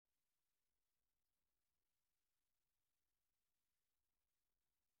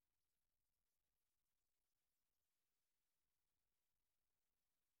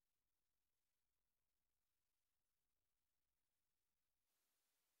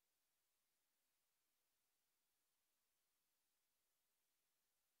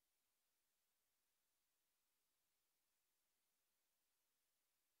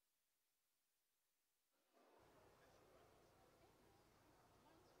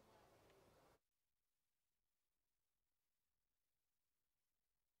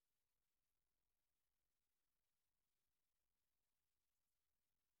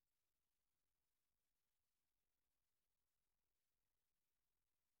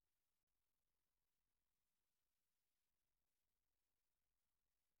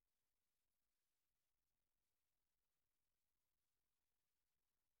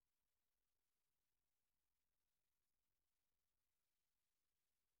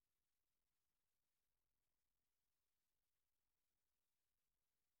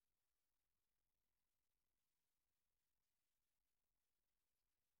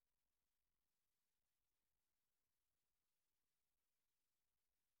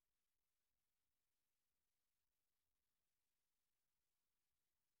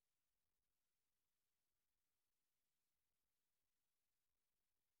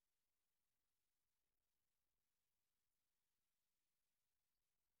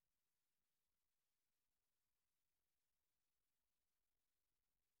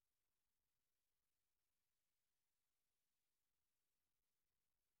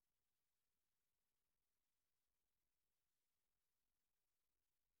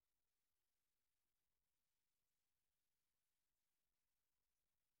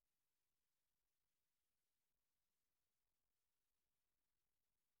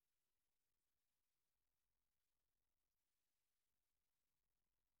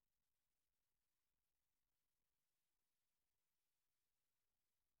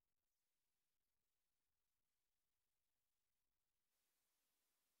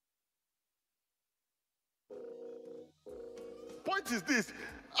point is this.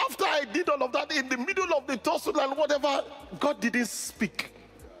 After I did all of that, in the middle of the tussle and whatever, God didn't speak.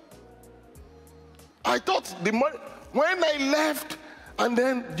 I thought when I left, and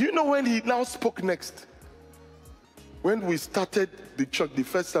then, do you know when he now spoke next? When we started the church, the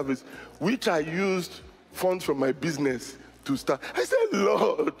first service, which I used funds from my business to start. I said,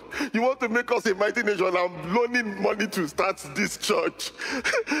 Lord, you want to make us a mighty nation? I'm loaning money to start this church.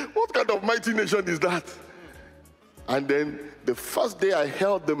 What kind of mighty nation is that? And then the first day I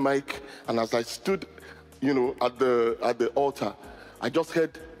held the mic, and as I stood, at the altar, I just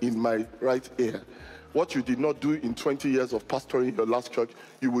heard in my right ear, what you did not do in 20 years of pastoring your last church,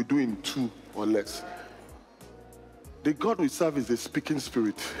 you will do in 2 or less. The God we serve is a speaking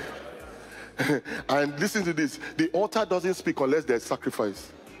spirit. And listen to this, the altar doesn't speak unless there's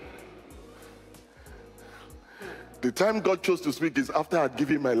sacrifice. The time God chose to speak is after I'd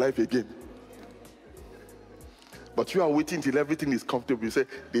given my life again. But you are waiting till everything is comfortable. You say,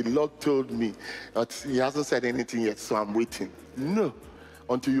 the Lord told me, but he hasn't said anything yet, so I'm waiting. No.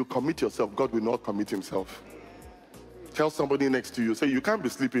 Until you commit yourself, God will not commit himself. Tell somebody next to you, say, you can't be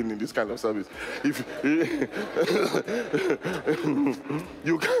sleeping in this kind of service. You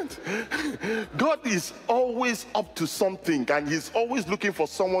can't. God is always up to something, and he's always looking for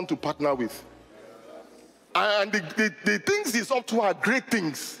someone to partner with. And the things he's up to are great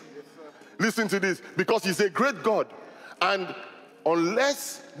things. Listen to this, because he's a great God. And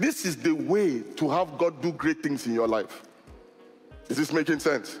unless this is the way to have God do great things in your life. Is this making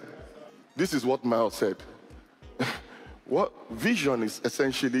sense? This is what Miles said. What vision is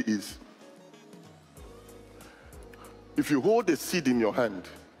essentially is, if you hold a seed in your hand,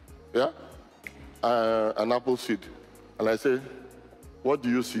 an apple seed, and I say, what do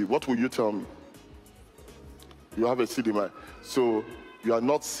you see? What will you tell me? You have a seed in mind. So you are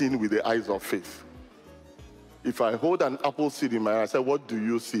not seeing with the eyes of faith. If I hold an apple seed in my hand, I say, what do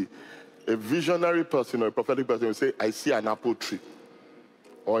you see? A visionary person or a prophetic person will say, I see an apple tree.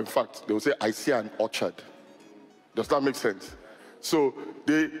 Or in fact, they will say, I see an orchard. Does that make sense? So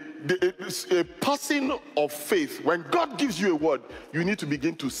a person of faith, when God gives you a word, you need to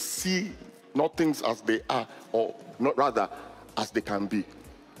begin to see not things as they are, or not rather as they can be.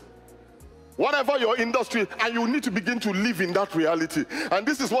 Whatever your industry, and you need to begin to live in that reality. And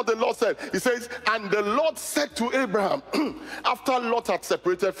this is what the Lord said. He says, and the Lord said to Abraham, after Lot had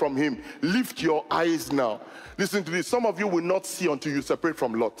separated from him, lift your eyes now. Listen to this. Some of you will not see until you separate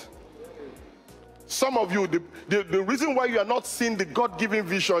from Lot. Some of you, the reason why you are not seeing the God-given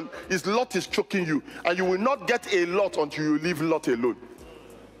vision is Lot is choking you. And you will not get a lot until you leave Lot alone.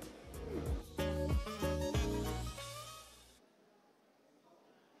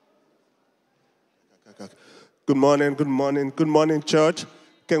 Good morning, good morning, good morning, church.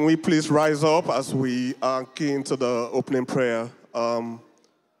 Can we please rise up as we are key into the opening prayer? Can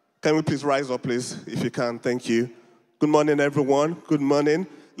we please rise up, please, if you can? Thank you. Good morning, everyone. Good morning.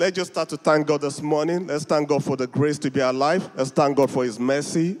 Let's just start to thank God this morning. Let's thank God for the grace to be alive. Let's thank God for his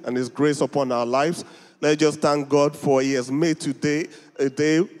mercy and his grace upon our lives. Let's just thank God for he has made today a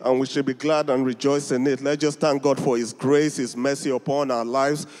day, and we should be glad and rejoice in it. Let's just thank God for his grace, his mercy upon our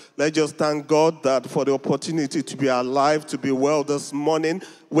lives. Let's just thank God that for the opportunity to be alive, to be well this morning.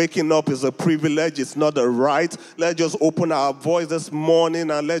 Waking up is a privilege, it's not a right. Let's just open our voice this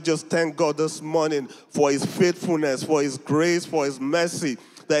morning and let's just thank God this morning for his faithfulness, for his grace, for his mercy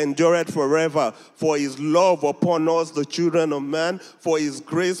that endureth forever, for his love upon us, the children of man, for his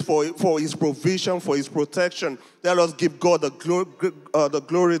grace, for his provision, for his protection. Let us give God the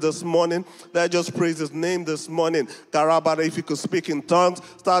glory this morning. Let's just praise his name this morning. Karabara, if you could speak in tongues,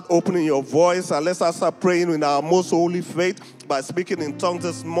 start opening your voice and let's start praying in our most holy faith by speaking in tongues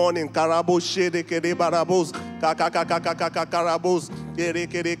this morning. Karabo shede kere barabos, karabos,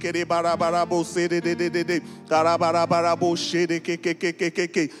 kere barabarabos, sede de, karabarabarabo shede ke,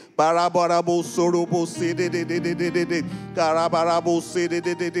 barabarabo sorobo sede de, karabarabo sede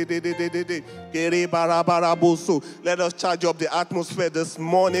de, kere barabarabo. Let us charge up the atmosphere this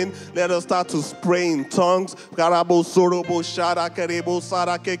morning. Let us start to pray in tongues. Karabo sorobo shara kerebo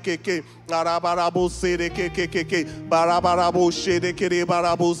sara ke. Barabarabo sede ke. Barabarabo shede kere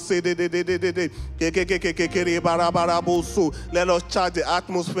barabo sede de. Ke barabarabo so. Let us charge the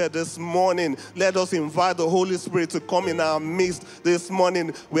atmosphere this morning. Let us invite the Holy Spirit to come in our midst this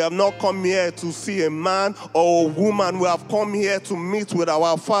morning. We have not come here to see a man or a woman. We have come here to meet with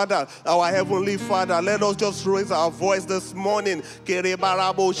our Father, our Heavenly Heavenly Father, let us just raise our voice this morning. Let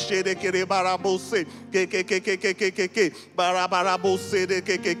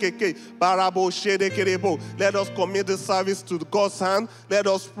us commit this service to God's hand. Let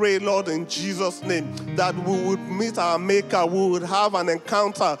us pray, Lord, in Jesus' name, that we would meet our Maker. We would have an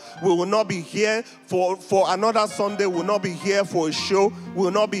encounter. We will not be here for another Sunday. We will not be here for a show. We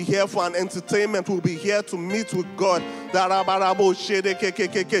will not be here for an entertainment. We will be here to meet with God. That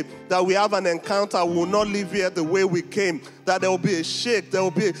we have an encounter. We will not leave here the way we came. That there will be a shake. There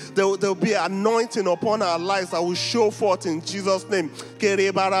will be anointing upon our lives that will show forth in Jesus' name. Let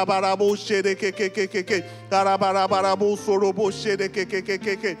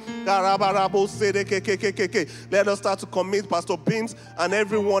us start to commit Pastor Beams and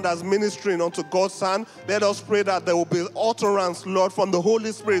everyone that's ministering unto God's hand. Let us pray that there will be utterance, Lord, from the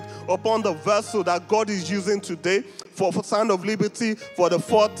Holy Spirit upon the vessel that God is using today for Sound of Liberty, for the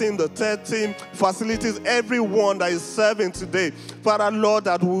 4th team, the 3rd team, facilities, everyone that is serving today. Father, Lord,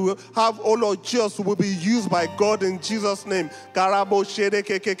 that we will have, oh Lord, just will be used by God in Jesus' name. Let us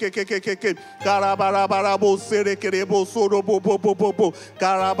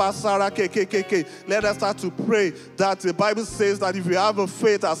start to pray that the Bible says that if you have a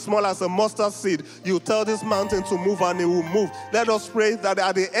faith as small as a mustard seed, you tell this mountain to move and it will move. Let us pray that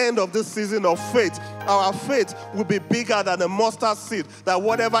at the end of this season of faith, our faith will be bigger than a mustard seed, that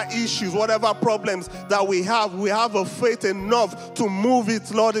whatever issues, whatever problems that we have a faith enough to move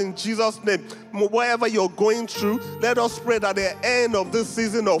it, Lord, in Jesus' name. Whatever you're going through, let us pray that at the end of this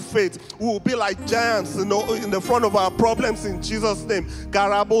season of faith, we will be like giants, in the front of our problems in Jesus' name.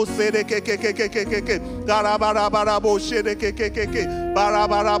 Let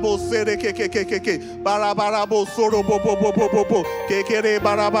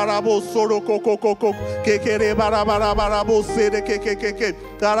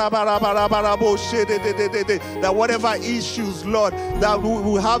that whatever issues, Lord, that we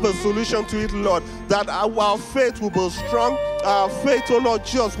will have a solution to it, Lord, that our faith will be strong. Our faith, oh Lord,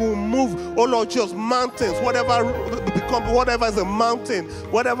 just will move, oh Lord, just mountains, whatever is a mountain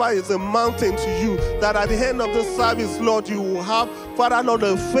to you, that at the end of the service, Lord, you will have, Father, Lord,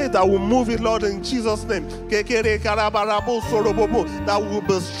 the faith that will move it, Lord, in Jesus' name. That will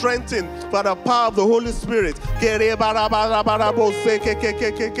be strengthened by the power of the Holy Spirit.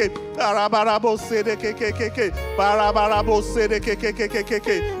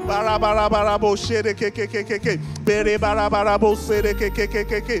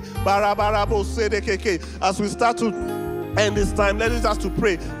 As we start to end this time, let us start to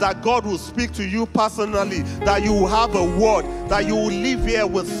pray that God will speak to you personally, that you will have a word, that you will leave here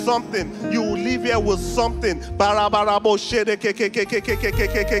with something. You will leave here with something.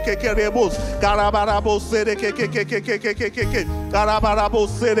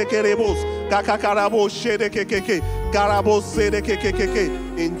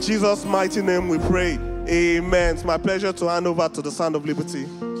 In Jesus' mighty name we pray. Amen. It's my pleasure to hand over to the Sound of Liberty.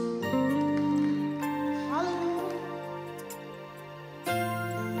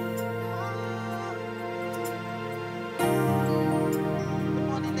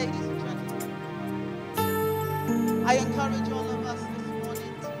 I encourage all of us this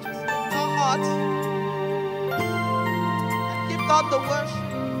morning to just lift our hearts and give God the worship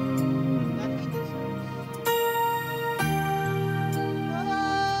that He deserves.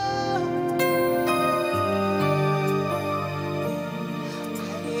 I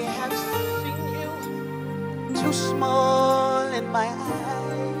have seen you too small in my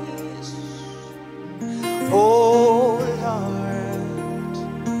eyes. Oh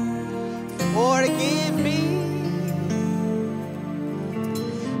Lord, forgive me.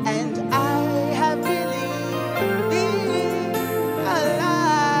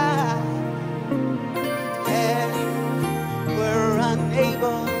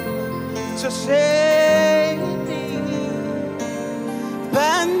 To save me,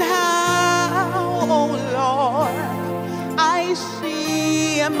 but now, oh Lord, I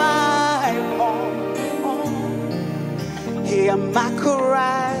see my home. Hear my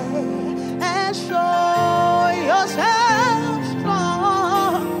cry and show yourself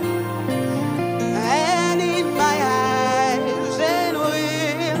strong, and in my eyes and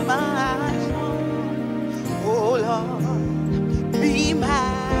with my soul, oh Lord, be mine.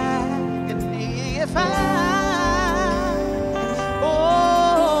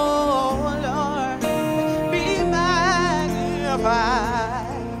 Oh Lord, be magnified.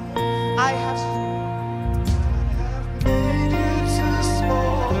 I have made you too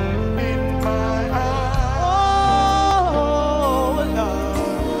small in my eyes. Oh Lord,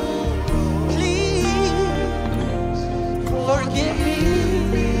 please forgive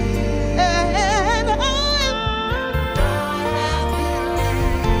me.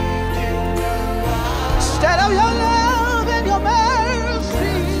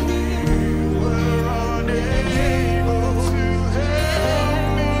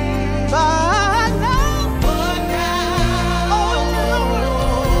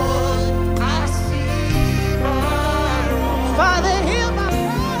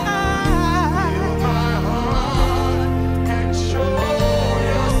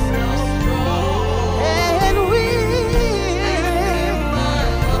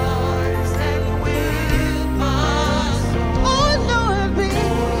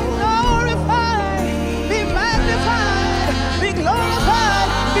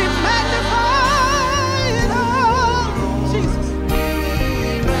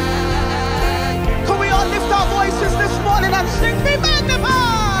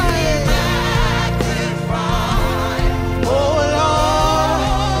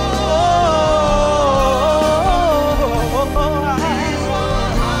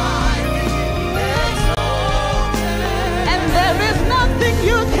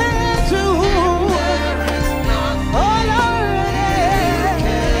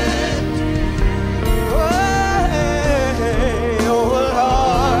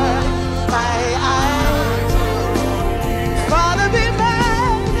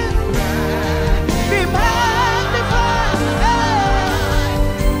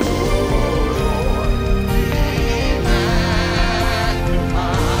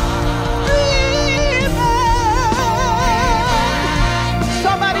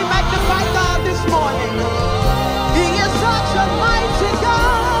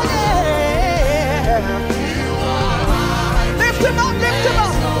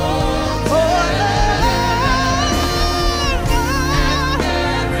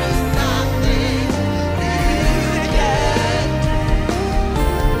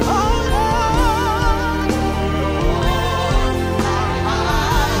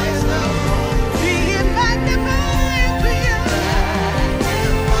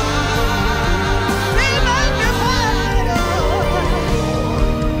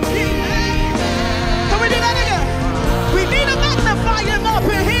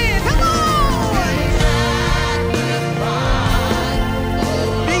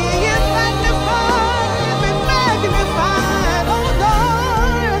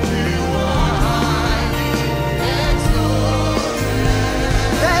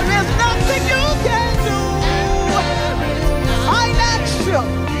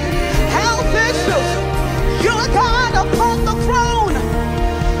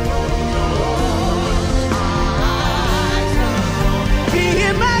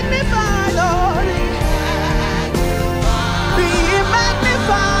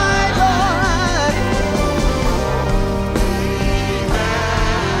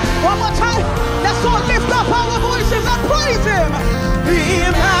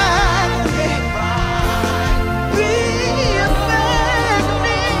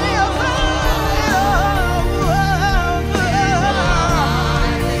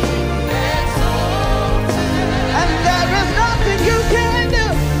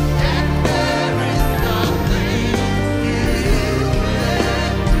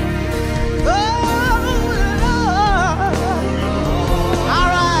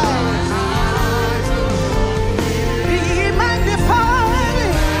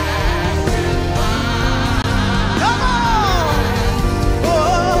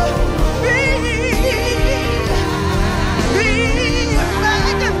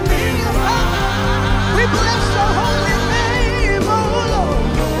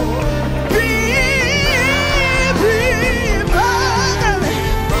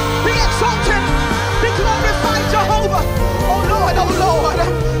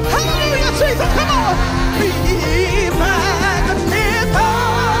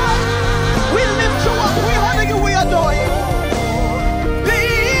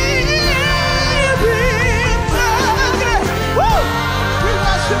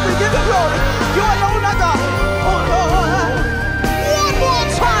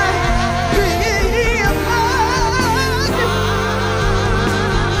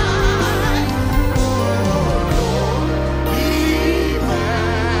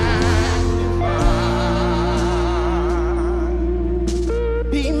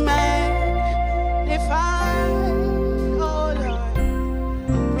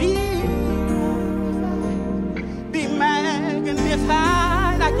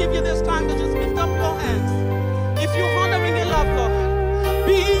 give you this time to just lift up your hands. If you're honoring your love, Lord,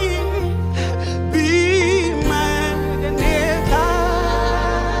 be magnified.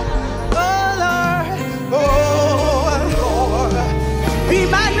 Oh Lord, be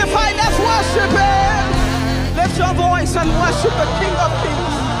magnified. Let's worship Him. Lift your voice and worship the King of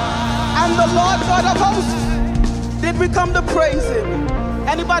Kings and the Lord God of hosts. Did we come to praise Him?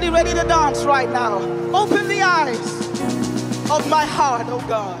 Anybody ready to dance right now? Open the eyes of my heart, oh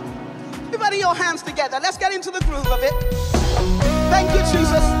God. Everybody, your hands together. Let's get into the groove of it. Thank you,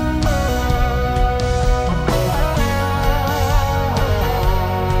 Jesus.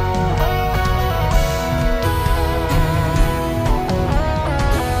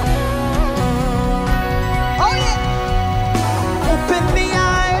 Oh yeah. Open the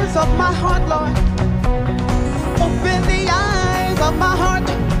eyes of my heart, Lord. Open the eyes of my heart.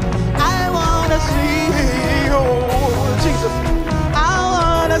 I wanna see you, Jesus. I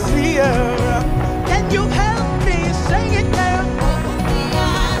wanna see you. Can you help me sing it now? Open the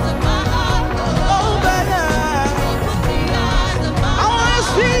eyes of my heart. Open up. Open the eyes of my heart. I wanna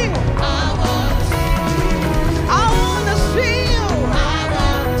see you. I wanna see you.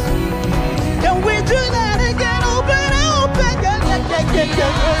 Can we do that again? Open, open,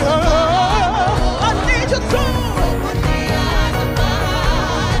 I need you to.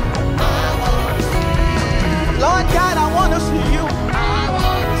 Lord God, I want to see you.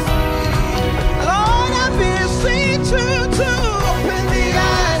 Lord, I've been seen to open the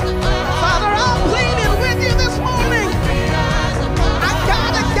eyes. Father, I'm pleading with you this morning. I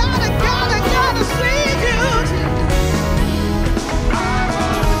gotta see you.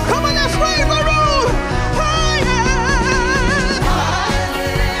 Come on, let's raise the roof. Higher.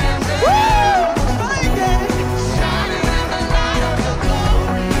 Woo! Higher. Shining in the light of your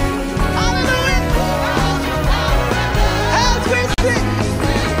glory. Hallelujah. As we sing,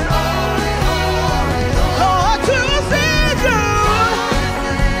 Lord, to see you.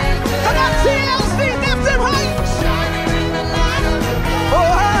 Come on, TLC, lift him high. Shining in the light of your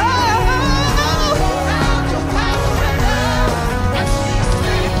glory.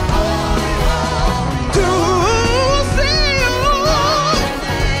 To see you.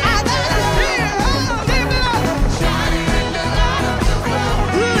 I gotta see you. Lift it up. Shining in the light of your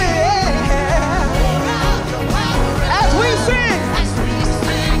glory. As we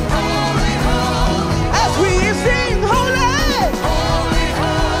sing, holy,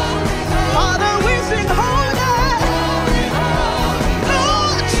 Father, we sing holy.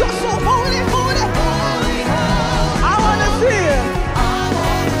 Lord, you're so holy, holy. I want to see you.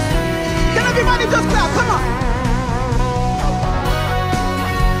 Can everybody just clap? Come on.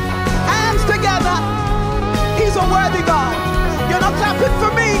 Hands together. He's a worthy God. You're not clapping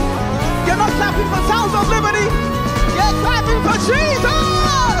for me. You're not clapping for Sounds of Liberty. You're clapping for Jesus.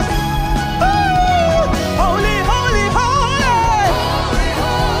 Woo! Holy, holy, holy.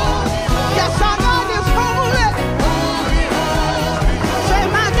 Yes, our God is holy. Say,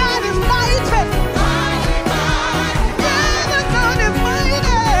 my God is mighty. Yeah, the God is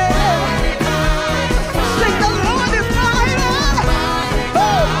mighty. Sing, the Lord is mighty.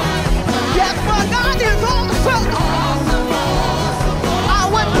 Woo! Yes, my God is awesome.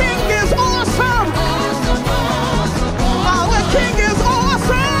 Our King is awesome. Our King is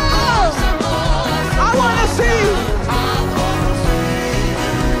awesome. I want to see you.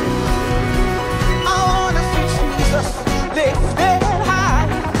 I want to see Jesus lifted high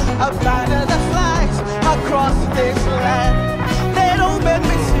above the flags across this land. They don't make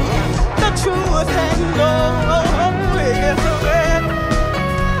me see the truth and know it's the way.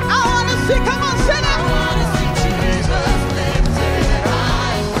 I want to see, come on, sing it. I want to see Jesus lifted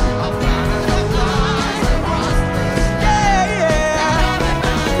high above the flags across this land. Yeah.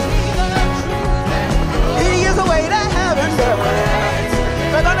 He is the way to heaven, girl.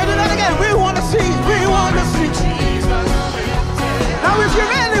 We're gonna do that again. We want to see Jesus. Now if you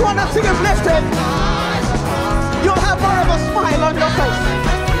really want to see him lifted, you'll have more of a smile on your face.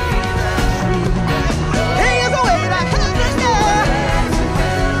 He is the way to heaven, yeah.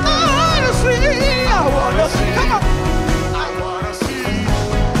 I want to see, come on. I want to see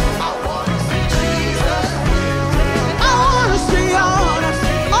Jesus. I want to see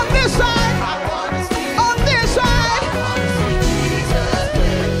on this side. On this side.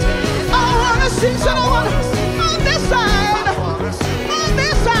 I want to see someone on this side. On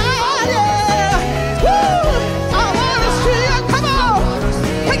this side, yeah. Woo! I want to see you. Come on.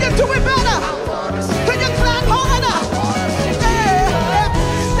 Can you do it better? Can you clap harder? Yeah.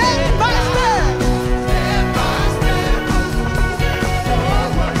 Step by step.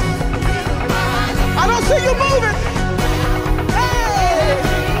 I don't see you moving.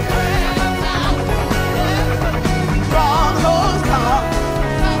 Hey.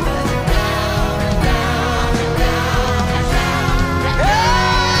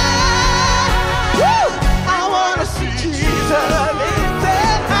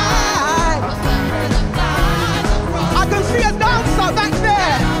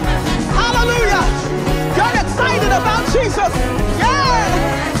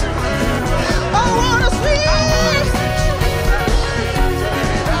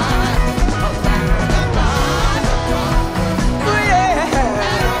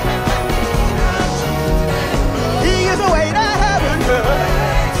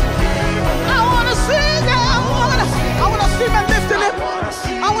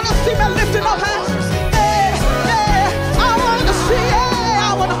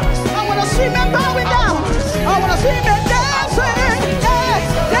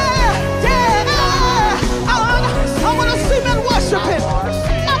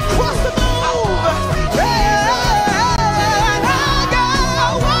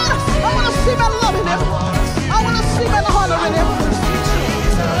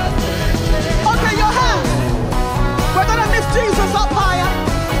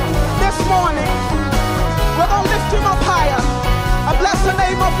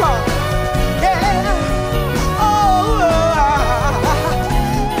 God. Yeah. Oh,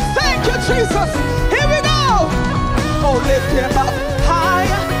 thank you, Jesus. Here we go. Oh, lift him up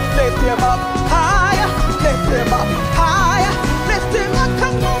higher. Lift him up higher. Lift him up higher. Lift him up.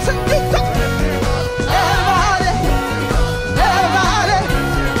 Come on, sing it. Everybody. Everybody.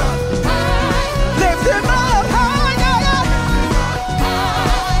 Lift him up higher.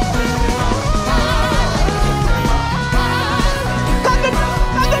 Cut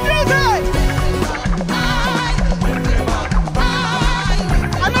the music.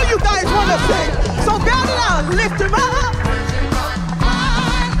 I know you guys want to sing, so down it out. Lift him up.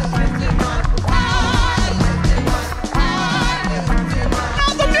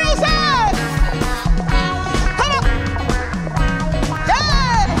 Now the music. Come on.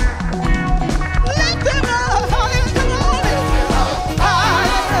 Yeah. Lift him up. Higher. Come on.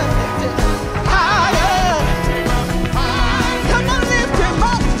 Higher. Higher. Come on, lift him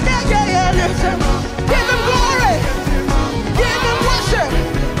up. Yeah, lift him up. Give him glory. Give him worship.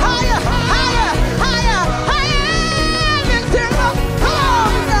 Higher, higher, higher, higher. Lift him up. Come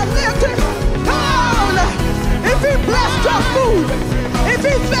on, now lift him. Come on. If he blessed your food, if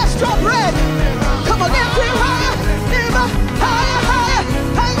he blessed your bread, come on, lift him higher. Lift him up. Higher, higher,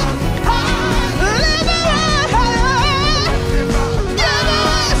 higher, higher. Lift him up. Higher. Give him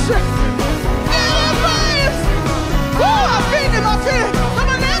worship. Give him praise. Woo, I feel him, I feel him. Come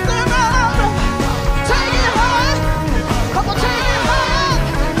on, lift him up. Take it high. Come on, take it high.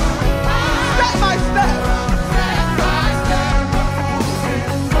 Step by step.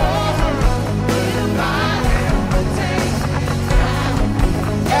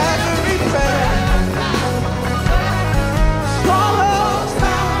 Every prayer. Strongholds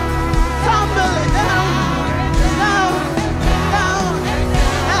tumbling down, down, down,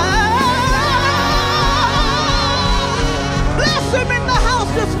 down. Bless him in the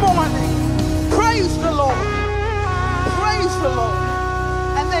house this morning. Praise the Lord. Praise the Lord.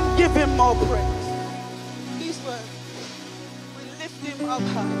 And then give him more praise. These words. We lift him up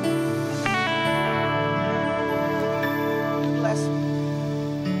high. Bless him.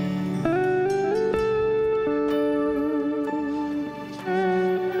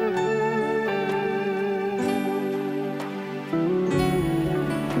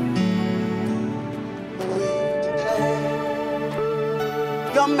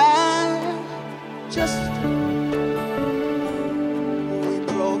 Your majesty, we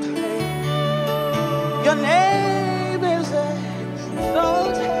proclaim. Your name is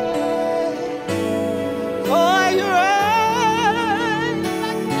exalted. For you reign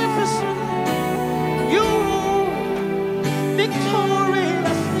magnificent. You rule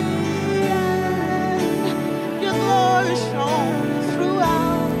victoriously. And your glory shone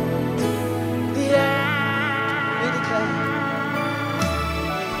throughout the earth. We declare.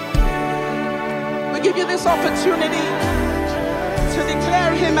 We give you this opportunity to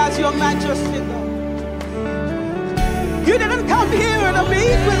declare him as your majesty, Lord. You didn't come here to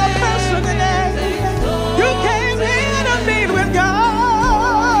meet with a person today. You came here to meet with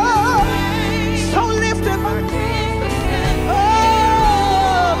God. So lift him up.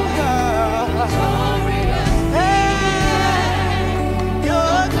 Oh, God. Hey,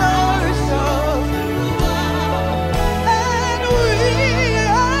 your glory shows. And we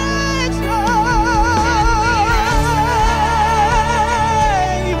exalt.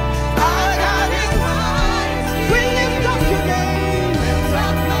 Our God is mighty. We lift up your name.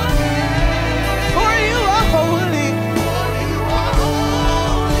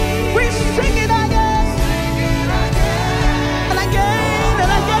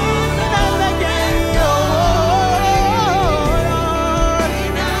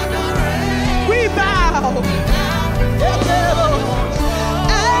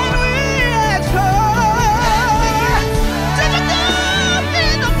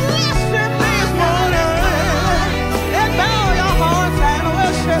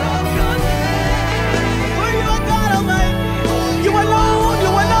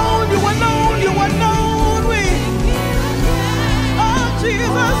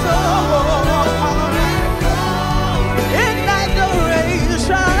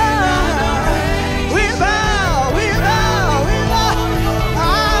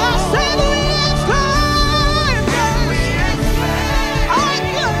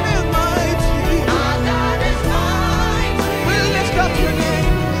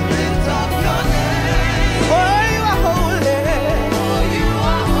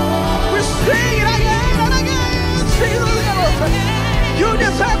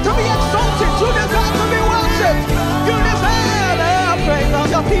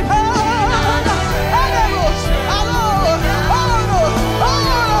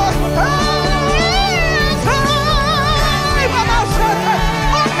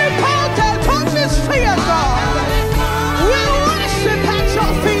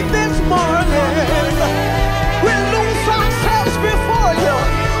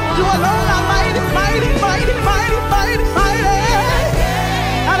 You alone are mighty, mighty, mighty, mighty, mighty, mighty.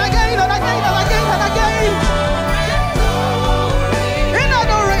 And again, and again, and again, and again. In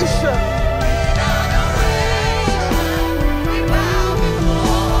adoration.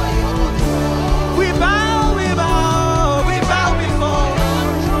 We bow, we bow, we bow before.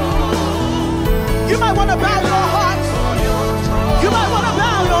 You might want to bow your hearts. You might want to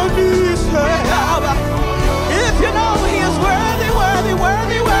bow your knees. If you know he is worthy, worthy,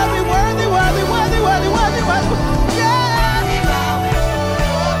 worthy, worthy, worthy, worthy, worthy, worthy, worthy, worthy. Yeah.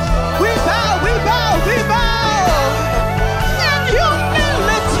 We bow, we bow, we bow. In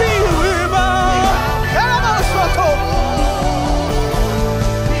humility we bow.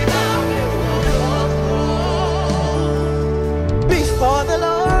 Before the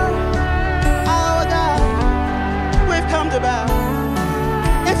Lord, our God, we've come to bow.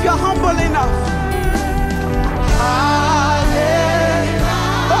 If you're humble enough,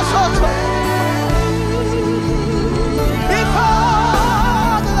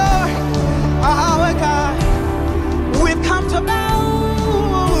 before the Lord, our God, we've come to bow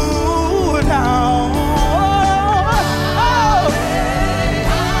down.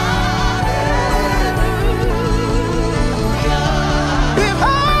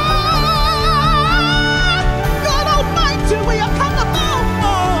 God Almighty, we have come to bow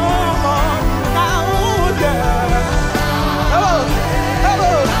down.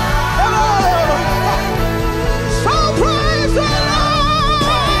 So praise the Lord.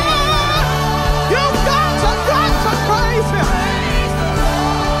 You've got to praise Him.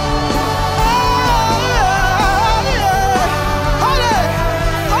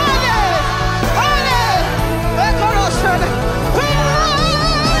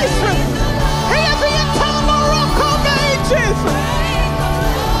 He is the eternal rock of ages.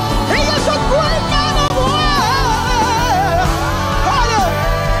 He is a great man of war.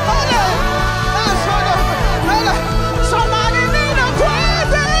 Somebody need a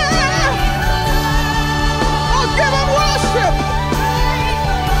praise. Oh, give him worship.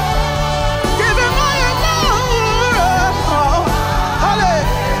 Give him all you know.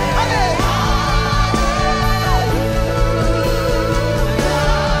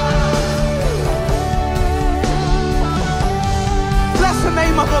 Bless the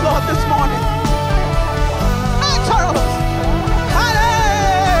name of the Lord this morning. Charles.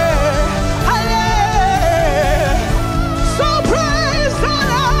 So praise the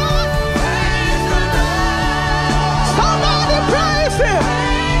Lord. Somebody praise Him.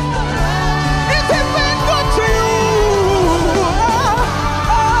 If He's been good to you.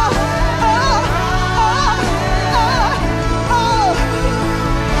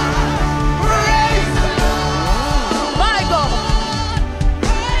 Praise my God.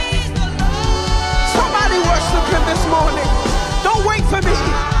 Somebody worship Him this morning. Don't wait for me.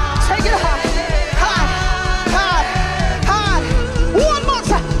 Take it high. High. High. High. One more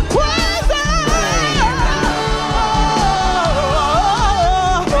time. Praise Him.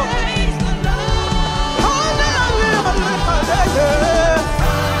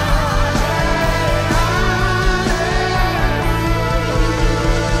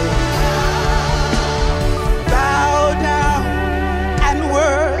 Bow down and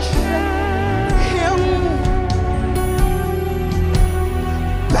worship Him.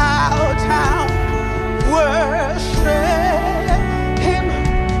 Bow down, worship Him,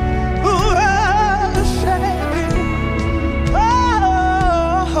 worship Him. Oh,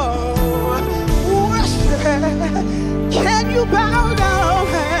 worship. Can you bow down?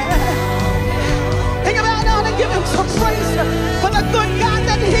 Can you bow down and give Him some praise for the good God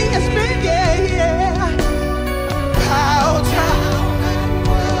that He has been? Yeah, yeah. Bow down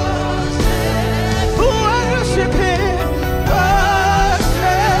and worship Him.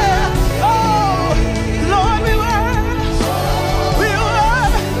 Worship. Oh, Lord, we worship.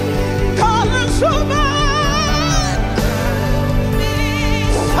 Call Him so much.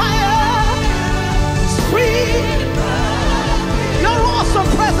 Fire, sweet. You're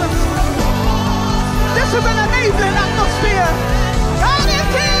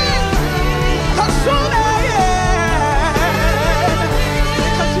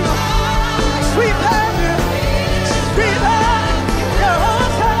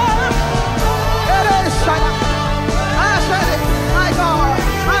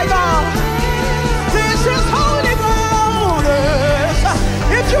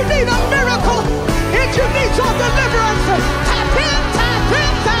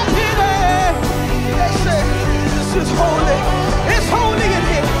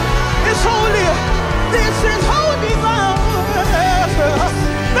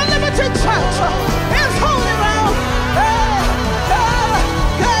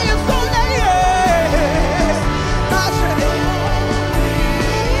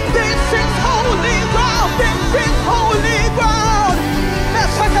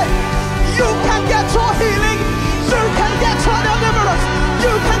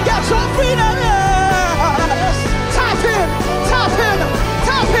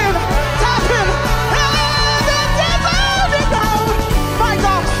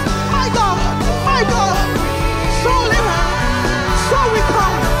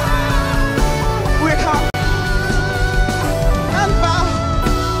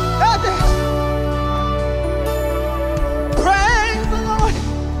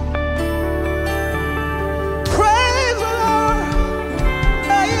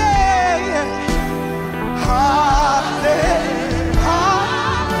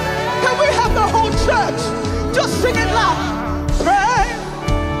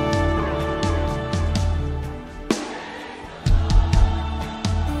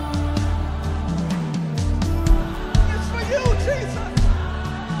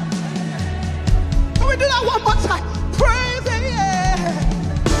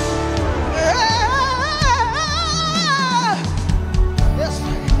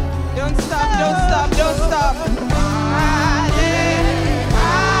Don't stop, don't stop, don't stop.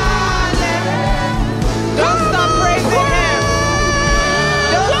 Don't stop praising him.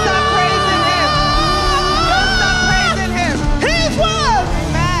 Don't stop praising him. Don't stop praising him. His word.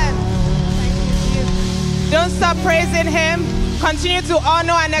 Amen. Thank you, Jesus. Don't stop praising him. Continue to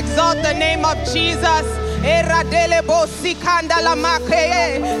honor and exalt the name of Jesus. The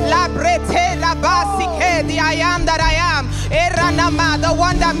I am that I am. The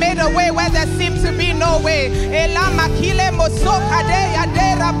one that made a way where there seemed to be no way. Is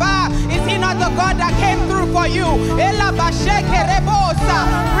he not the God that came through for you? Rivers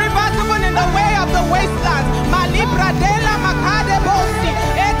even in the way of the wasteland. The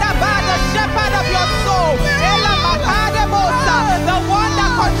shepherd of your soul. The one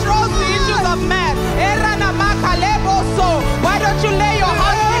that controls the issues of man. Why don't you lay your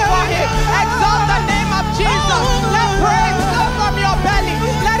heart before him? Exalt the name of Jesus. Let praise flow from your belly.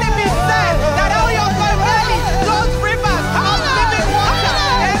 Let it be said that out of your belly those rivers of living water.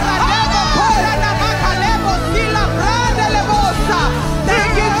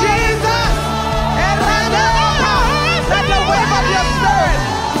 Thank you, Jesus. Let the wave of your spirit.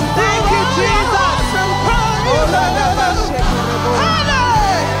 Thank you,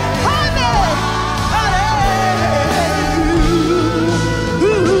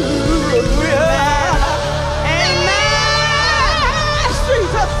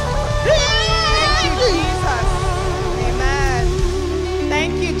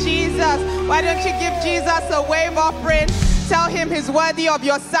 Jesus. Why don't you give Jesus a wave offering? Tell him he's worthy of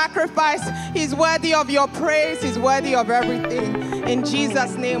your sacrifice. He's worthy of your praise. He's worthy of everything. In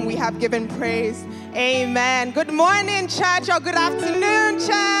Jesus' name we have given praise. Amen. Good morning, church, or good afternoon,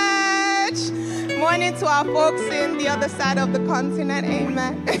 church. Morning to our folks in the other side of the continent.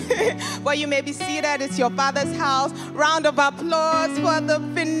 Amen. Well, you may be seated. It's your Father's house. Round of applause for the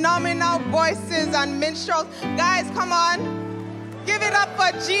phenomenal voices and minstrels. Guys, come on. Give it up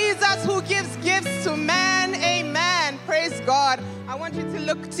for Jesus who gives gifts to man. Amen. Praise God. I want you to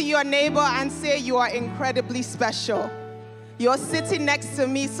look to your neighbor and say you are incredibly special. You're sitting next to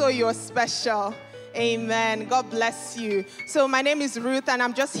me, so you're special. Amen. God bless you. So my name is Ruth, and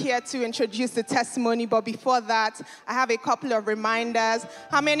I'm just here to introduce the testimony. But before that, I have a couple of reminders.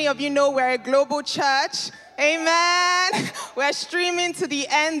 How many of you know we're a global church? Amen. We're streaming to the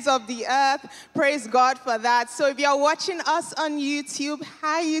ends of the earth. Praise God for that. So if you're watching us on YouTube,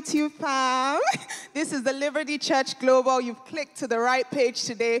 hi YouTube fam. This is the Liberty Church Global. You've clicked to the right page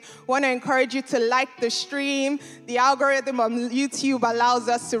today. Want to encourage you to like the stream. The algorithm on YouTube allows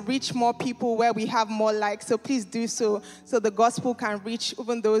us to reach more people where we have more likes. So please do so the gospel can reach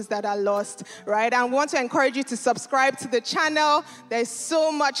even those that are lost, right? And I want to encourage you to subscribe to the channel. There's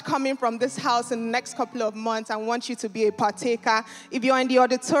so much coming from this house in the next couple of months. I want you to be a partaker. If you're in the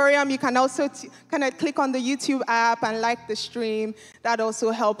auditorium, you can also kind of click on the YouTube app and like the stream. That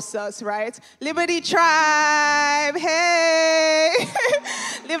also helps us, right? Liberty Tribe, hey!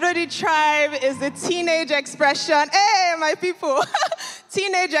 Liberty Tribe is the teenage expression. Hey, my people!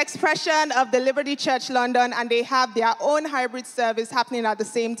 Teenage expression of the Liberty Church London, and they have their own hybrid service happening at the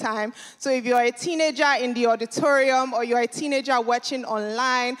same time. So if you're a teenager in the auditorium or you're a teenager watching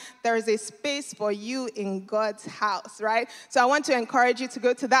online, there is a space for you in God's house, right? So I want to encourage you to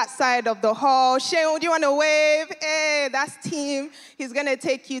go to that side of the hall. Shane, do you want to wave? Hey, that's Tim. He's going to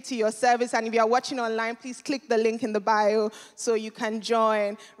take you to your service, and if you're watching online, please click the link in the bio so you can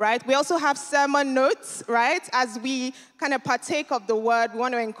join, right? We also have sermon notes, right? As we kind of partake of the word, we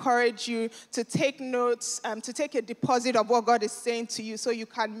want to encourage you to take notes, to take a deposit of what God is saying to you so you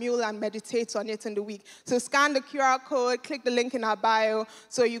can mule and meditate on it in the week. So scan the QR code, click the link in our bio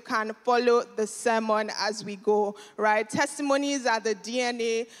so you can follow the sermon as we go, right? Testimonies are the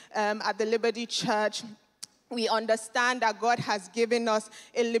DNA at the Liberty Church. We understand that God has given us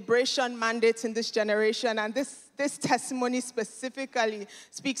a liberation mandate in this generation, and this testimony specifically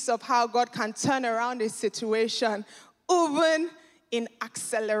speaks of how God can turn around a situation even in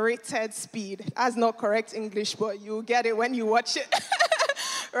accelerated speed. That's not correct English, but you'll get it when you watch it.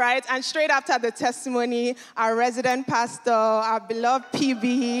 Right? And straight after the testimony, our resident pastor, our beloved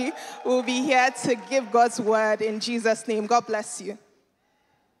PB, will be here to give God's word in Jesus' name. God bless you.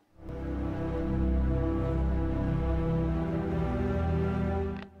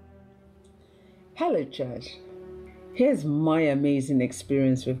 Hello, church. Here's my amazing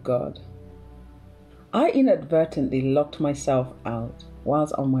experience with God. I inadvertently locked myself out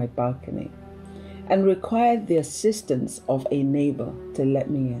whilst on my balcony and required the assistance of a neighbor to let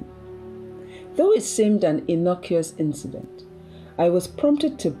me in. Though it seemed an innocuous incident, I was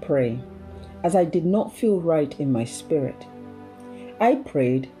prompted to pray as I did not feel right in my spirit. I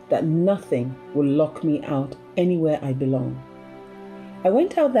prayed that nothing would lock me out anywhere I belong. I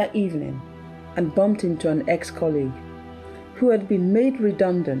went out that evening and bumped into an ex-colleague who had been made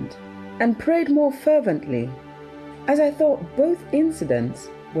redundant and prayed more fervently, as I thought both incidents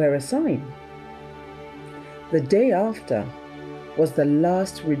were a sign. The day after was the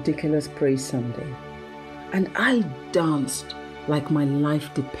last Ridiculous Praise Sunday, and I danced like my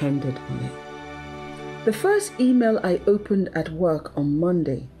life depended on it. The first email I opened at work on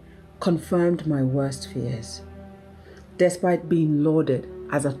Monday confirmed my worst fears. Despite being lauded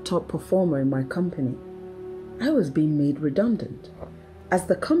as a top performer in my company, I was being made redundant as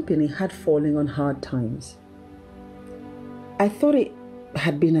the company had fallen on hard times. I thought it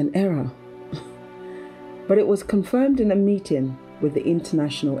had been an error, but it was confirmed in a meeting with the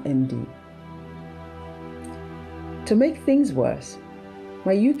international MD. To make things worse,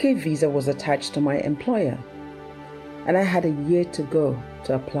 my UK visa was attached to my employer, and I had a year to go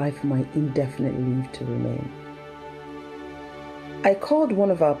to apply for my indefinite leave to remain. I called one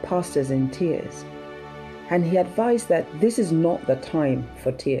of our pastors in tears, and he advised that this is not the time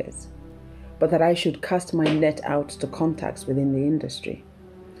for tears, but that I should cast my net out to contacts within the industry.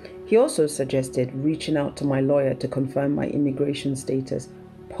 He also suggested reaching out to my lawyer to confirm my immigration status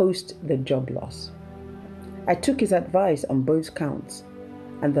post the job loss. I took his advice on both counts,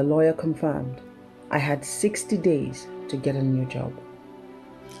 and the lawyer confirmed I had 60 days to get a new job.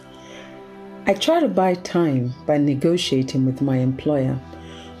 I tried to buy time by negotiating with my employer,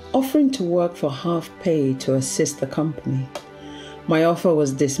 offering to work for half pay to assist the company. My offer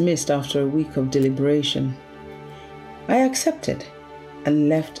was dismissed after a week of deliberation. I accepted and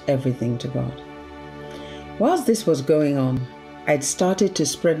left everything to God. Whilst this was going on, I'd started to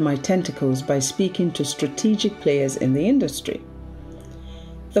spread my tentacles by speaking to strategic players in the industry.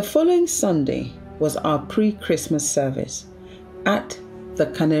 The following Sunday was our pre-Christmas service at the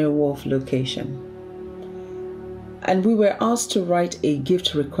Canary Wharf location, and we were asked to write a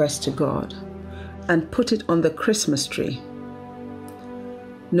gift request to God and put it on the Christmas tree.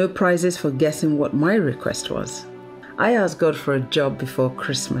 No prizes for guessing what my request was. I asked God for a job before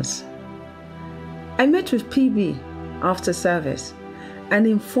Christmas. I met with PB after service and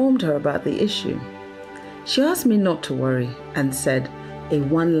informed her about the issue. She asked me not to worry and said a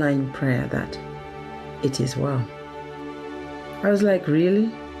one-line prayer that, "It is well." I was like,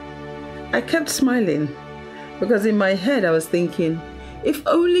 really? I kept smiling because in my head I was thinking, if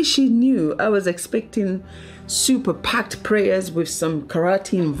only she knew I was expecting super packed prayers with some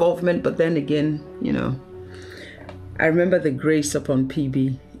karate involvement, but then again, I remember the grace upon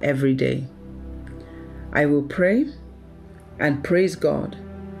PB every day. I will pray and praise God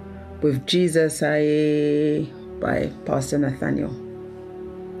with Jesus by Pastor Nathaniel.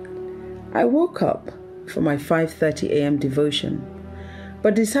 I woke up for my 5:30 a.m. devotion,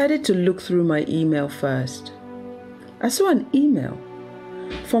 but decided to look through my email first. I saw an email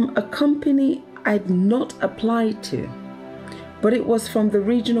from a company I'd not applied to, but it was from the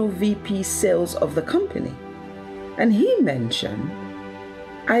regional VP sales of the company. And he mentioned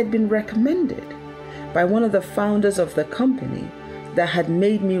I had been recommended by one of the founders of the company that had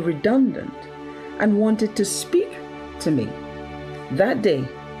made me redundant and wanted to speak to me that day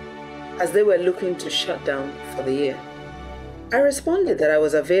as they were looking to shut down for the year. I responded that I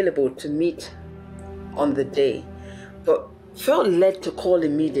was available to meet on the day, but felt led to call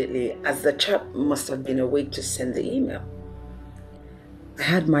immediately as the chap must have been awake to send the email. I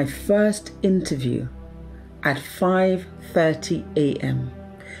had my first interview at 5:30 a.m.,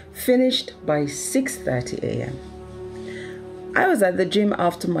 finished by 6:30 a.m. I was at the gym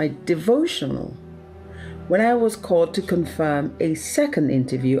after my devotional when I was called to confirm a second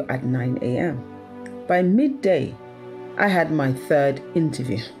interview at 9 a.m. By midday, I had my third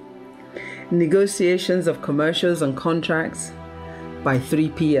interview. Negotiations of commercials and contracts. By 3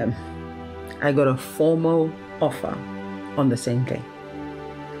 p.m., I got a formal offer on the same day.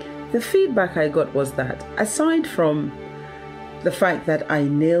 The feedback I got was that, aside from the fact that I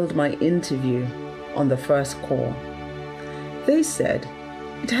nailed my interview on the first call, they said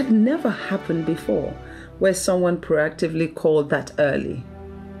it had never happened before where someone proactively called that early.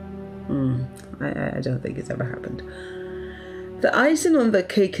 I don't think it's ever happened. The icing on the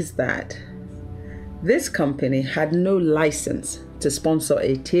cake is that this company had no license to sponsor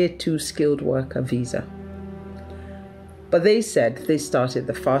a Tier 2 skilled worker visa. But they said they started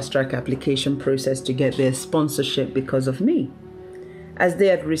the fast-track application process to get their sponsorship because of me, as they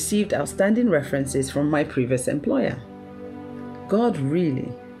had received outstanding references from my previous employer. God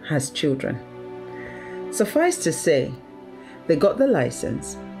really has children. Suffice to say, they got the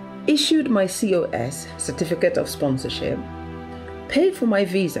license, issued my COS, Certificate of Sponsorship, paid for my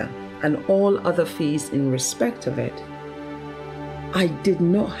visa and all other fees in respect of it. I did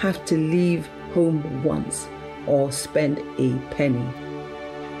not have to leave home once or spend a penny.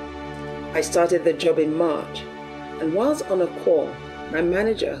 I started the job in March, and whilst on a call, my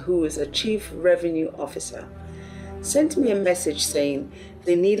manager, who is a chief revenue officer, sent me a message saying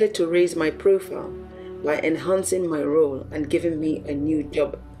they needed to raise my profile by enhancing my role and giving me a new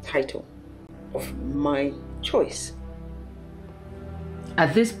job title of my choice.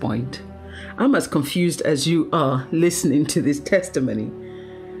 At this point, I'm as confused as you are listening to this testimony.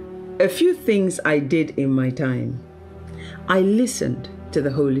 A few things I did in my time. I listened to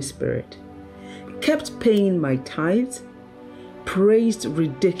the Holy Spirit, kept paying my tithes, praised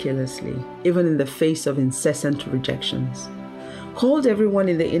ridiculously, even in the face of incessant rejections, called everyone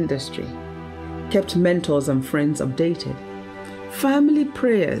in the industry, kept mentors and friends updated. Family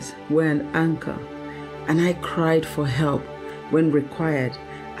prayers were an anchor, and I cried for help when required,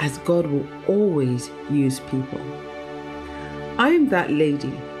 as God will always use people. I am that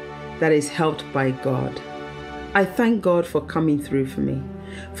lady that is helped by God. I thank God for coming through for me,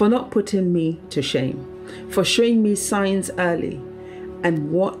 for not putting me to shame, for showing me signs early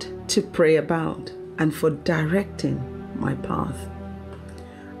and what to pray about, and for directing my path.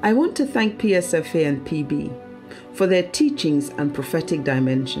 I want to thank PSFA and PB for their teachings and prophetic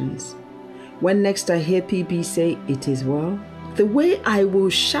dimensions. When next I hear PB say, "It is well," the way I will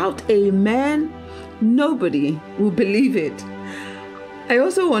shout amen, nobody will believe it. I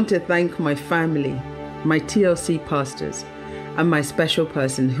also want to thank my family, my TLC pastors, and my special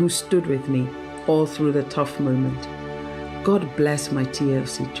person who stood with me all through the tough moment. God bless my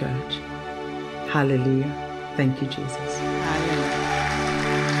TLC church. Hallelujah. Thank you, Jesus.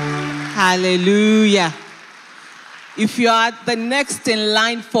 Hallelujah. If you are the next in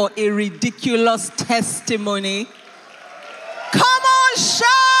line for a ridiculous testimony, come on, shout!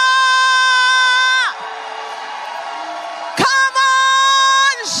 Come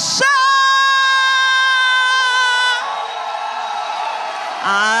on, shout!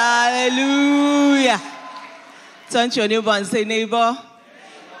 Hallelujah. Turn to your neighbor and say, "Neighbor,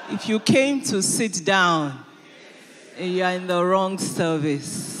 if you came to sit down, you are in the wrong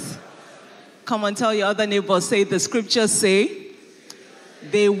service." Come on, tell your other neighbor, say, the scriptures say,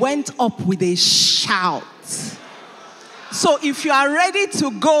 they went up with a shout. So if you are ready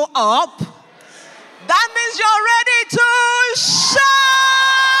to go up, that means you're ready to shout.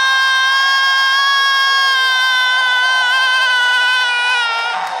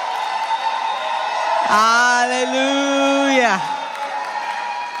 Hallelujah.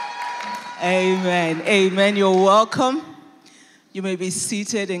 Amen. Amen. You're welcome. You may be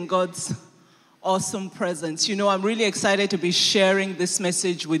seated in God's awesome presence. You know, I'm really excited to be sharing this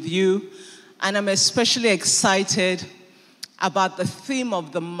message with you, and I'm especially excited about the theme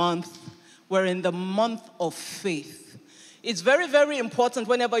of the month. We're in the month of faith. It's very, very important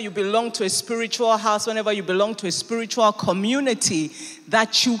whenever you belong to a spiritual house, whenever you belong to a spiritual community,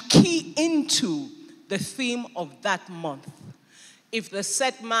 that you key into the theme of that month. If the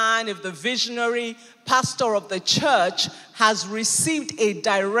set man, if the visionary pastor of the church has received a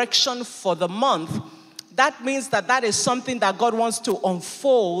direction for the month, that means that that is something that God wants to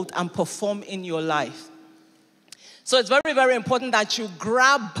unfold and perform in your life. So it's very, very important that you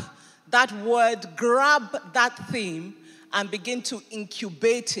grab that word, grab that theme, and begin to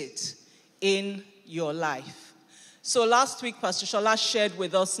incubate it in your life. So last week, Pastor Shola shared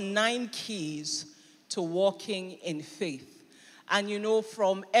with us 9 keys to walking in faith. And you know,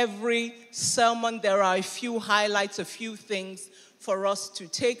 from every sermon, there are a few highlights, a few things for us to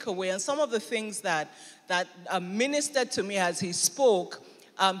take away. And some of the things that ministered to me as he spoke,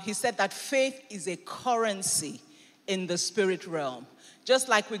 he said that faith is a currency in the spirit realm. Just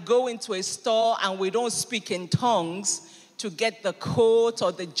like we go into a store and we don't speak in tongues to get the coat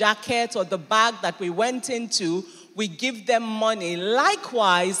or the jacket or the bag that we went into, we give them money.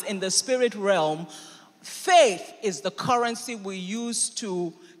 Likewise, in the spirit realm, faith is the currency we use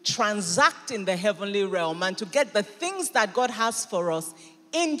to transact in the heavenly realm and to get the things that God has for us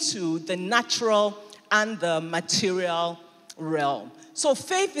into the natural and the material realm. So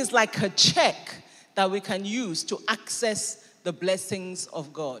faith is like a check that we can use to access the blessings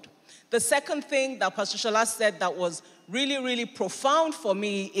of God. The second thing that Pastor Shola said that was really, really profound for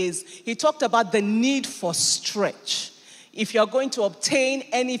me is he talked about the need for stretch. If you're going to obtain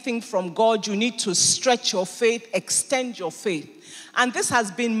anything from God, you need to stretch your faith, extend your faith. And this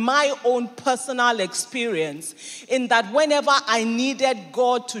has been my own personal experience in that whenever I needed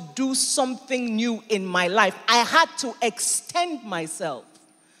God to do something new in my life, I had to extend myself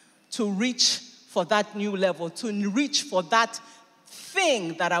to reach for that new level, to reach for that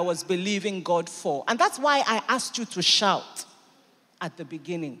thing that I was believing God for. And that's why I asked you to shout at the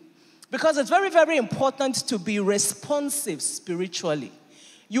beginning. Because it's very, very important to be responsive spiritually.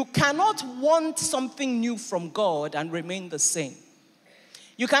 You cannot want something new from God and remain the same.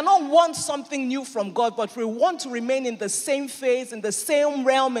 You cannot want something new from God, but we want to remain in the same phase, in the same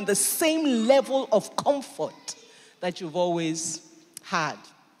realm, in the same level of comfort that you've always had.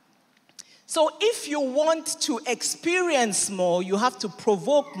 So if you want to experience more, you have to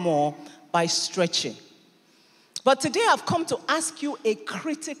provoke more by stretching. But today I've come to ask you a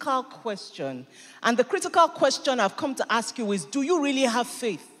critical question. And the critical question I've come to ask you is, do you really have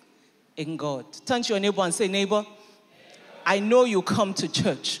faith in God? Turn to your neighbor and say, neighbor, I know you come to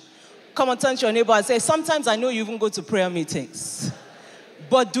church. Come on, turn to your neighbor and say, sometimes I know you even go to prayer meetings.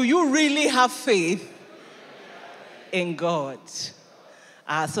 But do you really have faith in God?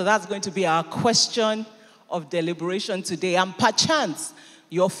 So that's going to be our question of deliberation today. And perchance,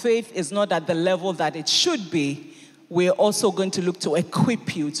 your faith is not at the level that it should be. We're also going to look to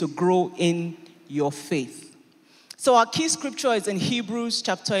equip you to grow in your faith. So our key scripture is in Hebrews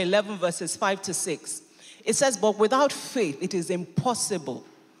chapter 11, verses 5 to 6. It says, but without faith, it is impossible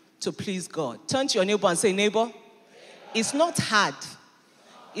to please God. Turn to your neighbor and say, neighbor, it's not hard.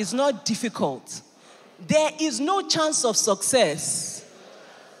 It's not difficult. There is no chance of success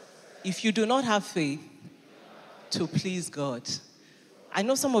if you do not have faith to please God. I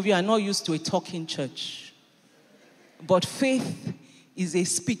know some of you are not used to a talking church, but faith is a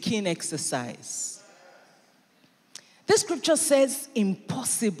speaking exercise. This scripture says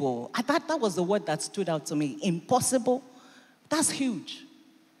impossible. That was the word that stood out to me. Impossible. That's huge.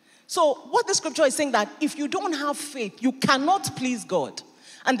 So what the scripture is saying that if you don't have faith, you cannot please God.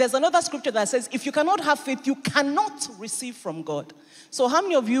 And there's another scripture that says if you cannot have faith, you cannot receive from God. So how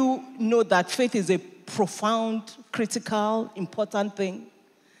many of you know that faith is a profound, critical, important thing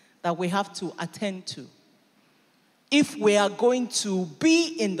that we have to attend to if we are going to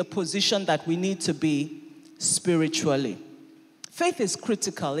be in the position that we need to be spiritually? Faith is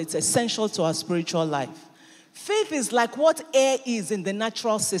critical. It's essential to our spiritual life. Faith is like what air is in the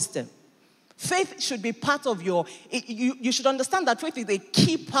natural system. Faith should be part of you should understand that faith is a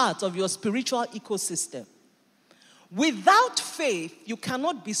key part of your spiritual ecosystem. Without faith, you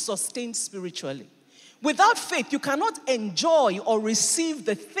cannot be sustained spiritually. Without faith, you cannot enjoy or receive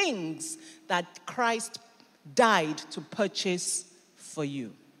the things that Christ died to purchase for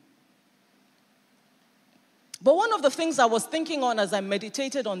you. But one of the things I was thinking on as I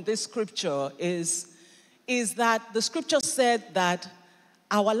meditated on this scripture is that the scripture said that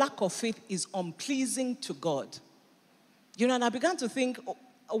our lack of faith is unpleasing to God. You know, and I began to think,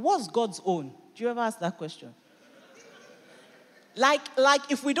 what's God's own? Do you ever ask that question? Like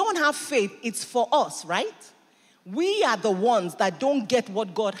if we don't have faith, it's for us, right? We are the ones that don't get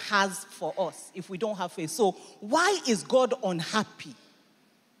what God has for us if we don't have faith. So why is God unhappy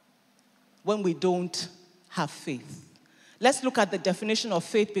when we don't have faith? Let's look at the definition of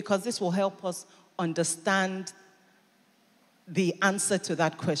faith because this will help us understand the answer to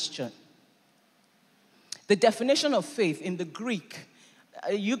that question. The definition of faith in the Greek,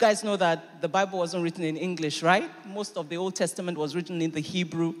 you guys know that the Bible wasn't written in English, right? Most of the Old Testament was written in the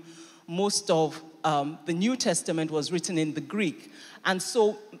Hebrew. Most of the New Testament was written in the Greek. And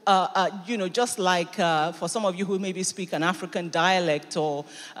so, just like for some of you who maybe speak an African dialect or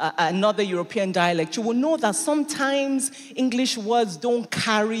another European dialect, you will know that sometimes English words don't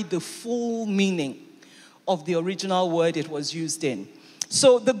carry the full meaning of the original word it was used in.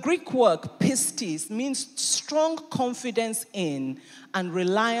 So the Greek word pistis means strong confidence in and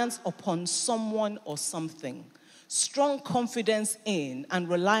reliance upon someone or something. Strong confidence in and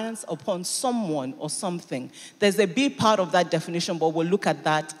reliance upon someone or something. There's a B part of that definition, but we'll look at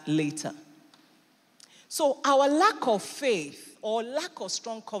that later. So our lack of faith or lack of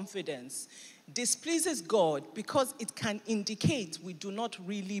strong confidence displeases God because it can indicate we do not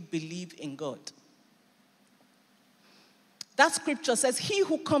really believe in God. That scripture says, he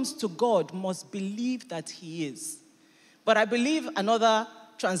who comes to God must believe that he is. But I believe another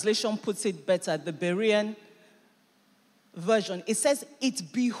translation puts it better, the Berean version. It says,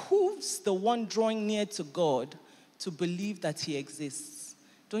 it behooves the one drawing near to God to believe that he exists.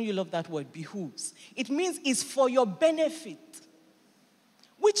 Don't you love that word, behooves? It means it's for your benefit,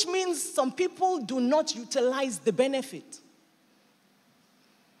 which means some people do not utilize the benefit.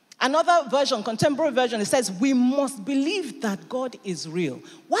 Another version, contemporary version, it says, we must believe that God is real.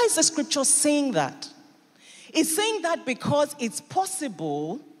 Why is the scripture saying that? It's saying that because it's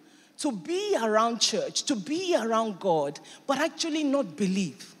possible to be around church, to be around God, but actually not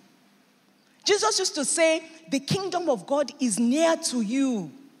believe. Jesus used to say, the kingdom of God is near to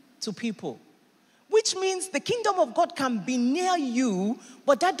you, to people. Which means the kingdom of God can be near you,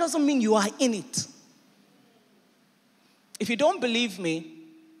 but that doesn't mean you are in it. If you don't believe me,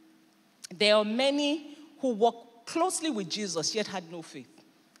 there are many who walk closely with Jesus yet had no faith.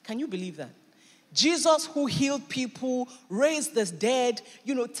 Can you believe that? Jesus, who healed people, raised the dead,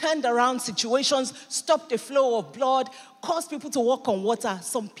 turned around situations, stopped the flow of blood, caused people to walk on water.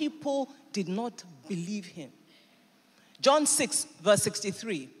 Some people did not believe him. John 6, verse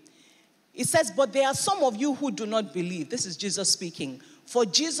 63. It says, but there are some of you who do not believe. This is Jesus speaking. For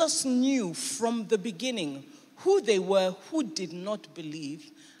Jesus knew from the beginning who they were who did not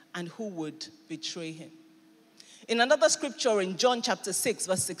believe and who would betray him. In another scripture in John chapter 6,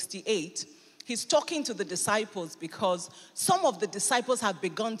 verse 68, he's talking to the disciples because some of the disciples have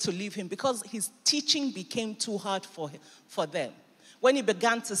begun to leave him because his teaching became too hard for them. When he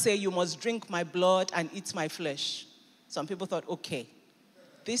began to say, you must drink my blood and eat my flesh, some people thought, okay,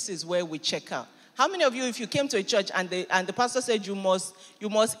 this is where we check out. How many of you, if you came to a church and the pastor said, you must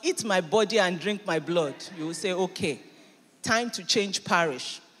eat my body and drink my blood, you will say, okay, time to change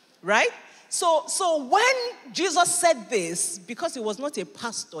parish, right? So when Jesus said this, because he was not a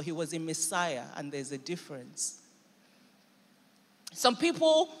pastor, he was a Messiah, and there's a difference. Some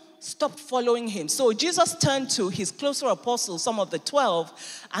people stopped following him. So Jesus turned to his closer apostles, some of the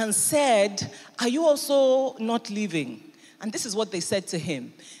 12, and said, are you also not leaving? And this is what they said to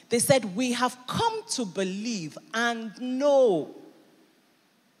him. They said, we have come to believe and know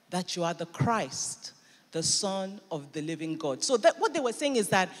that you are the Christ, the Son of the living God. So that what they were saying is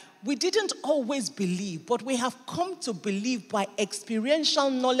that we didn't always believe, but we have come to believe by experiential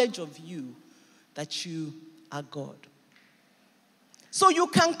knowledge of you that you are God. So you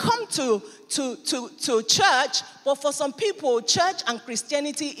can come to church, but for some people, church and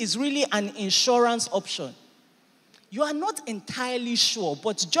Christianity is really an insurance option. You are not entirely sure,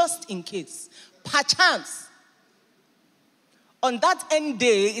 but just in case, perchance, on that end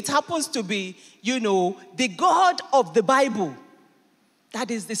day, it happens to be, the God of the Bible,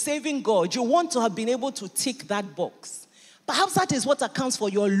 that is the saving God. You want to have been able to tick that box. Perhaps that is what accounts for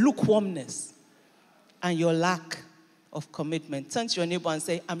your lukewarmness and your lack of commitment. Turn to your neighbor and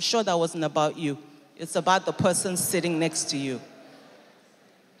say, I'm sure that wasn't about you. It's about the person sitting next to you.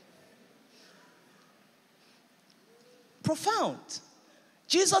 Profound.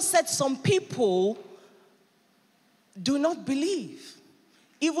 Jesus said some people do not believe,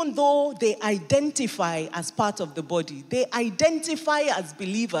 even though they identify as part of the body. They identify as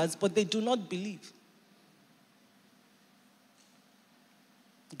believers, but they do not believe.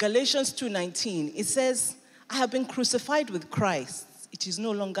 Galatians 2:19, it says, I have been crucified with Christ. It is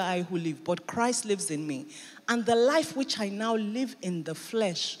no longer I who live, but Christ lives in me. And the life which I now live in the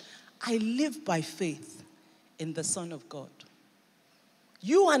flesh, I live by faith in the Son of God.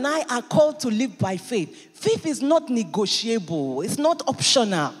 You and I are called to live by faith. Faith is not negotiable. It's not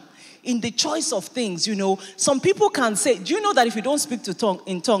optional in the choice of things, Some people can say, do you know that if you don't speak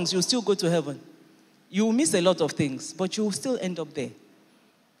in tongues, you'll still go to heaven? You will miss a lot of things, but you will still end up there.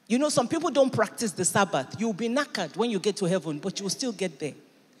 Some people don't practice the Sabbath. You'll be knackered when you get to heaven, but you will still get there.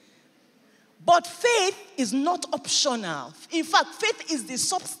 But faith is not optional. In fact, faith is the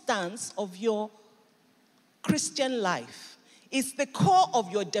substance of your Christian life. It's the core of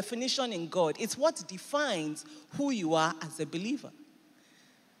your definition in God. It's what defines who you are as a believer.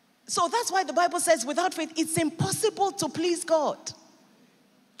 So that's why the Bible says without faith, it's impossible to please God.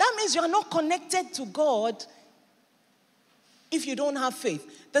 That means you are not connected to God if you don't have faith.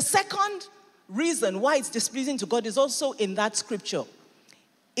 The second reason why it's displeasing to God is also in that scripture.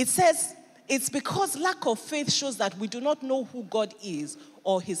 It says, it's because lack of faith shows that we do not know who God is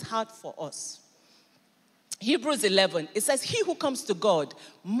or his heart for us. Hebrews 11, it says, he who comes to God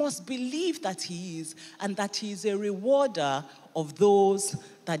must believe that he is, and that he is a rewarder of those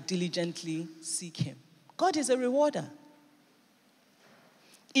that diligently seek him. God is a rewarder.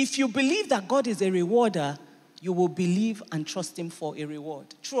 If you believe that God is a rewarder, you will believe and trust him for a reward.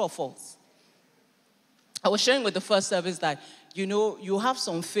 True or false? I was sharing with the first service that, you have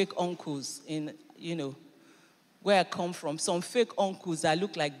some fake uncles in, where I come from. Some fake uncles that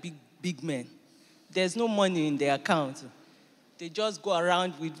look like big men. There's no money in their account. They just go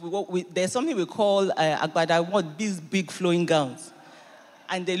around with there's something we call agbada, what these big flowing gowns.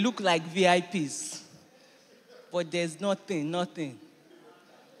 And they look like VIPs. But there's nothing.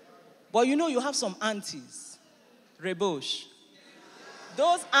 But you have some aunties, Rebosh.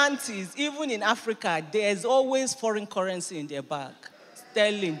 Those aunties, even in Africa, there's always foreign currency in their bag.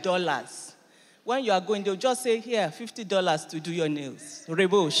 Sterling, dollars. When you are going, they'll just say, here, $50 to do your nails.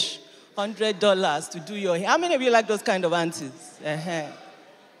 Rebosh. $100 to do your hair. How many of you like those kind of aunties?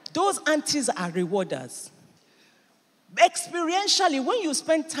 Those aunties are rewarders. Experientially, when you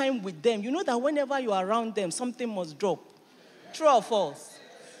spend time with them, you know that whenever you are around them, something must drop. True or false?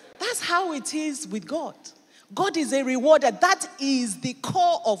 That's how it is with God. God is a rewarder. That is the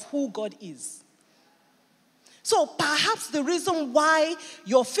core of who God is. So perhaps the reason why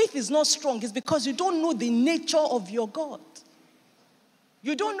your faith is not strong is because you don't know the nature of your God.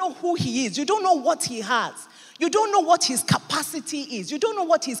 You don't know who he is. You don't know what he has. You don't know what his capacity is. You don't know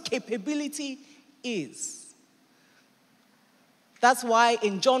what his capability is. That's why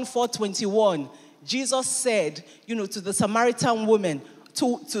in John 4:21, Jesus said, to the Samaritan woman,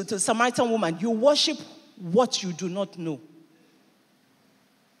 to the Samaritan woman, you worship what you do not know.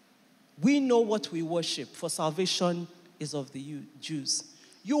 We know what we worship, for salvation is of the Jews.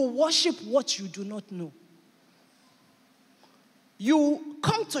 You worship what you do not know. You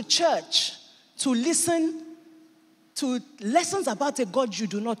come to church to listen to lessons about a God you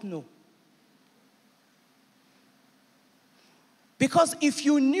do not know. Because if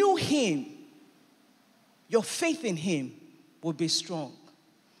you knew him, your faith in him would be strong.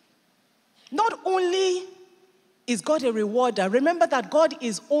 Not only is God a rewarder, remember that God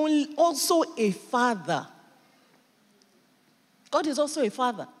is also a father. God is also a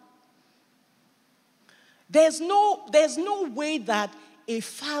father. There's no way that a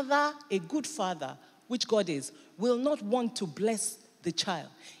father, a good father, which God is, will not want to bless the child.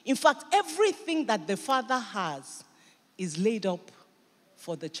 In fact, everything that the father has is laid up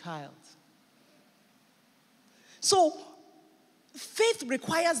for the child. So, faith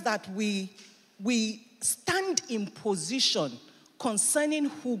requires that we stand in position concerning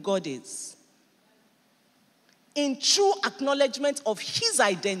who God is, in true acknowledgement of his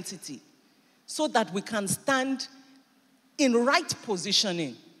identity, so that we can stand in right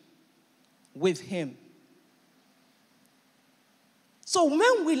positioning with him. So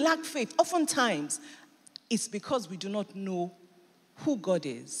when we lack faith, oftentimes it's because we do not know who God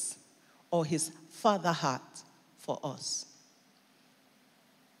is or his father heart for us.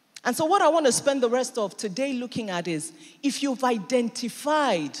 And so what I want to spend the rest of today looking at is, if you've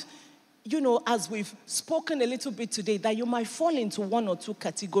identified, as we've spoken a little bit today, that you might fall into one or two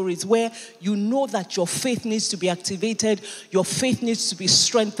categories where you know that your faith needs to be activated, your faith needs to be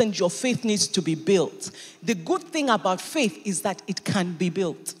strengthened, your faith needs to be built. The good thing about faith is that it can be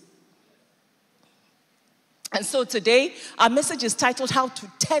built. And so today, our message is titled, How to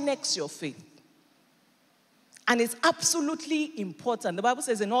 10x Your Faith. And it's absolutely important. The Bible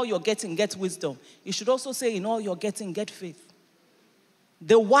says, in all you're getting, get wisdom. You should also say, in all you're getting, get faith.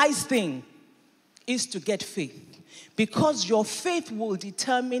 The wise thing is to get faith, because your faith will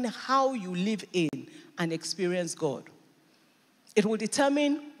determine how you live in and experience God. It will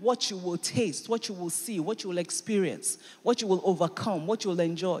determine what you will taste, what you will see, what you will experience, what you will overcome, what you will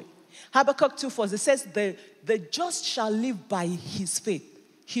enjoy. Habakkuk 2:4, it says, the just shall live by his faith,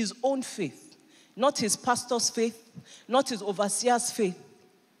 his own faith. Not his pastor's faith, not his overseer's faith,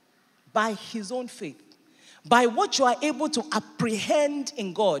 by his own faith. By what you are able to apprehend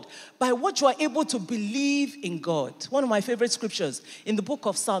in God, by what you are able to believe in God. One of my favorite scriptures in the book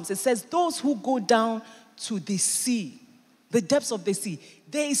of Psalms, it says, those who go down to the sea, the depths of the sea,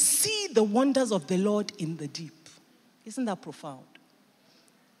 they see the wonders of the Lord in the deep. Isn't that profound?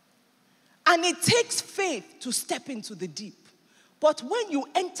 And it takes faith to step into the deep. But when you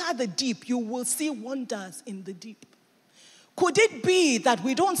enter the deep, you will see wonders in the deep. Could it be that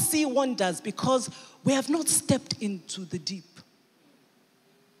we don't see wonders because we have not stepped into the deep?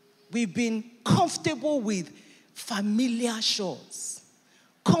 We've been comfortable with familiar shores,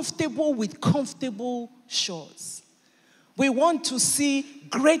 comfortable with comfortable shores. We want to see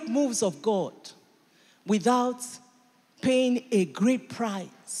great moves of God without paying a great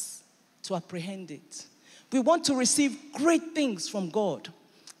price to apprehend it. We want to receive great things from God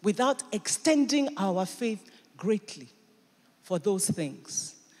without extending our faith greatly for those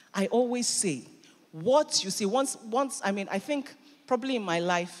things. I always say, what you see, I think probably in my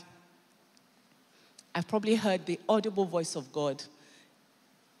life, I've probably heard the audible voice of God.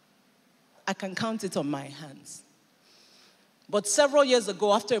 I can count it on my hands. But several years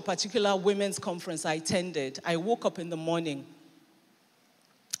ago, after a particular women's conference I attended, I woke up in the morning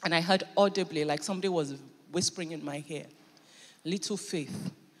and I heard audibly, like somebody was whispering in my ear, little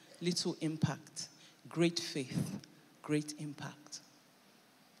faith, little impact. Great faith, great impact.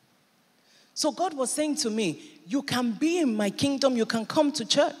 So God was saying to me, you can be in my kingdom, you can come to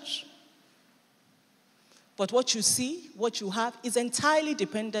church. But what you see, what you have, is entirely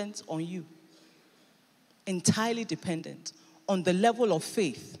dependent on you. Entirely dependent on the level of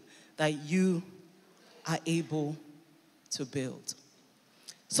faith that you are able to build.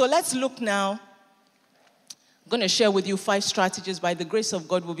 So let's look now. I'm going to share with you 5 strategies. By the grace of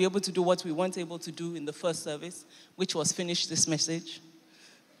God, we'll be able to do what we weren't able to do in the first service, which was finish this message.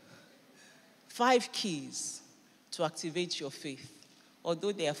 5 keys to activate your faith.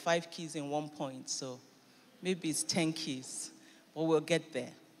 Although there are 5 keys in one point, so maybe it's 10 keys, but we'll get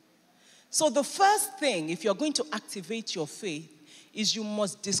there. So the first thing, if you're going to activate your faith, is you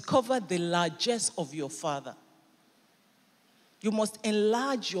must discover the largesse of your Father. You must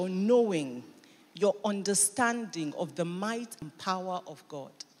enlarge your knowing, your understanding of the might and power of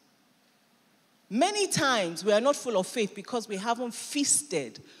God. Many times we are not full of faith because we haven't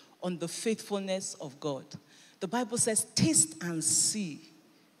feasted on the faithfulness of God. The Bible says, taste and see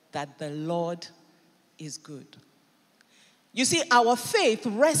that the Lord is good. You see, our faith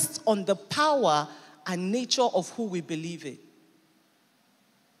rests on the power and nature of who we believe in.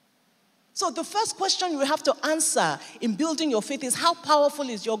 So the first question you have to answer in building your faith is, how powerful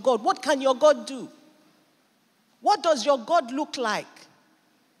is your God? What can your God do? What does your God look like?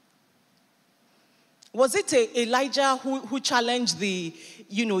 Was it Elijah who challenged the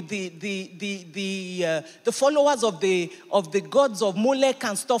followers of the gods of Molech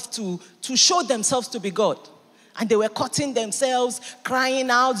and stuff to show themselves to be God? And they were cutting themselves, crying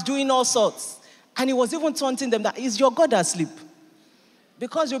out, doing all sorts. And he was even taunting them that, is your God asleep?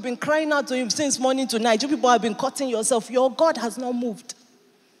 Because you've been crying out to him since morning to night. You people have been cutting yourself. Your God has not moved.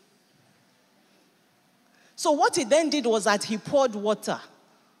 So what he then did was that he poured water.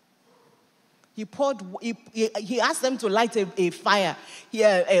 He asked them to light a fire,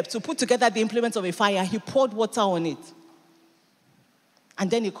 to put together the implements of a fire. He poured water on it. And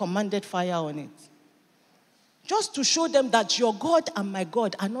then he commanded fire on it. Just to show them that your God and my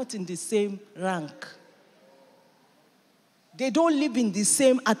God are not in the same rank. They don't live in the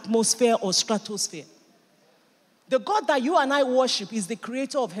same atmosphere or stratosphere. The God that you and I worship is the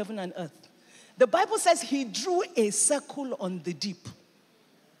creator of heaven and earth. The Bible says he drew a circle on the deep.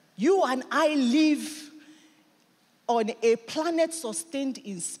 You and I live on a planet sustained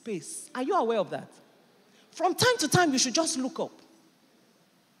in space. Are you aware of that? From time to time, you should just look up.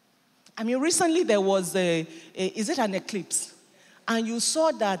 I mean, recently there was is it an eclipse? And you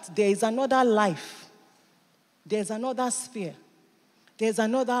saw that there is another life. There's another sphere. There's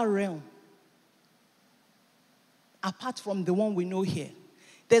another realm. Apart from the one we know here.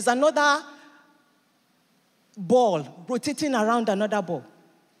 There's another ball rotating around another ball.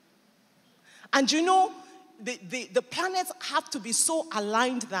 And you know, the planets have to be so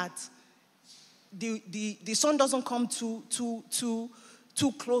aligned that the sun doesn't come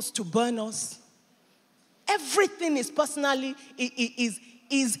too close to burn us. Everything is personally,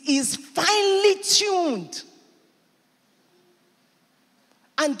 is finely tuned.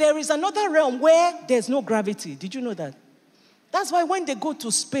 And there is another realm where there's no gravity. Did you know that? That's why when they go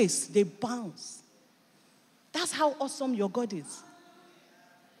to space, they bounce. That's how awesome your God is.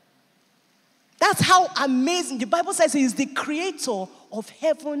 That's how amazing. The Bible says he is the creator of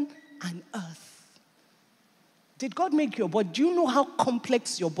heaven and earth. Did God make your body? Do you know how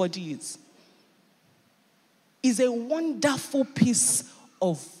complex your body is? It's a wonderful piece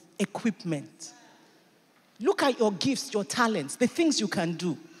of equipment. Look at your gifts, your talents, the things you can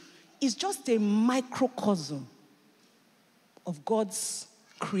do. It's just a microcosm of God's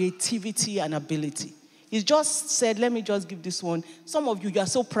creativity and ability. He just said, let me just give this one. Some of you are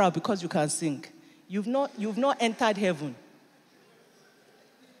so proud because you can sing. You've not entered heaven.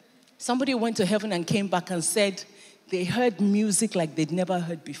 Somebody went to heaven and came back and said they heard music like they'd never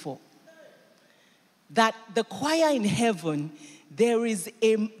heard before. That the choir in heaven, there's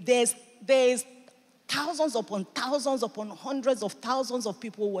thousands upon hundreds of thousands of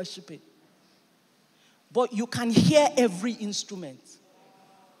people worshiping. But you can hear every instrument.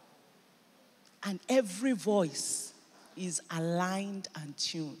 And every voice is aligned and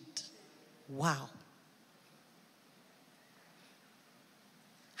tuned. Wow.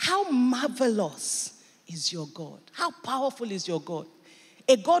 How marvelous is your God? How powerful is your God?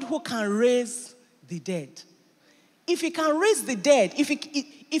 A God who can raise the dead. If he can raise the dead, if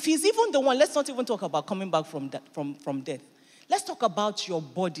he's even the one, let's not even talk about coming back from death. Let's talk about your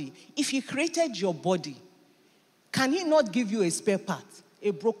body. If he created your body, can he not give you a spare part, a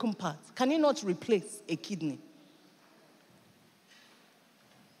broken part? Can he not replace a kidney?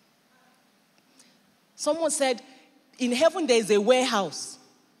 Someone said, in heaven there is a warehouse.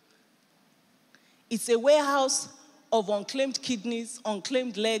 It's a warehouse of unclaimed kidneys,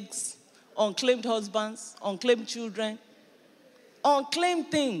 unclaimed legs, unclaimed husbands, unclaimed children, unclaimed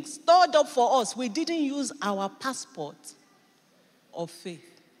things stored up for us. We didn't use our passport of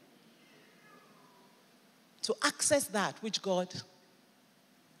faith. to access that which God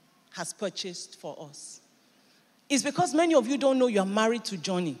has purchased for us. It's because many of you don't know you're married to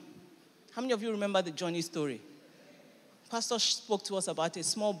Johnny. How many of you remember the Johnny story? Pastor spoke to us about a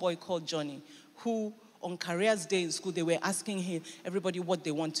small boy called Johnny who, on careers day in school, they were asking him, everybody what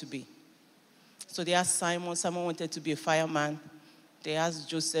they want to be. So they asked Simon. Simon wanted to be a fireman. They asked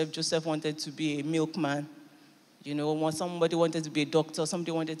Joseph. Joseph wanted to be a milkman. You know, somebody wanted to be a doctor.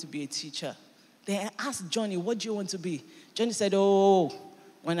 Somebody wanted to be a teacher. They asked Johnny, what do you want to be? Johnny said, oh,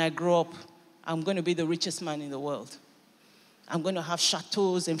 when I grow up, I'm going to be the richest man in the world. I'm going to have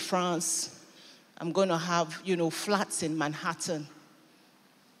chateaus in France. I'm going to have, flats in Manhattan.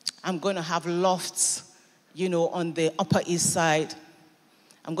 I'm going to have lofts, on the Upper East Side.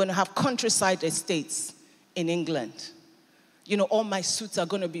 I'm going to have countryside estates in England. All my suits are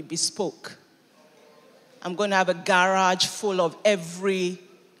going to be bespoke. I'm going to have a garage full of every,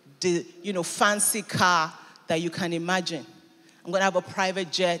 fancy car that you can imagine. I'm going to have a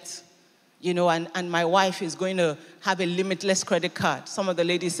private jet, and my wife is going to have a limitless credit card. Some of the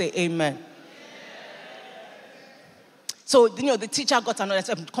ladies say amen. So, the teacher got another,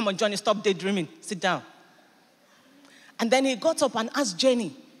 said, come on, Johnny, stop daydreaming. Sit down. And then he got up and asked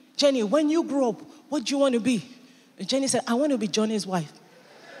Jenny, when you grow up, what do you want to be? And Jenny said, I want to be Johnny's wife.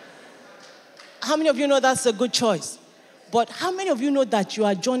 How many of you know that's a good choice? But how many of you know that you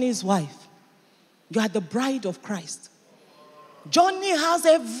are Johnny's wife? You are the bride of Christ. Johnny has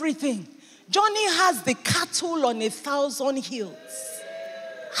everything. Johnny has the cattle on 1,000 hills.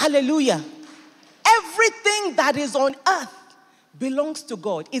 Hallelujah. Everything that is on earth belongs to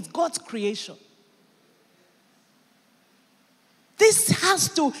God. It's God's creation. This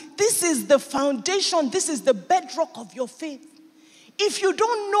is the foundation, this is the bedrock of your faith. If you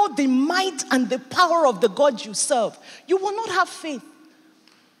don't know the might and the power of the God you serve, you will not have faith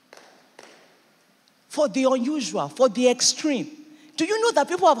for the unusual, for the extreme. Do you know that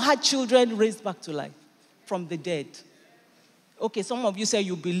people have had children raised back to life from the dead? Okay, some of you say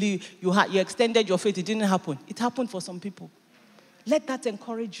you believe, you extended your faith, it didn't happen. It happened for some people. Let that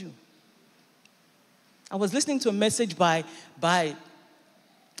encourage you. I was listening to a message by a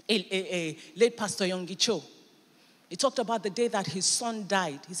late Pastor Yonggi Cho. He talked about the day that his son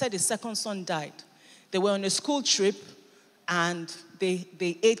died. He said his second son died. They were on a school trip, and they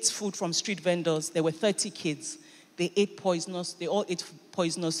ate food from street vendors. There were 30 kids. They all ate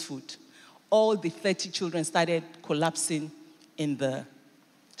poisonous food. All the 30 children started collapsing in the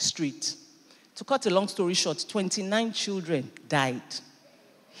street. To cut a long story short, 29 children died.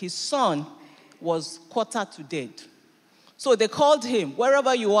 His son was quarter to dead. So they called him,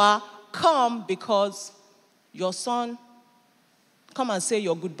 wherever you are, come, because your son, come and say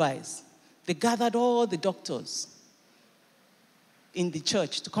your goodbyes. They gathered all the doctors in the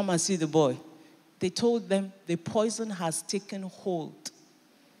church to come and see the boy. They told them the poison has taken hold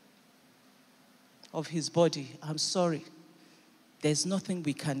of his body. I'm sorry. There's nothing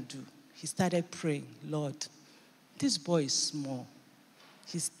we can do. He started praying, Lord, this boy is small.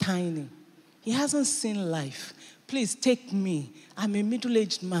 He's tiny. He hasn't seen life. Please take me. I'm a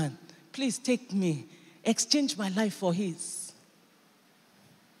middle-aged man. Please take me. Exchange my life for his.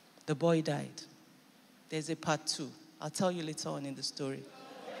 The boy died. There's a part 2. I'll tell you later on in the story.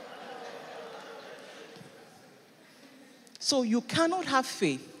 So you cannot have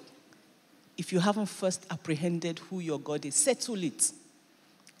faith if you haven't first apprehended who your God is. Settle it.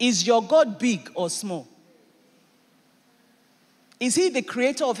 Is your God big or small? Is he the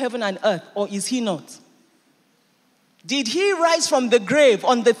creator of heaven and earth, or is he not? Did he rise from the grave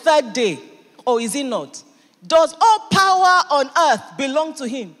on the 3rd day, or is he not? Does all power on earth belong to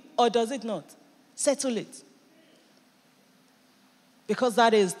him, or does it not? Settle it. Because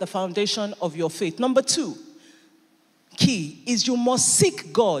that is the foundation of your faith. Number 2, key is you must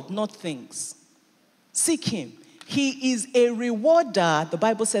seek God, not things. Seek him. He is a rewarder, the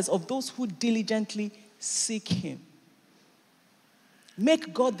Bible says, of those who diligently seek him.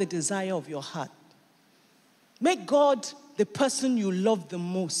 Make God the desire of your heart. Make God the person you love the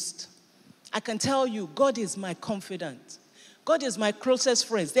most. I can tell you, God is my confidant. God is my closest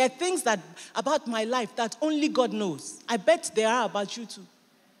friend. There are things about my life that only God knows. I bet there are about you too.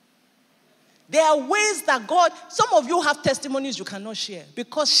 There are ways that God, some of you have testimonies you cannot share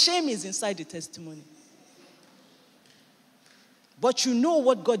because shame is inside the testimony. But you know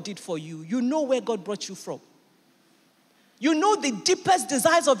what God did for you. You know where God brought you from. You know the deepest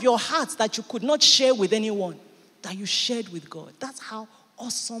desires of your heart that you could not share with anyone, that you shared with God. That's how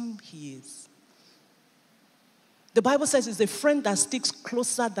awesome he is. The Bible says he's a friend that sticks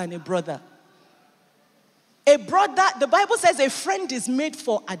closer than a brother. A brother, the Bible says a friend is made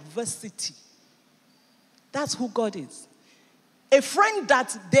for adversity. That's who God is. A friend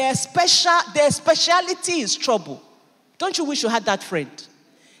that their speciality is trouble. Don't you wish you had that friend?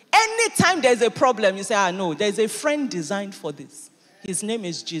 Anytime there's a problem, you say, no, there's a friend designed for this. His name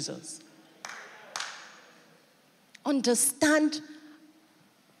is Jesus. Understand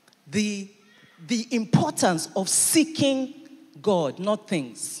the importance of seeking God, not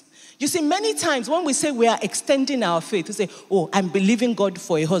things. You see, many times when we say we are extending our faith, we say, I'm believing God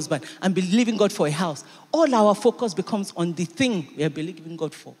for a husband, I'm believing God for a house. All our focus becomes on the thing we are believing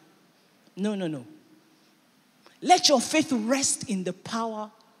God for. No. Let your faith rest in the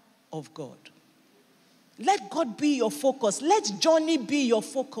power of God. Let God be your focus. Let Johnny be your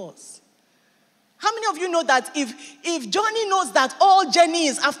focus. How many of you know that if Johnny knows that all Jenny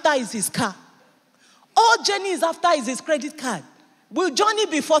is after is his car, all Jenny is after is his credit card, will Johnny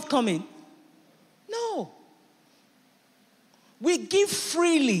be forthcoming? No. We give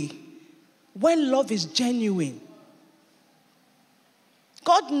freely when love is genuine.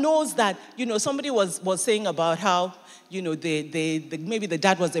 God knows that, somebody was saying about how, maybe the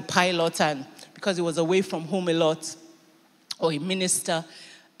dad was a pilot and because he was away from home a lot, or a minister,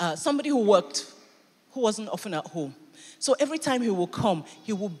 somebody who wasn't often at home. So every time he will come,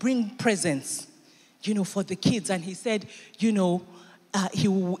 he will bring presents, for the kids. And he said, he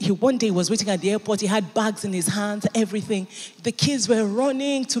one day was waiting at the airport. He had bags in his hands, everything. The kids were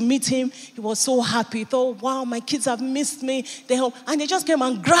running to meet him. He was so happy. He thought, wow, my kids have missed me. And they just came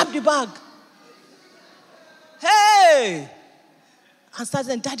and grabbed the bag. Hey! And started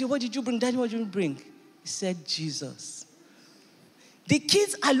saying, Daddy, what did you bring? Daddy, what did you bring? He said, Jesus. The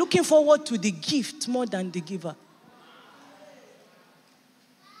kids are looking forward to the gift more than the giver.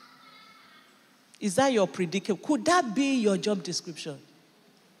 Is that your predicament? Could that be your job description?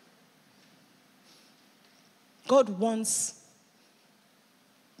 God wants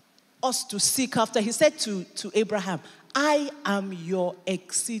us to seek after. He said to Abraham, I am your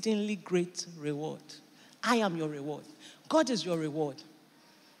exceedingly great reward. I am your reward. God is your reward.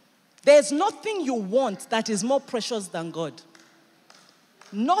 There's nothing you want that is more precious than God.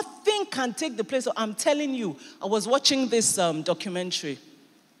 Nothing can take the place of, I'm telling you, I was watching this documentary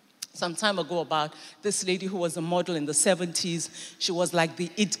some time ago about this lady who was a model in the 70s. She was like the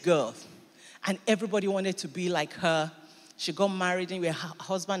it girl. And everybody wanted to be like her. She got married and her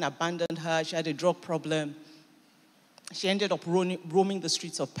husband abandoned her. She had a drug problem. She ended up roaming the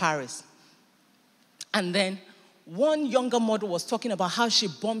streets of Paris. And then one younger model was talking about how she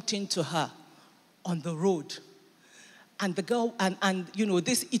bumped into her on the road. And the girl,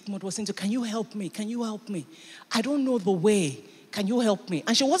 this it model was saying to her, can you help me? Can you help me? I don't know the way. Can you help me?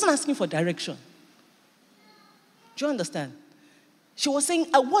 And she wasn't asking for direction. Do you understand? She was saying,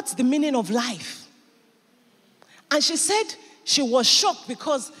 what's the meaning of life? And she said she was shocked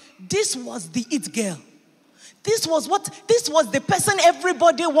because this was the it girl. This was the person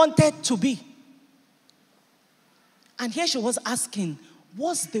everybody wanted to be. And here she was asking,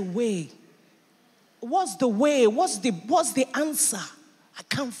 what's the way? What's the way? What's the answer? I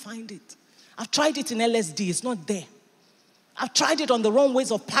can't find it. I've tried it in LSD, it's not there. I've tried it on the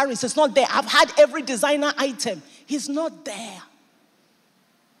runways of Paris, it's not there. I've had every designer item, it's not there.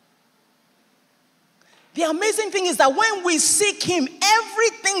 The amazing thing is that when we seek him,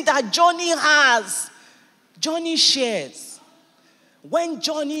 everything that Johnny has, Johnny shares. When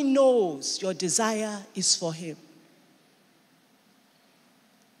Johnny knows your desire is for him.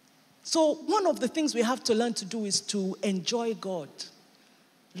 So one of the things we have to learn to do is to enjoy God.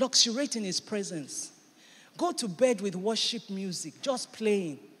 Luxuriate in his presence. Go to bed with worship music, just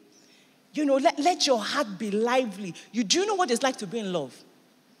playing. Let your heart be lively. Do you know what it's like to be in love?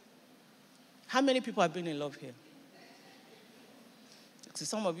 How many people have been in love here? So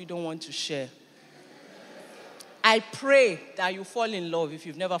some of you don't want to share. I pray that you fall in love if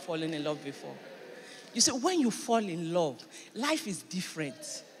you've never fallen in love before. You see, when you fall in love, life is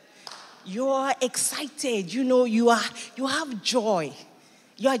different. You are excited, you have joy.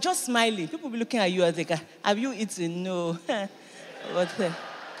 You are just smiling. People will be looking at you and think, have you eaten? No. But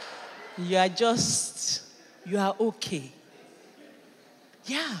you are okay.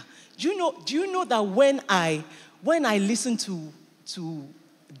 Yeah. Do you know that when I listen to Dunsin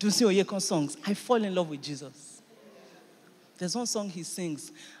Oyekan songs, I fall in love with Jesus. There's one song he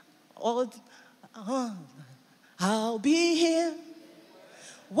sings. I'll be here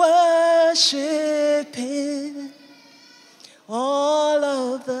worshiping all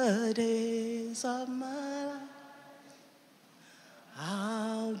of the days of my life.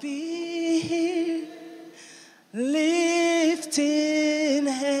 I'll be here lifting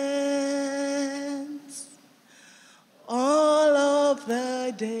hands all of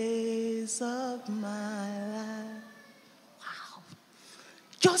the days of my life.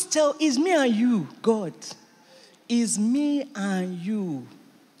 Just tell, it's me and you, God. It's me and you.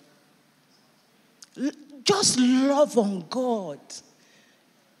 Just love on God.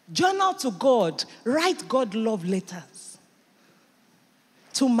 Journal to God. Write God love letters.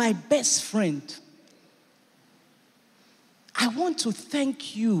 To my best friend. I want to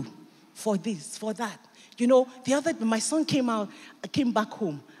thank you for this, for that. You know, the other day, my son came back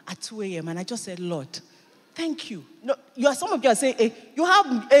home at 2 a.m. and I just said, Lord, thank you. No, some of you are saying,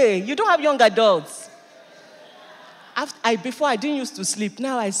 hey, you don't have young adults. Before I didn't used to sleep,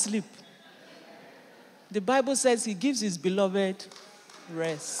 now I sleep. The Bible says he gives his beloved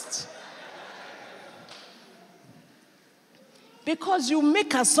rest. Because you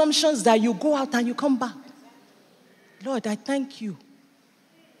make assumptions that you go out and you come back. Lord, I thank you.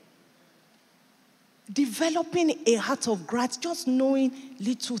 Developing a heart of gratitude, just knowing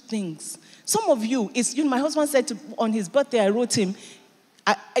little things. Some of you, my husband said on his birthday, I wrote him,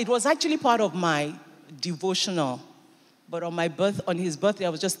 it was actually part of my devotional, but on his birthday, I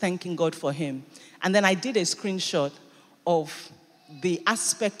was just thanking God for him. And then I did a screenshot of the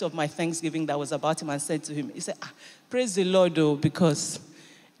aspect of my Thanksgiving that was about him and said to him, he said, praise the Lord, though, because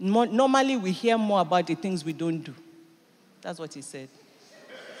normally we hear more about the things we don't do. That's what he said.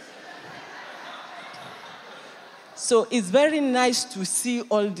 So it's very nice to see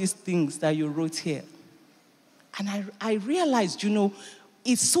all these things that you wrote here. And I realized,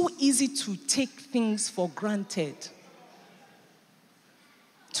 it's so easy to take things for granted.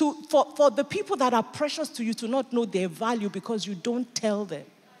 For the people that are precious to you to not know their value because you don't tell them.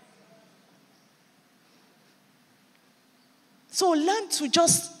 So learn to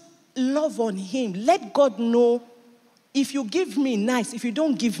just love on him. Let God know, if you give me, nice. If you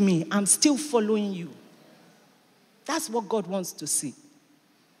don't give me, I'm still following you. That's what God wants to see.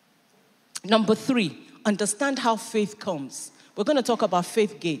 Number 3, understand how faith comes. We're going to talk about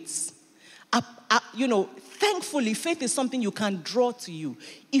faith gates. Thankfully, faith is something you can draw to you.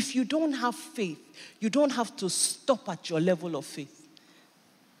 If you don't have faith, you don't have to stop at your level of faith.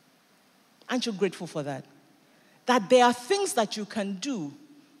 Aren't you grateful for that? That there are things that you can do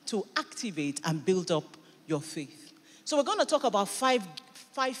to activate and build up your faith. So we're going to talk about five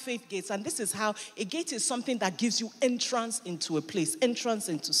faith gates, and this is how a gate is something that gives you entrance into a place, entrance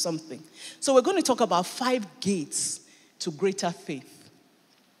into something. So we're going to talk about 5 gates to greater faith.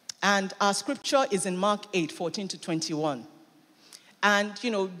 And our scripture is in Mark 8:14-21.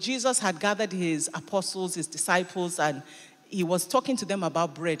 And, Jesus had gathered his apostles, his disciples, and he was talking to them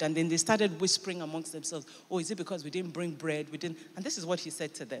about bread. And then they started whispering amongst themselves, oh, is it because we didn't bring bread? And this is what he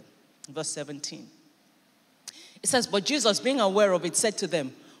said to them, verse 17. It says, but Jesus, being aware of it, said to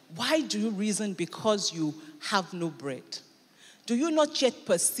them, why do you reason because you have no bread? Do you not yet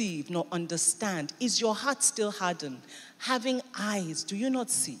perceive nor understand? Is your heart still hardened? Having eyes, do you not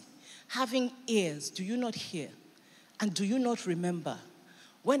see? Having ears, do you not hear? And do you not remember?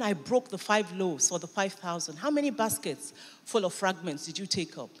 When I broke the 5 loaves for the 5,000, how many baskets full of fragments did you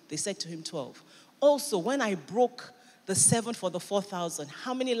take up? They said to him, 12. Also, when I broke the 7 for the 4,000,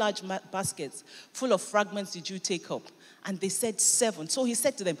 how many large baskets full of fragments did you take up? And they said 7. So he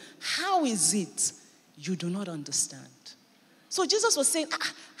said to them, how is it you do not understand? So Jesus was saying,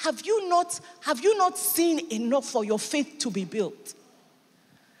 have you not seen enough for your faith to be built?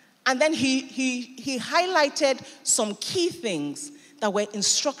 And then he highlighted some key things that were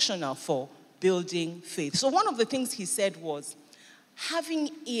instructional for building faith. So one of the things he said was,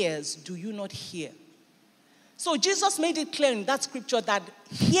 having ears, do you not hear? So Jesus made it clear in that scripture that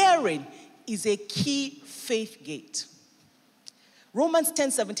hearing is a key faith gate. Romans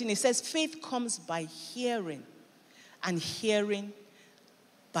 10:17, it says, faith comes by hearing, and hearing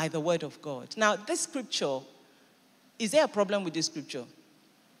by the word of God. Now, this scripture, is there a problem with this scripture?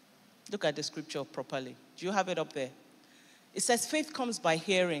 Look at the scripture properly. Do you have it up there? It says, faith comes by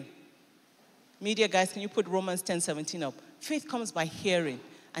hearing. Media guys, can you put Romans 10:17 up? Faith comes by hearing,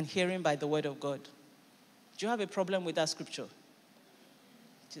 and hearing by the word of God. Do you have a problem with that scripture?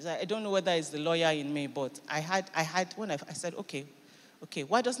 I don't know whether it's the lawyer in me, but I had when I said, okay,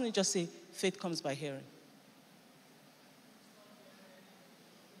 why doesn't it just say faith comes by hearing?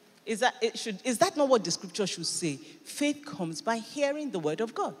 Is that not what the scripture should say? Faith comes by hearing the word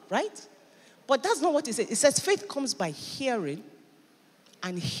of God, right? But that's not what it says. It says faith comes by hearing,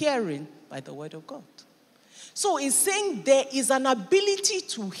 and hearing by the word of God. So it's saying there is an ability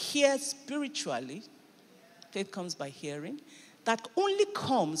to hear spiritually. Faith comes by hearing. That only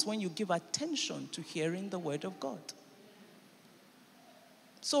comes when you give attention to hearing the word of God.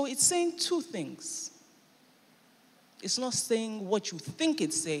 So it's saying 2 things. It's not saying what you think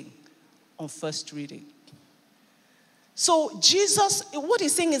it's saying on first reading. So Jesus, what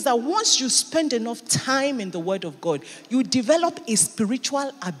he's saying is that once you spend enough time in the Word of God, you develop a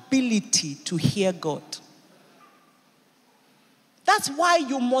spiritual ability to hear God. That's why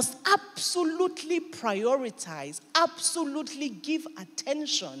you must absolutely prioritize, absolutely give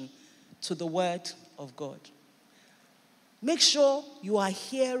attention to the Word of God. Make sure you are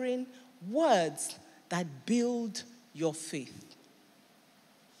hearing words that build your faith.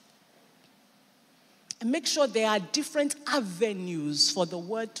 And make sure there are different avenues for the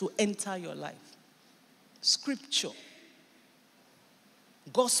Word to enter your life. Scripture,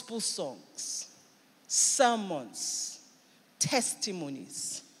 gospel songs, sermons,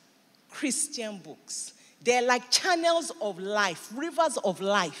 testimonies, Christian books. They're like channels of life, rivers of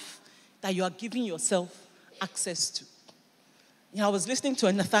life that you are giving yourself access to. You know, I was listening to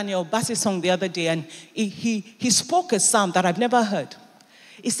a Nathaniel Bassey song the other day, and he spoke a psalm that I've never heard.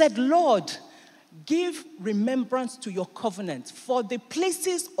 He said, Lord, give remembrance to your covenant, for the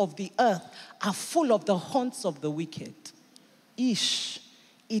places of the earth are full of the haunts of the wicked.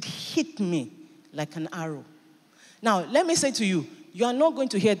 It hit me like an arrow. Now, let me say to you, you are not going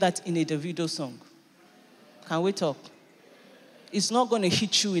to hear that in a Davido song. Can we talk? It's not going to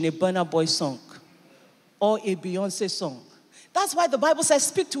hit you in a Burna Boy song or a Beyonce song. That's why the Bible says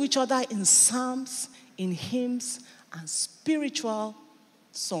speak to each other in psalms, in hymns, and spiritual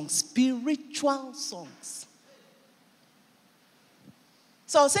songs. Spiritual songs.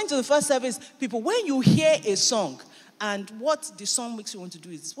 So I was saying to the first service, people, when you hear a song, and what the song makes you want to do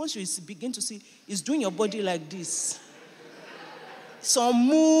is, once you begin to see, it's doing your body like this. Some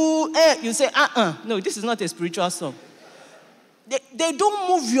move, you say, no, this is not a spiritual song. They don't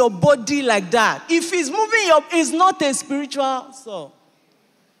move your body like that. If it's moving it's not a spiritual song.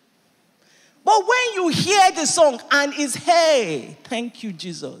 But when you hear the song and it's, hey, thank you,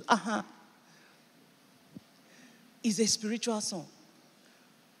 Jesus. It's a spiritual song.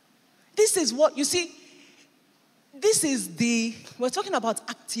 This is what, you see, we're talking about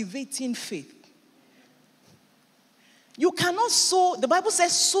activating faith. You cannot sow, the Bible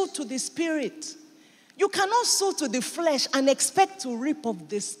says sow to the Spirit. You cannot sow to the flesh and expect to reap of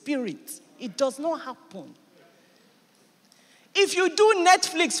the Spirit. It does not happen. If you do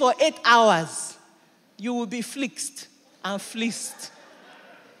Netflix for 8 hours, you will be flixed and fleeced.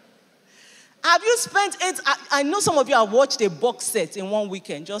 Have you spent I know some of you have watched a box set in one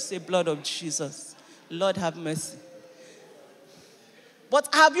weekend. Just say, blood of Jesus. Lord have mercy. But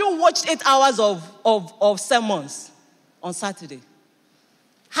have you watched 8 hours of sermons on Saturday?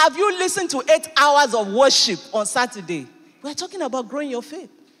 Have you listened to 8 hours of worship on Saturday? We're talking about growing your faith.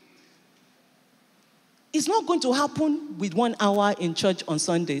 It's not going to happen with 1 hour in church on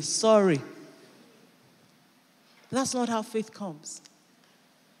Sunday. Sorry. That's not how faith comes.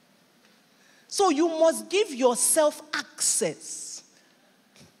 So you must give yourself access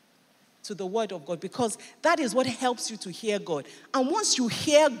to the Word of God, because that is what helps you to hear God. And once you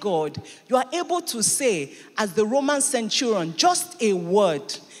hear God, you are able to say, as the Roman centurion, just a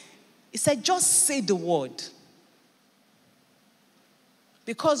word. He said, just say the word.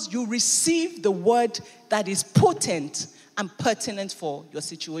 Because you receive the word that is potent and pertinent for your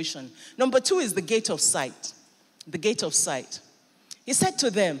situation. Number 2 is the gate of sight. The gate of sight. He said to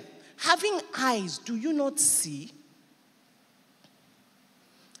them, having eyes, do you not see?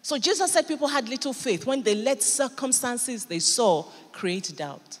 So Jesus said people had little faith when they let circumstances they saw create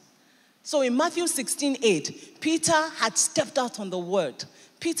doubt. So in Matthew 16:8, Peter had stepped out on the word.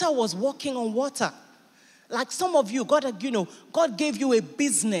 Peter was walking on water. Like some of you, God gave you a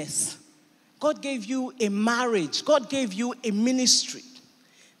business. God gave you a marriage. God gave you a ministry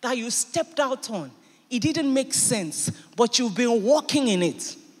that you stepped out on. It didn't make sense, but you've been walking in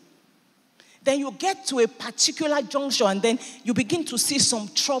it. Then you get to a particular juncture and then you begin to see some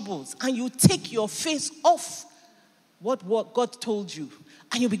troubles and you take your face off what God told you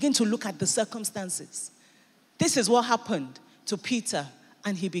and you begin to look at the circumstances. This is what happened to Peter,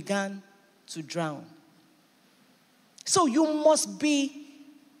 and he began to drown. So you must be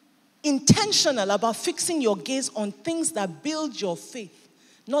intentional about fixing your gaze on things that build your faith,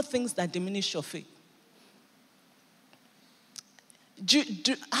 not things that diminish your faith.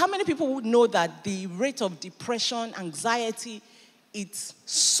 How many people would know that the rate of depression, anxiety, it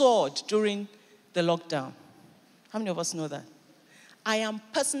soared during the lockdown? How many of us know that? I am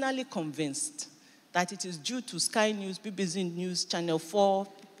personally convinced that it is due to Sky News, BBC News, Channel 4,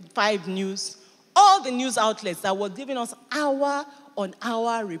 5 News, all the news outlets that were giving us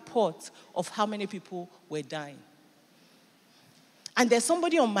hour-on-hour reports of how many people were dying. And there's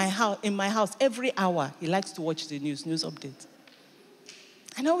somebody in my house every hour. He likes to watch the news updates.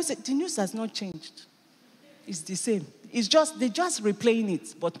 And I always say, the news has not changed. It's the same. It's just, they're just replaying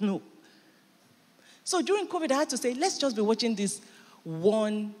it, but no. So during COVID, I had to say, let's just be watching this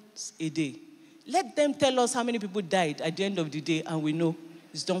once a day. Let them tell us how many people died at the end of the day, and we know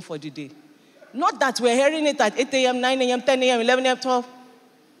it's done for the day. Not that we're hearing it at 8 a.m., 9 a.m., 10 a.m., 11 a.m., 12.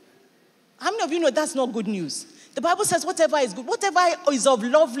 How many of you know that's not good news? The Bible says whatever is good, whatever is of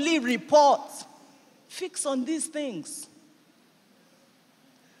lovely report, fix on these things.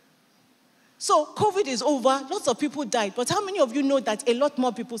 So COVID is over. Lots of people died. But how many of you know that a lot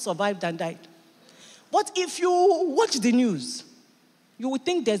more people survived than died? But if you watch the news, you would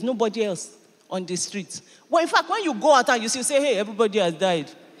think there's nobody else on the streets. Well, in fact, when you go out and you say, hey, everybody has died.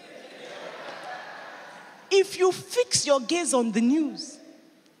 If you fix your gaze on the news,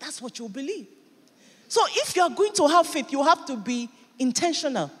 that's what you'll believe. So if you're going to have faith, you have to be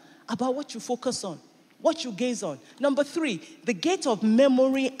intentional about what you focus on, what you gaze on. Number 3, the gate of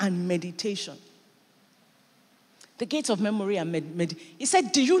memory and meditation. The gate of memory and meditation. He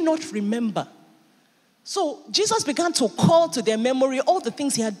said, do you not remember? So Jesus began to call to their memory all the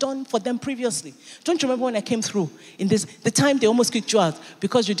things he had done for them previously. Don't you remember when I came through in this, the time they almost kicked you out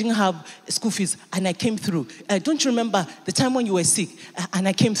because you didn't have school fees and I came through? Don't you remember the time when you were sick and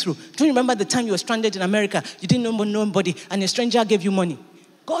I came through? Don't you remember the time you were stranded in America, you didn't know nobody and a stranger gave you money?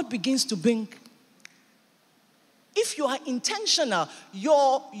 God begins to bring. If you are intentional,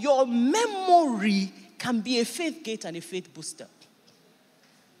 your memory can be a faith gate and a faith booster.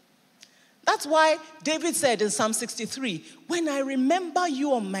 That's why David said in Psalm 63, when I remember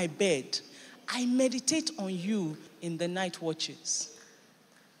you on my bed, I meditate on you in the night watches.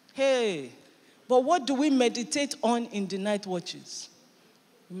 Hey, but what do we meditate on in the night watches?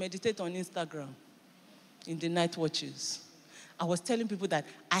 We meditate on Instagram in the night watches. I was telling people that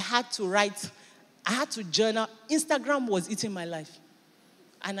I had to journal. Instagram was eating my life.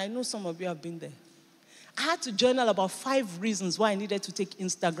 And I know some of you have been there. I had to journal about 5 reasons why I needed to take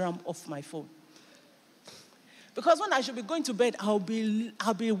Instagram off my phone. Because when I should be going to bed, I'll be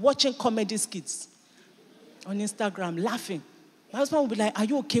watching comedy skits on Instagram, laughing. My husband will be like, are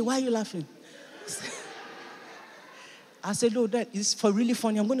you okay? Why are you laughing? I said, no, that is for really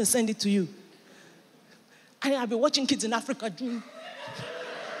funny. I'm going to send it to you. And I'll be watching kids in Africa.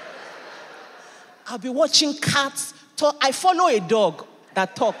 I'll be watching cats talk. I follow a dog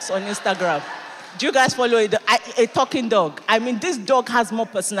that talks on Instagram. Do you guys follow a talking dog? I mean, this dog has more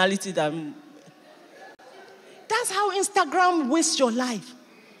personality than... That's how Instagram wastes your life.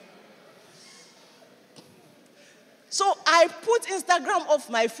 So I put Instagram off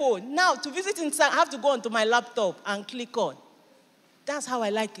my phone. Now, to visit Instagram, I have to go onto my laptop and click on. That's how I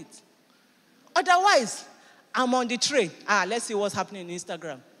like it. Otherwise, I'm on the train. Let's see what's happening in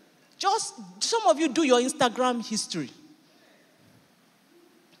Instagram. Just, some of you do your Instagram history.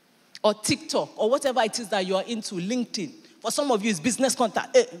 Or TikTok, or whatever it is that you are into, LinkedIn. For some of you, it's business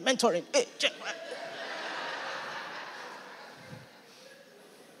contact, mentoring, check.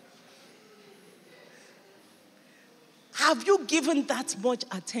 Have you given that much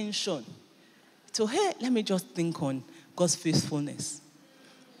attention to, hey, let me just think on God's faithfulness?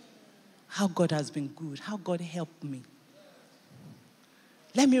 How God has been good, how God helped me.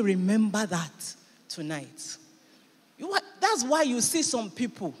 Let me remember that tonight. That's why you see some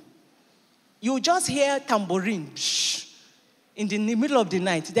people, you just hear tambourine in the middle of the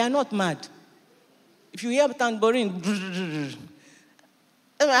night. They are not mad. If you hear tambourine,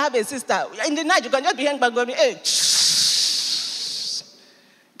 I have a sister. In the night, you can just be hearing tambourine. Hey,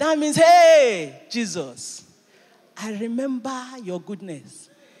 that means, hey, Jesus, I remember your goodness.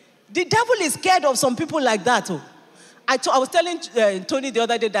 The devil is scared of some people like that. I was telling Tony the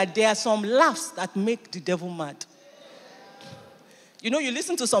other day that there are some laughs that make the devil mad. You know, you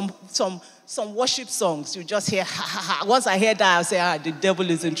listen to some worship songs, you just hear, ha, ha, ha. Once I hear that, I'll say, the devil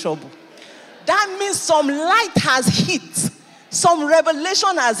is in trouble. That means some light has hit. Some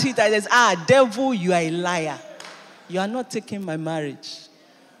revelation has hit. That says, devil, you are a liar. You are not taking my marriage.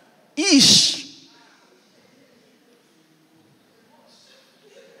 Ish.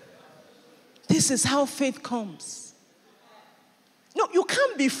 This is how faith comes. No, you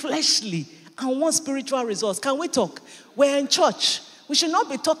can't be fleshly and want spiritual results. Can we talk? We're in church. We should not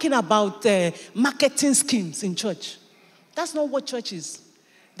be talking about marketing schemes in church. That's not what church is.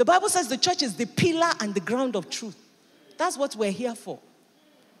 The Bible says the church is the pillar and the ground of truth. That's what we're here for.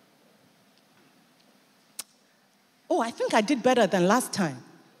 Oh, I think I did better than last time.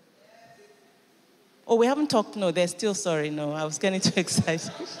 Oh, we haven't talked. No, they're still sorry. No, I was getting too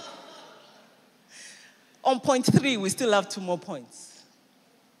excited. On point 3, we still have 2 more points.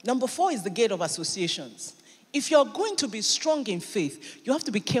 Number 4 is the gate of associations. If you're going to be strong in faith, you have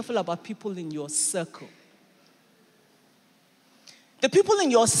to be careful about people in your circle. The people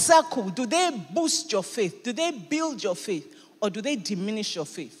in your circle, do they boost your faith? Do they build your faith? Or do they diminish your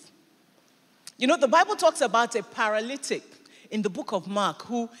faith? You know, the Bible talks about a paralytic in the book of Mark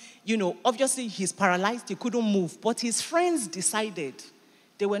who, obviously he's paralyzed, he couldn't move. But his friends decided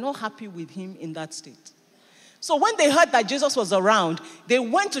they were not happy with him in that state. So when they heard that Jesus was around, they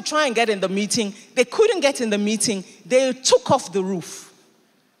went to try and get in the meeting. They couldn't get in the meeting. They took off the roof.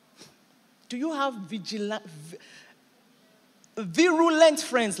 Do you have virulent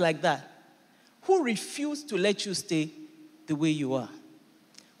friends like that who refuse to let you stay the way you are,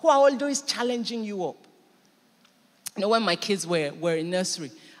 who are always challenging you up? You know, when my kids were in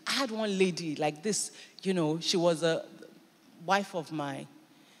nursery, I had one lady like this, she was a wife of my,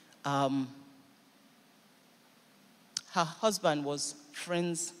 her husband was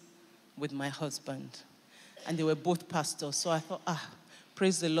friends with my husband, and they were both pastors. So I thought,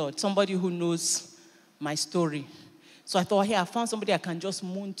 praise the Lord, somebody who knows my story. So I thought, hey, I found somebody I can just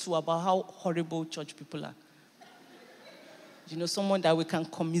moan to about how horrible church people are. Someone that we can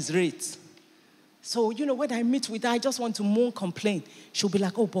commiserate. So, when I meet with her, I just want to moan, complain. She'll be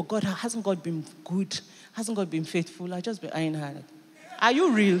like, oh, but God, hasn't God been good? Hasn't God been faithful? I just be eyeing her. Are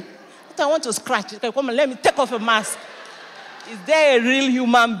you real? I want to scratch. Come on, let me take off a mask. Is there a real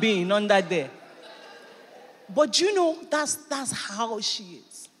human being under there? But that's how she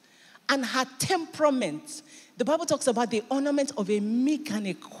is. And her temperament. The Bible talks about the ornament of a meek and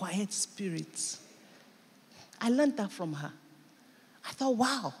a quiet spirit. I learned that from her. I thought,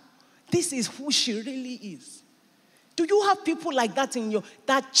 wow, this is who she really is. Do you have people like that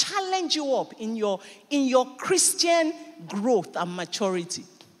that challenge you up in your Christian growth and maturity?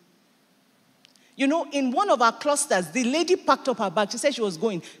 In one of our clusters, the lady packed up her bag. She said she was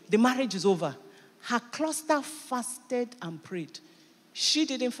going. The marriage is over. Her cluster fasted and prayed. She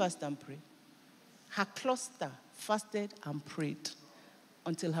didn't fast and pray. Her cluster fasted and prayed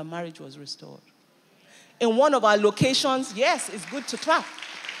until her marriage was restored. In one of our locations, yes, it's good to clap.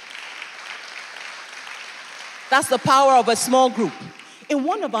 That's the power of a small group. In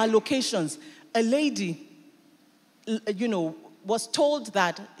one of our locations, a lady, was told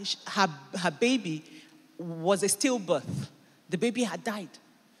that her baby was a stillbirth. The baby had died.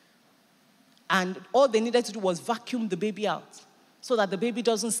 And all they needed to do was vacuum the baby out so that the baby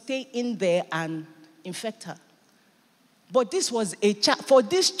doesn't stay in there and infect her. But this was for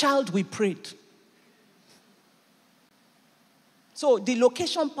this child we prayed. So the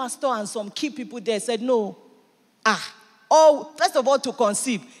location pastor and some key people there said, no. First of all, to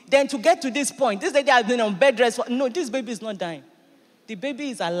conceive. Then to get to this point, this lady has been on bed rest. No, this baby is not dying. The baby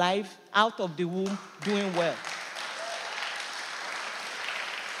is alive, out of the womb, doing well.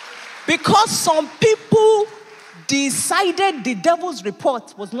 Because some people decided the devil's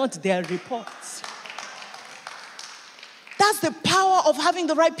report was not their report. That's the power of having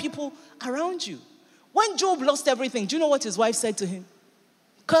the right people around you. When Job lost everything, do you know what his wife said to him?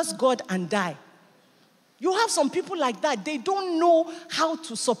 Curse God and die. You have some people like that. They don't know how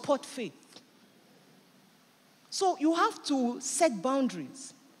to support faith. So you have to set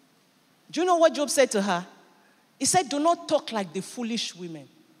boundaries. Do you know what Job said to her? He said, do not talk like the foolish women.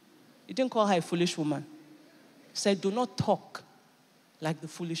 He didn't call her a foolish woman. He said, do not talk like the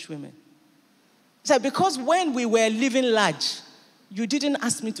foolish women. He said, because when we were living large, you didn't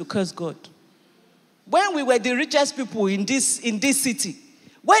ask me to curse God. When we were the richest people in this city,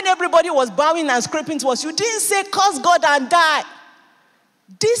 when everybody was bowing and scraping to us, you didn't say curse God and die.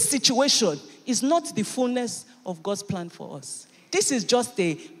 This situation is not the fullness of God's plan for us. This is just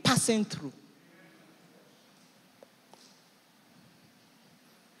a passing through.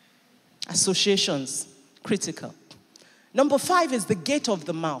 Associations, critical. Number 5 is the gate of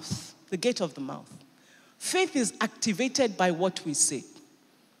the mouth. The gate of the mouth. Faith is activated by what we say.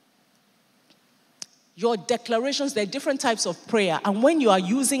 Your declarations, there are different types of prayer. And when you are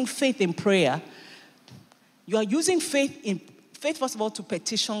using faith in prayer, you are using faith, first of all, to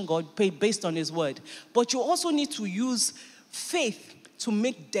petition God based on His word. But you also need to use faith to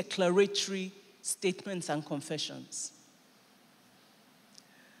make declaratory statements and confessions.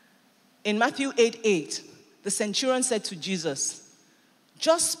 In Matthew 8:8, the centurion said to Jesus,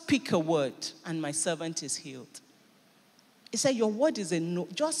 just speak a word and my servant is healed. He said, your word is a no,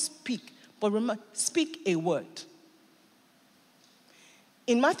 just speak. But remember, speak a word.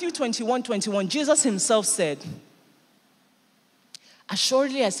 In Matthew 21:21, Jesus himself said,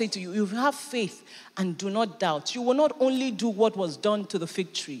 assuredly I say to you, if you have faith and do not doubt, you will not only do what was done to the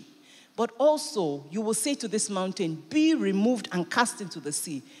fig tree, but also you will say to this mountain, be removed and cast into the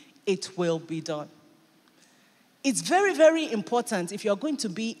sea. It will be done. It's very, very important if you're going to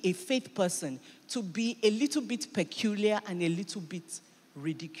be a faith person to be a little bit peculiar and a little bit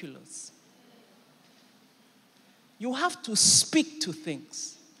ridiculous. You have to speak to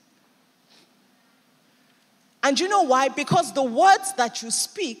things. And you know why? Because the words that you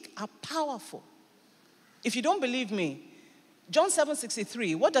speak are powerful. If you don't believe me, John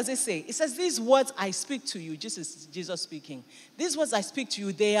 7:63, what does it say? It says, these words I speak to you, Jesus speaking. These words I speak to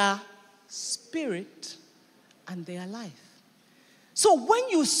you, they are spirit and they are life. So when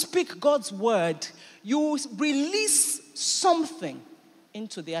you speak God's word, you release something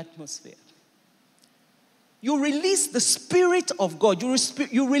into the atmosphere. You release the Spirit of God.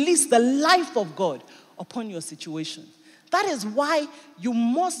 You release the life of God upon your situation. That is why you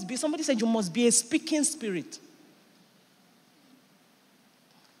must be, somebody said you must be a speaking spirit.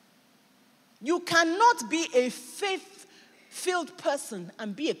 You cannot be a faith-filled person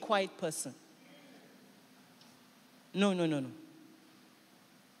and be a quiet person. No.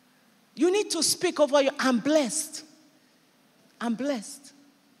 You need to speak over your, I'm blessed. I'm blessed.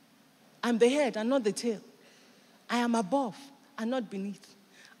 I'm the head and not the tail. I am above and not beneath.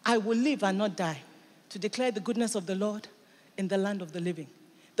 I will live and not die to declare the goodness of the Lord in the land of the living.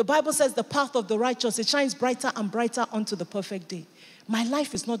 The Bible says the path of the righteous, it shines brighter and brighter unto the perfect day. My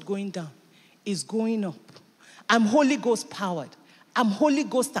life is not going down. It's going up. I'm Holy Ghost powered. I'm Holy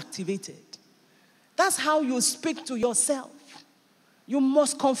Ghost activated. That's how you speak to yourself. You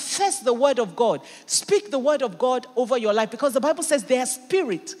must confess the word of God. Speak the word of God over your life because the Bible says they are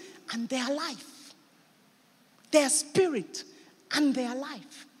spirit and they are life. They are spirit and they are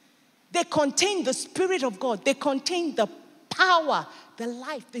life. They contain the Spirit of God. They contain the power, the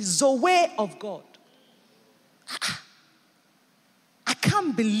life, the Zoe of God. I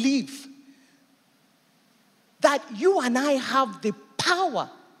can't believe that you and I have the power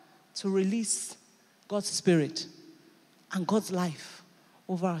to release God's Spirit and God's life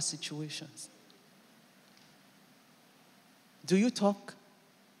over our situations. Do you talk?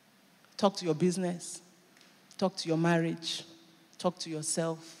 Talk to your business. Talk to your marriage. Talk to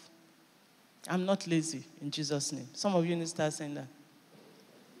yourself. I'm not lazy in Jesus' name. Some of you need to start saying that.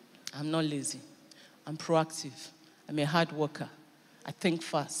 I'm not lazy. I'm proactive. I'm a hard worker. I think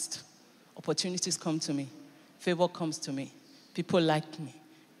fast. Opportunities come to me. Favor comes to me. People like me.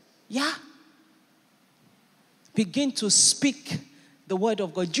 Yeah. Begin to speak the word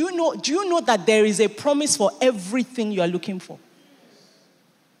of God. Do you know that there is a promise for everything you are looking for?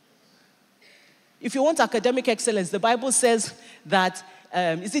 If you want academic excellence, the Bible says that,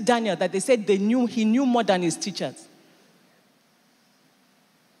 is it Daniel, that they said he knew more than his teachers.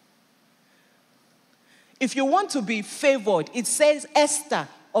 If you want to be favored, it says Esther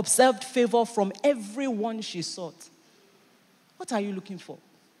observed favor from everyone she sought. What are you looking for?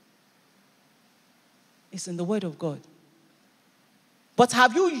 It's in the word of God. But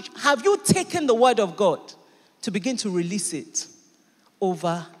have you taken the word of God to begin to release it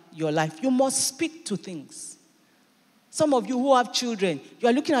over your life? You must speak to things. Some of you who have children, you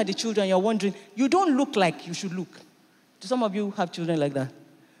are looking at the children, you're wondering, you don't look like you should look. Do some of you have children like that?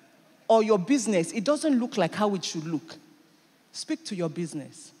 Or your business, it doesn't look like how it should look. Speak to your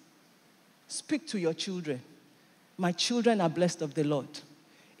business. Speak to your children. My children are blessed of the Lord.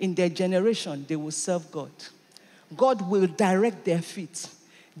 In their generation, they will serve God. God will direct their feet.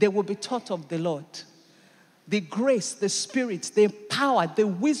 They will be taught of the Lord. The grace, the spirit, the power, the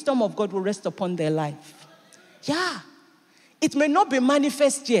wisdom of God will rest upon their life. Yeah. It may not be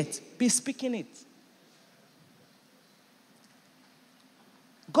manifest yet. Be speaking it.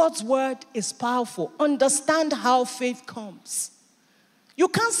 God's word is powerful. Understand how faith comes. You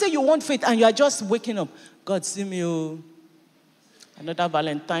can't say you want faith and you are just waking up. God, see me, oh. Another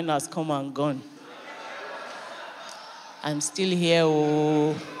Valentine has come and gone. I'm still here,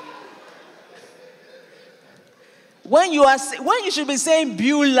 oh. When you should be saying,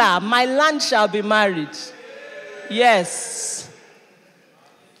 Beulah, my land shall be married. Yes.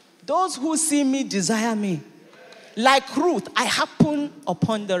 Those who see me desire me. Like Ruth, I happen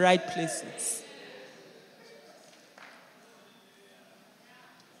upon the right places.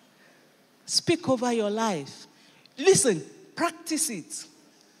 Speak over your life. Listen, practice it.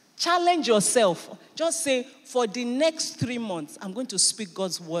 Challenge yourself. Just say, for the next 3 months, I'm going to speak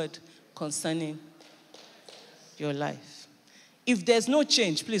God's word concerning your life. If there's no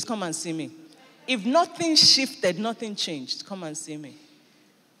change, please come and see me. If nothing shifted, nothing changed, come and see me.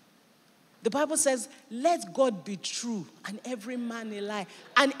 The Bible says, let God be true and every man a lie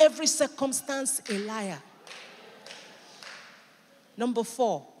and every circumstance a liar. Number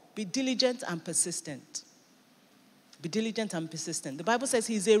 4, be diligent and persistent. Be diligent and persistent. The Bible says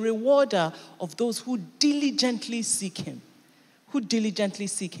he's a rewarder of those who diligently seek him. Who diligently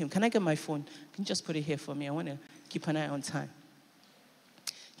seek him. Can I get my phone? Can you just put it here for me? I want to keep an eye on time.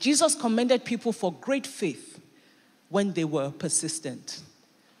 Jesus commended people for great faith when they were persistent.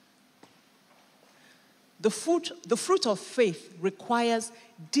 The fruit of faith requires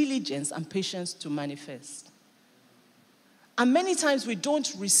diligence and patience to manifest. And many times we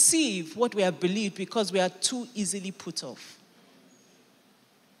don't receive what we have believed because we are too easily put off.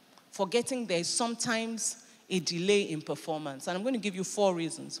 Forgetting there is sometimes a delay in performance. And I'm going to give you 4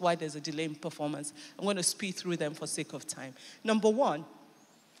 reasons why there's a delay in performance. I'm going to speed through them for sake of time. Number 1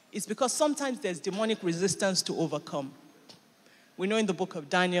 is because sometimes there's demonic resistance to overcome. We know in the book of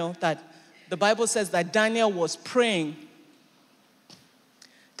Daniel that the Bible says that Daniel was praying.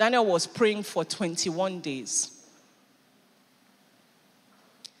 Daniel was praying for 21 days.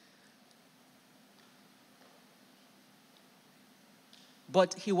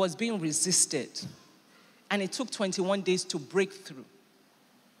 But he was being resisted. And it took 21 days to break through.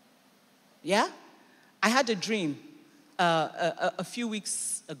 Yeah? I had a dream a few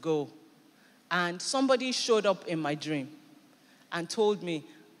weeks ago. And somebody showed up in my dream and told me,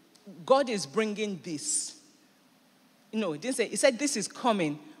 God is bringing this. No, he didn't say, he said this is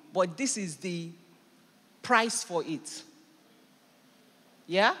coming, but this is the price for it.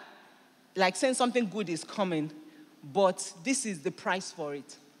 Yeah? Like saying something good is coming, but this is the price for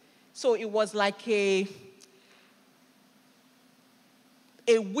it. So it was like a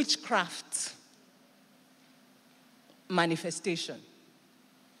witchcraft manifestation.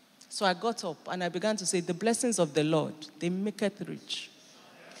 So I got up and I began to say, the blessings of the Lord, they maketh rich.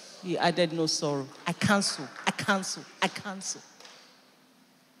 He added no sorrow. I cancel.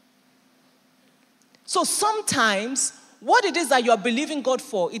 So sometimes, what it is that you are believing God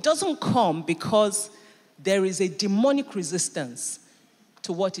for, it doesn't come because there is a demonic resistance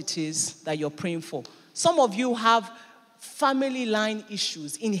to what it is that you're praying for. Some of you have family line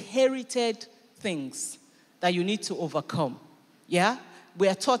issues, inherited things that you need to overcome. Yeah? We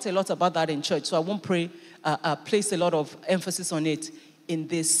are taught a lot about that in church, so I won't place a lot of emphasis on it in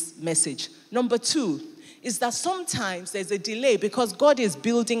this message. Number 2 is that sometimes there's a delay because God is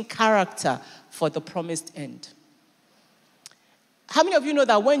building character for the promised end. How many of you know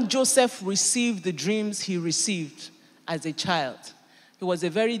that when Joseph received the dreams he received as a child, he was a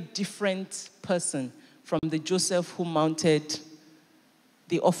very different person from the Joseph who mounted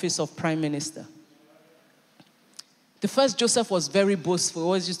the office of prime minister? The first Joseph was very boastful. He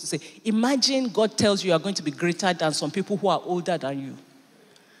always used to say, imagine God tells you are going to be greater than some people who are older than you.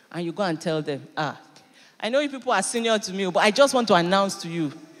 And you go and tell them, I know you people are senior to me, but I just want to announce to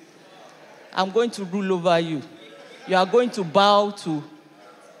you, I'm going to rule over you. You are going to bow to.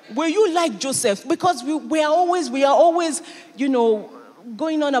 Will you like Joseph? Because we are always,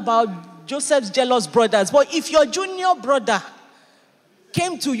 going on about Joseph's jealous brothers. But if your junior brother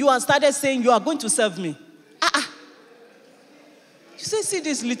came to you and started saying, you are going to serve me. You say, see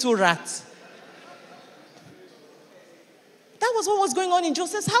this little rat. That was what was going on in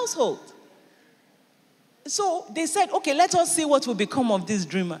Joseph's household. So they said, okay, let us see what will become of this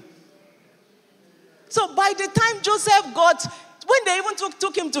dreamer. So by the time Joseph when they even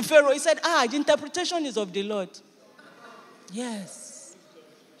took him to Pharaoh, he said, the interpretation is of the Lord. Yes.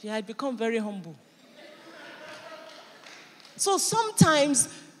 He had become very humble. So sometimes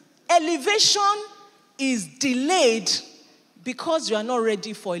elevation is delayed because you are not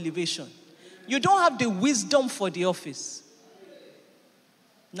ready for elevation. You don't have the wisdom for the office.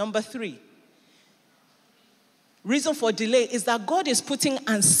 Number 3. Reason for delay is that God is putting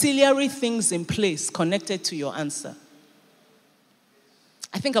ancillary things in place connected to your answer.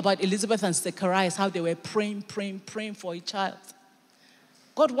 I think about Elizabeth and Zechariah, how they were praying for a child.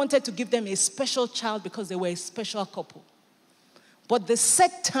 God wanted to give them a special child because they were a special couple. But the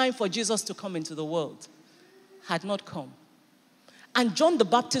set time for Jesus to come into the world had not come. And John the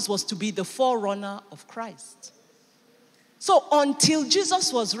Baptist was to be the forerunner of Christ. So until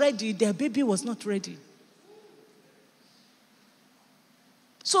Jesus was ready, their baby was not ready.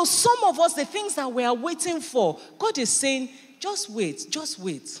 So some of us, the things that we are waiting for, God is saying, just wait.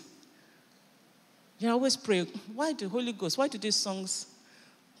 You always pray, why the Holy Ghost, why do these songs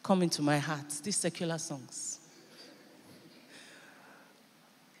come into my heart, these secular songs?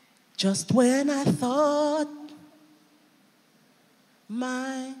 Just when I thought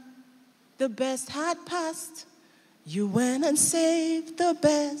the best had passed, you went and saved the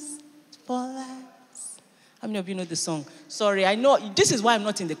best for last. How many of you know the song? Sorry, I know, this is why I'm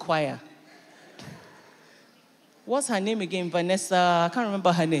not in the choir. What's her name again? Vanessa, I can't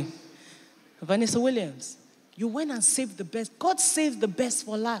remember her name. Vanessa Williams. You went and saved the best. God saved the best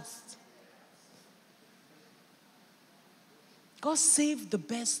for last. God saved the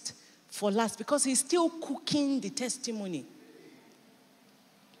best for last because he's still cooking the testimony.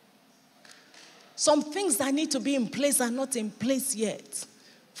 Some things that need to be in place are not in place yet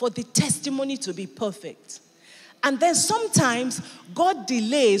for the testimony to be perfect. And then sometimes God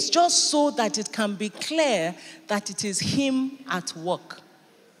delays just so that it can be clear that it is him at work.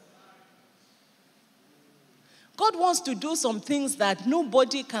 God wants to do some things that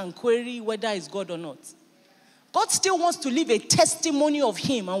nobody can query whether it's God or not. God still wants to leave a testimony of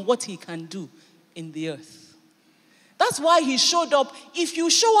him and what he can do in the earth. That's why he showed up. If you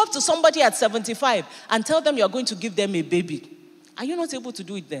show up to somebody at 75 and tell them you're going to give them a baby, are you not able to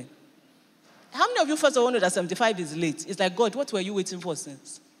do it then? How many of you first of all know that 75 is late? It's like, God, what were you waiting for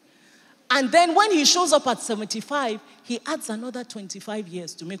since? And then when he shows up at 75, he adds another 25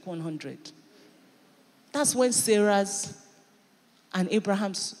 years to make 100. That's when Sarah's and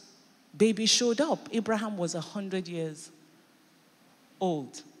Abraham's baby showed up. Abraham was 100 years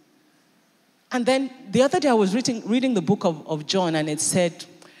old. And then the other day I was reading the book of John, and it said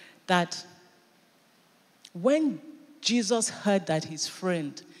that when Jesus heard that his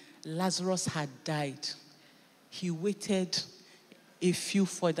friend Lazarus had died, he waited a few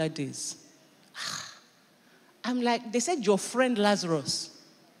further days. I'm like, they said your friend Lazarus,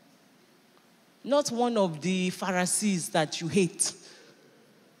 not one of the Pharisees that you hate.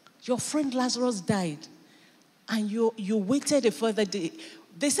 Your friend Lazarus died, and you waited a further day.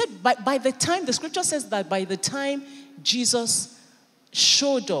 They said by the time, the scripture says that by the time Jesus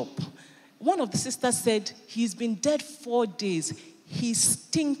showed up, one of the sisters said, he's been dead 4 days. He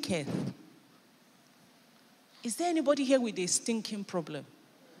stinketh. Is there anybody here with a stinking problem?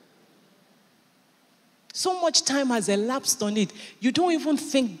 So much time has elapsed on it. You don't even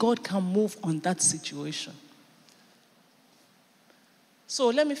think God can move on that situation. So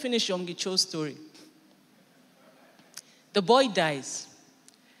let me finish Yonggi Cho's story. The boy dies,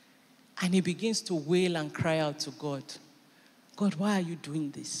 and he begins to wail and cry out to God. God, why are you doing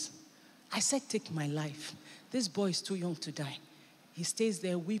this? I said, take my life. This boy is too young to die. He stays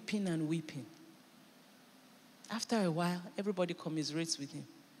there weeping and weeping. After a while, everybody commiserates with him.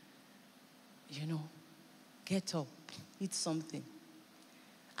 You know, get up, eat something.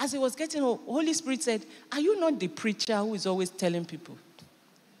 As he was getting up, Holy Spirit said, are you not the preacher who is always telling people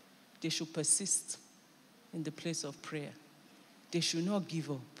they should persist in the place of prayer? They should not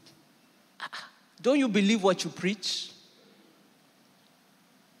give up. Don't you believe what you preach?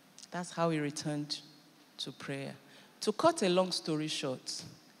 That's how he returned to prayer. To cut a long story short,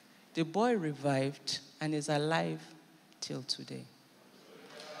 the boy revived and is alive till today.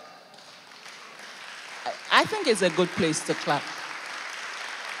 I think it's a good place to clap.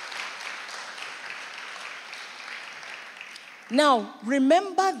 Now,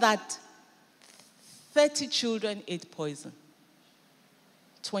 remember that 30 children ate poison.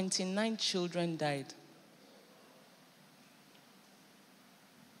 29 children died.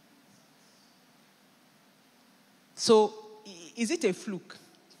 So, is it a fluke?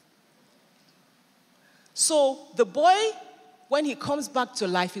 So, the boy, when he comes back to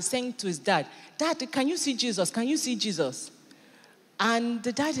life, is saying to his dad, Dad, can you see Jesus? Can you see Jesus? And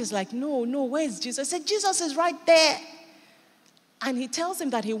the dad is like, no, where is Jesus? He said, Jesus is right there. And he tells him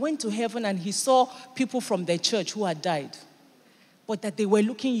that he went to heaven and he saw people from their church who had died. But that they were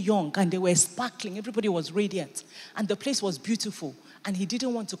looking young and they were sparkling. Everybody was radiant. And the place was beautiful. And he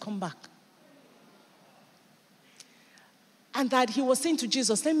didn't want to come back. And that he was saying to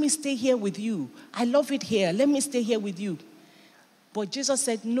Jesus, let me stay here with you. I love it here. Let me stay here with you. But Jesus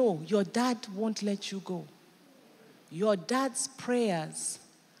said, no, your dad won't let you go. Your dad's prayers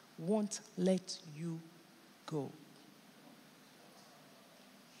won't let you go.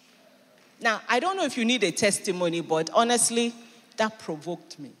 Now, I don't know if you need a testimony, but honestly, that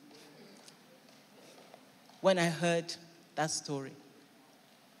provoked me when I heard that story.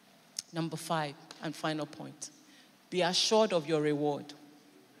 Number 5 and final point. Be assured of your reward.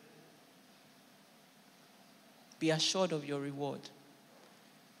 Be assured of your reward.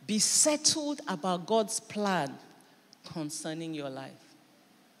 Be settled about God's plan concerning your life.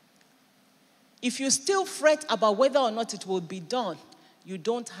 If you still fret about whether or not it will be done, you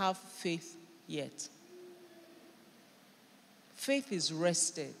don't have faith yet. Faith is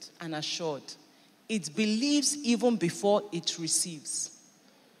rested and assured. It believes even before it receives.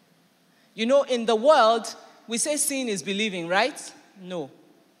 You know, in the world, we say seeing is believing, right? No.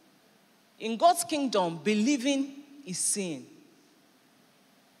 In God's kingdom, believing is seeing.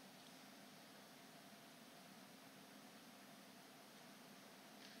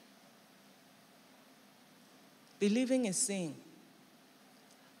 Believing is seeing.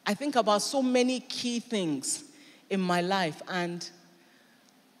 I think about so many key things in my life, and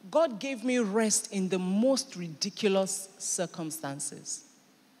God gave me rest in the most ridiculous circumstances.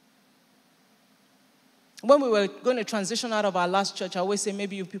 When we were going to transition out of our last church, I always say,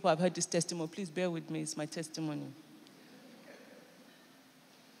 maybe you people have heard this testimony. Please bear with me. It's my testimony.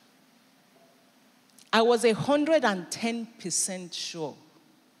 I was 110% sure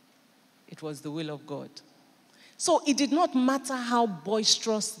it was the will of God. So it did not matter how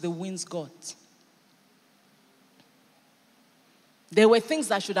boisterous the winds got. There were things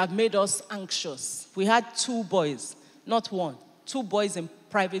that should have made us anxious. We had 2 boys, not 1. 2 boys in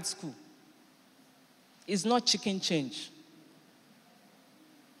private school. It's not chicken change.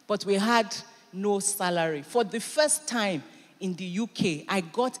 But we had no salary. For the first time in the UK, I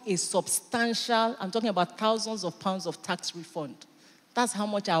got a substantial, I'm talking about thousands of pounds of tax refund. That's how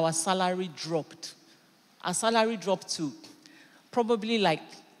much our salary dropped. Our salary dropped to probably like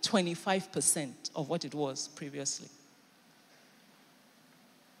 25% of what it was previously.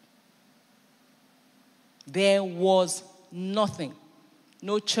 There was nothing.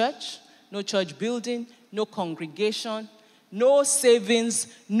 No church building, no congregation, no savings,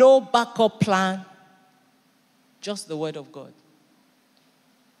 no backup plan. Just the word of God.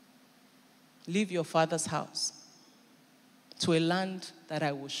 Leave your father's house to a land that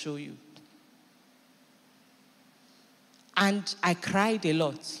I will show you. And I cried a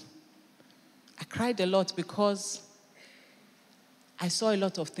lot. I cried a lot because I saw a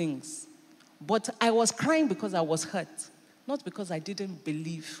lot of things. But I was crying because I was hurt, not because I didn't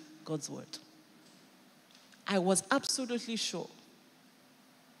believe God's word. I was absolutely sure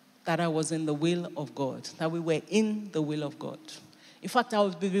that I was in the will of God, that we were in the will of God. In fact, I will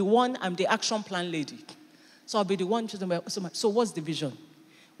be the one, I'm the action plan lady. So I'll be the one to them. So what's the vision?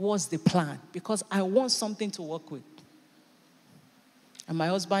 What's the plan? Because I want something to work with. And my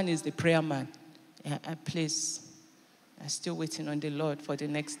husband is the prayer man. I'm still waiting on the Lord for the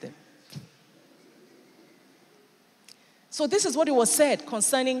next step. So this is what it was said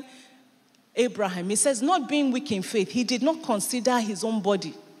concerning Abraham. He says, not being weak in faith, he did not consider his own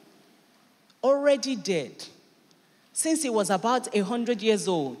body already dead, since he was about 100 years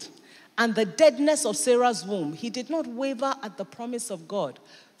old, and the deadness of Sarah's womb. He did not waver at the promise of God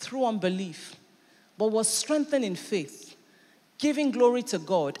through unbelief, but was strengthened in faith, giving glory to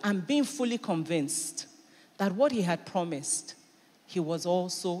God and being fully convinced that what he had promised, he was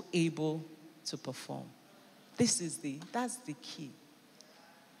also able to perform. That's the key.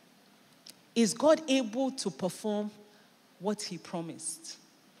 Is God able to perform what he promised?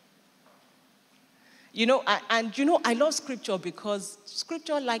 I love scripture because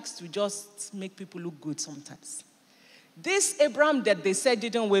scripture likes to just make people look good sometimes. This Abraham that they said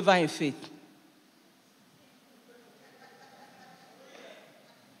didn't waver in faith.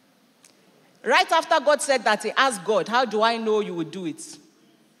 Right after God said that, he asked God, how do I know you would do it?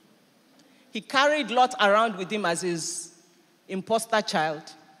 He carried Lot around with him as his imposter child.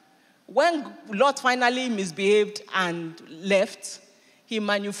 When Lot finally misbehaved and left, he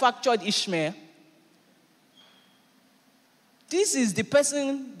manufactured Ishmael. This is the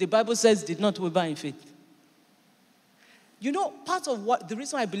person the Bible says did not waver in faith. Part of the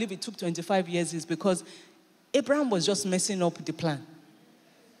reason I believe it took 25 years is because Abraham was just messing up the plan.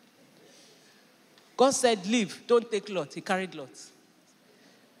 God said, leave, don't take Lot. He carried Lot.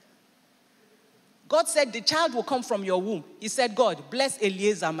 God said, the child will come from your womb. He said, God, bless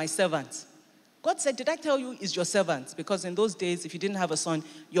Eliezer, my servant. God said, did I tell you he's your servant? Because in those days, if you didn't have a son,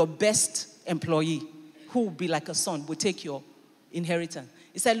 your best employee, who would be like a son, would take your inheritance.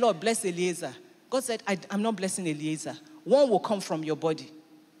 He said, Lord, bless Eliezer. God said, I'm not blessing Eliezer. One will come from your body.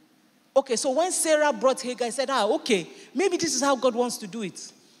 Okay, so when Sarah brought Hagar, I said, okay, maybe this is how God wants to do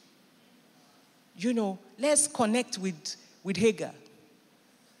it. Let's connect with Hagar.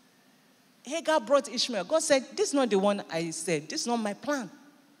 Hagar brought Ishmael. God said, this is not the one I said. This is not my plan.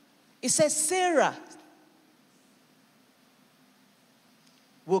 It says Sarah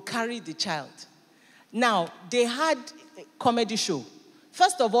will carry the child. Now, they had a comedy show.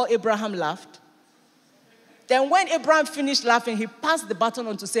 First of all, Abraham laughed. Then when Abraham finished laughing, he passed the baton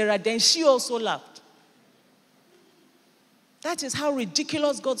on to Sarah. Then she also laughed. That is how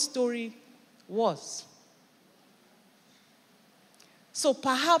ridiculous God's story was. So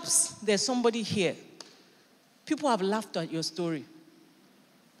perhaps there's somebody here. People have laughed at your story.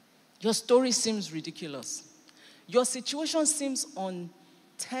 Your story seems ridiculous. Your situation seems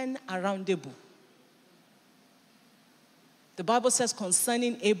unturnaroundable. The Bible says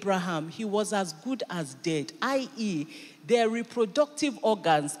concerning Abraham, he was as good as dead, i.e., their reproductive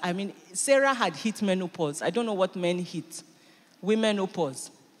organs. I mean, Sarah had hit menopause. I don't know what men hit.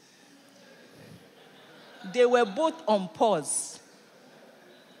 Womenopause. They were both on pause.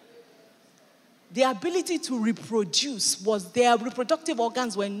 The ability to reproduce their reproductive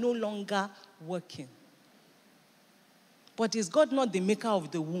organs were no longer working. But is God not the maker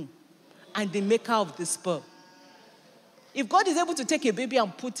of the womb and the maker of the sperm? If God is able to take a baby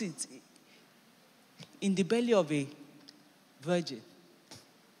and put it in the belly of a virgin,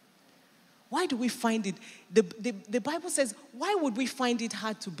 why do we find it? The Bible says, why would we find it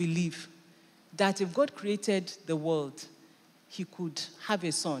hard to believe that if God created the world, he could have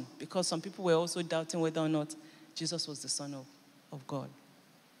a son? Because some people were also doubting whether or not Jesus was the Son of God.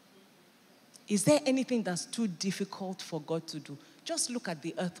 Is there anything that's too difficult for God to do? Just look at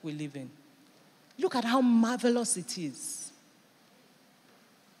the earth we live in. Look at how marvelous it is.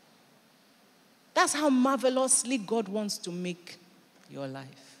 That's how marvelously God wants to make your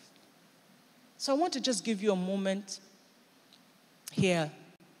life. So I want to just give you a moment here.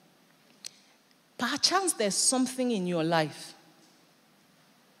 Perchance there's something in your life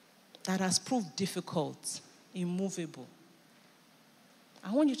that has proved difficult, immovable.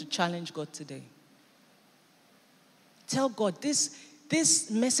 I want you to challenge God today. Tell God, this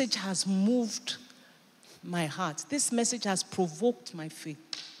message has moved my heart. This message has provoked my faith.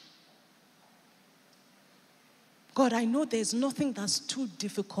 God, I know there's nothing that's too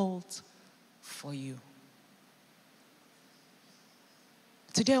difficult for you.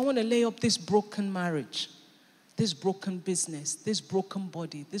 Today I want to lay up this broken marriage, this broken business, this broken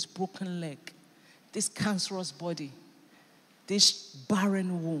body, this broken leg, this cancerous body, this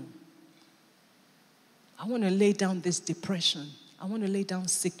barren womb. I want to lay down this depression. I want to lay down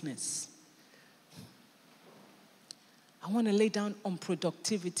sickness. I want to lay down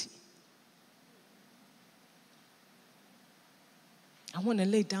unproductivity. I want to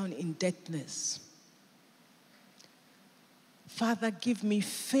lay down indebtedness. Father, give me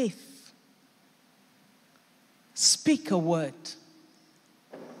faith. Speak a word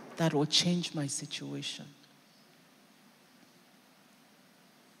that will change my situation.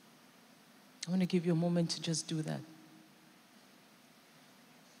 I want to give you a moment to just do that.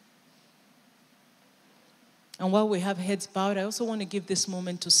 And while we have heads bowed, I also want to give this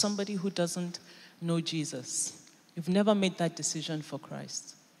moment to somebody who doesn't know Jesus. You've never made that decision for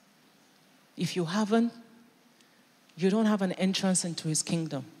Christ. If you haven't, you don't have an entrance into his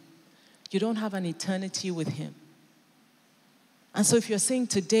kingdom. You don't have an eternity with him. And so if you're saying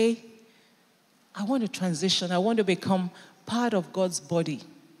today, I want to transition, I want to become part of God's body.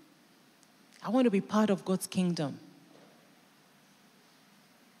 I want to be part of God's kingdom.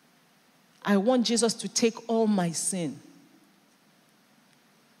 I want Jesus to take all my sin.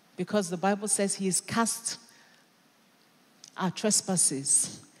 Because the Bible says he has cast our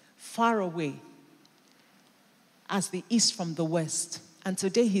trespasses far away as the east from the west. And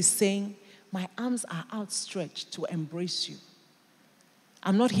today he's saying, my arms are outstretched to embrace you.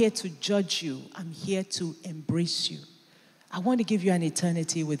 I'm not here to judge you. I'm here to embrace you. I want to give you an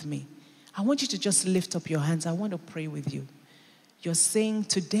eternity with me. I want you to just lift up your hands. I want to pray with you. You're saying,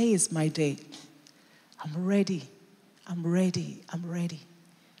 today is my day. I'm ready. I'm ready. I'm ready.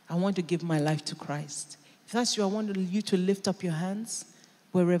 I want to give my life to Christ. If that's you, I want you to lift up your hands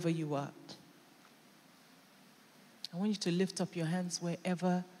wherever you are. I want you to lift up your hands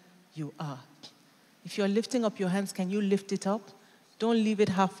wherever you are. If you're lifting up your hands, can you lift it up? Don't leave it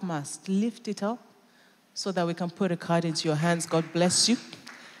half-mast. Lift it up so that we can put a card into your hands. God bless you.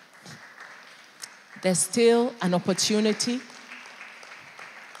 There's still an opportunity.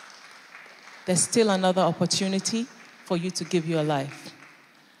 There's still another opportunity for you to give your life.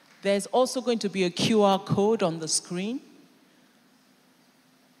 There's also going to be a QR code on the screen.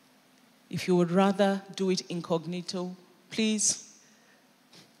 If you would rather do it incognito, please,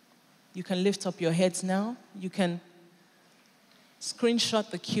 you can lift up your heads now. You can screenshot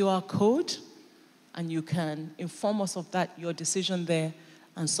the QR code and you can inform us of that, your decision there,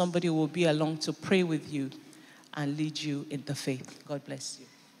 and somebody will be along to pray with you and lead you in the faith. God bless you.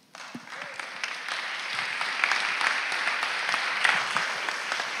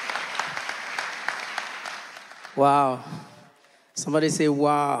 Wow. Somebody say,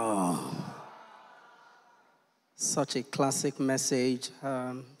 wow. Such a classic message,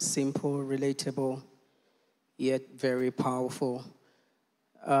 simple, relatable, yet very powerful.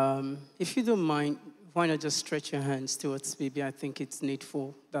 If you don't mind, why not just stretch your hands towards Bibi? I think it's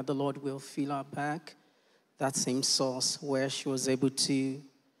needful that the Lord will fill her back, that same source where she was able to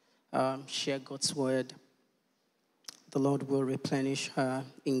share God's word. the Lord will replenish her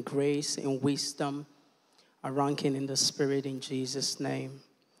in grace, in wisdom, a ranking in the Spirit in Jesus' name.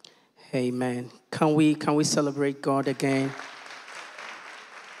 Amen. Can we celebrate God again?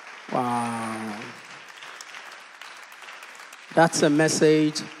 Wow. That's a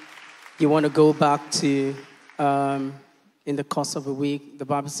message you want to go back to in the course of a week. The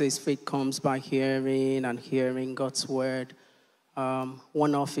Bible says faith comes by hearing and hearing God's word.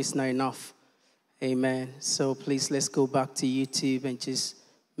 One off is not enough. Amen. So please, let's go back to YouTube and just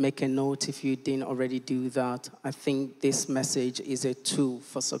make a note if you didn't already do that. I think this message is a tool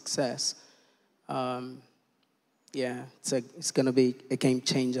for success. It's going to be a game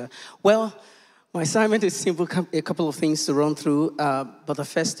changer. Well, my assignment is simple, a couple of things to run through. But the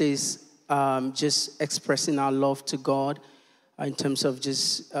first is just expressing our love to God in terms of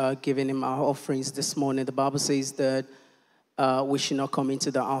just giving him our offerings this morning. The Bible says that we should not come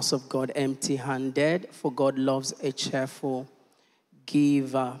into the house of God empty-handed, for God loves a cheerful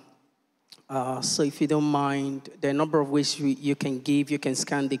giver. So if you don't mind, there are a number of ways you can give. You can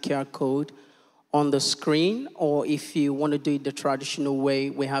scan the QR code on the screen, or if you want to do it the traditional way,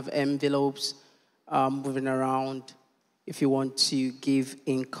 we have envelopes moving around if you want to give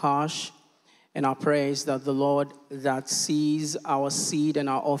in cash. And our prayer is that the Lord that sees our seed and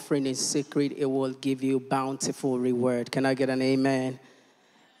our offering in secret, it will give you bountiful reward. Can I get an amen?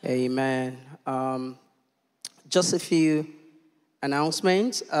 Amen. Just a few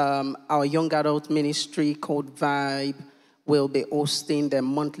announcements. Our young adult ministry called Vibe will be hosting their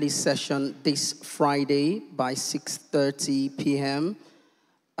monthly session this Friday by 6:30 p.m.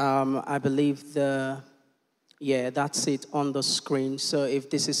 I believe that's it on the screen. So if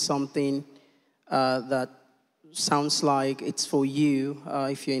this is something that sounds like it's for you,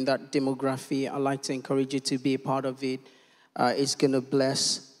 if you're in that demography, I'd like to encourage you to be a part of it. It's going to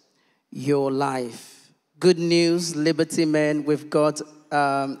bless your life. Good news, Liberty Men, we've got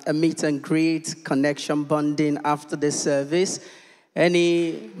a meet and greet, connection bonding after the service.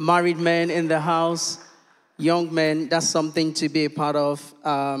 Any married men in the house, young men, that's something to be a part of.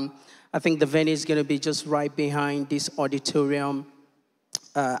 I think the venue is going to be just right behind this auditorium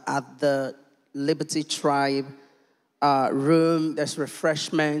at the Liberty Tribe room. There's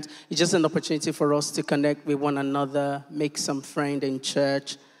refreshment. It's just an opportunity for us to connect with one another, make some friends in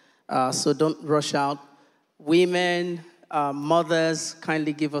church. So don't rush out. Women, mothers,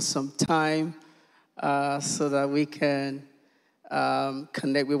 kindly give us some time so that we can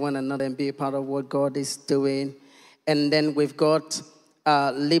connect with one another and be a part of what God is doing. And then we've got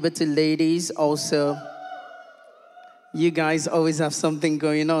Liberty Ladies also. You guys always have something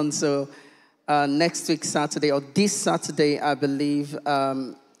going on. So next week Saturday, or this Saturday, I believe,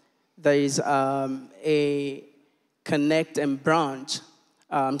 there is a Connect and Branch.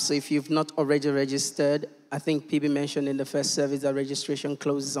 So if you've not already registered, I think PB mentioned in the first service that registration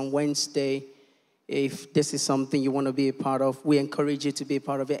closes on Wednesday. If this is something you want to be a part of, we encourage you to be a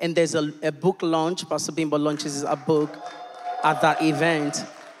part of it. And there's a book launch. Pastor Bimbo launches a book at that event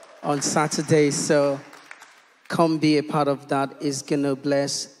on Saturday. So come be a part of that. It's going to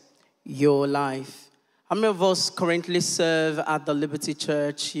bless your life. How many of us currently serve at the Liberty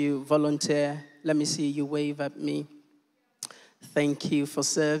Church? You volunteer. Let me see you wave at me. Thank you for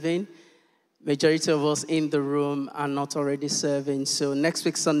serving. Majority of us in the room are not already serving. So next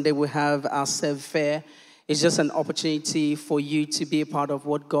week, Sunday, we have our Serve Fair. It's just an opportunity for you to be a part of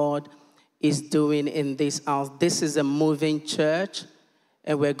what God is doing in this house. This is a moving church,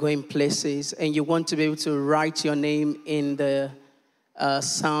 and we're going places. And you want to be able to write your name in the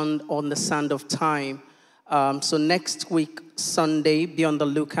sand of time. So next week, Sunday, be on the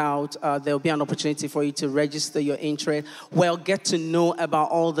lookout. There'll be an opportunity for you to register your interest. Well, get to know about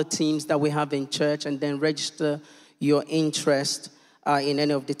all the teams that we have in church, and then register your interest in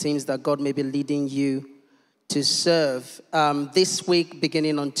any of the teams that God may be leading you to serve. This week,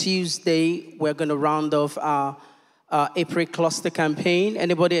 beginning on Tuesday, we're going to round off our April cluster campaign.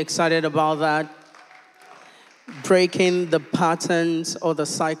 Anybody excited about that? Breaking the patterns or the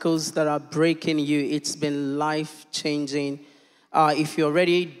cycles that are breaking you. It's been life-changing. If you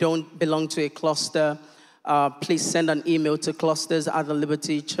already don't belong to a cluster, please send an email to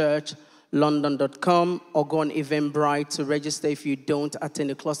clusters@thelibertychurchlondon.com, or go on Eventbrite to register if you don't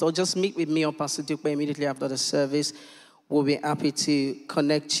attend a cluster. Or just meet with me or Pastor Duke immediately after the service. We'll be happy to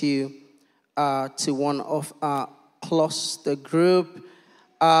connect you to one of our cluster group.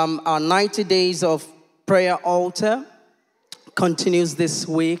 Our 90 days of prayer altar continues this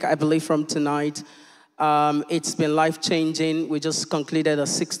week, I believe from tonight. It's been life-changing. We just concluded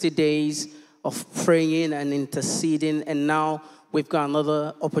 60 days of praying and interceding, and now we've got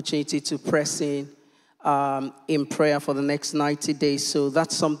another opportunity to press in in prayer for the next 90 days. So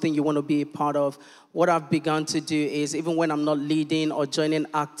that's something you want to be a part of. What I've begun to do is, even when I'm not leading or joining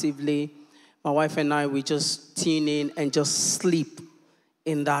actively, my wife and I, we just tune in and just sleep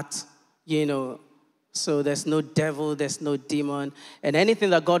in that, So there's no devil, there's no demon. And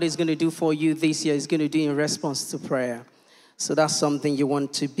anything that God is going to do for you this year is going to do in response to prayer. So that's something you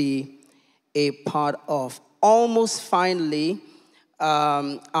want to be a part of. Almost finally,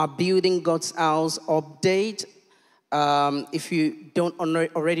 our Building God's House update. If you don't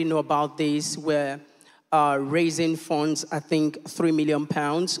already know about this, we're raising funds, I think £3 million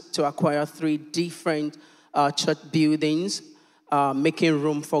to acquire 3 different church buildings, making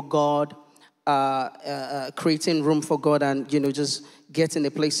room for God, creating room for God, and just getting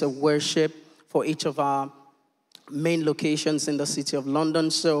a place of worship for each of our main locations in the city of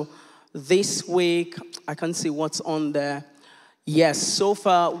London. So this week, I can see what's on there. Yes, so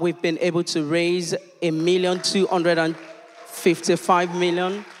far we've been able to raise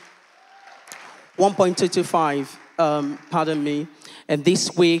 $1,255,000, 1.225, pardon me. And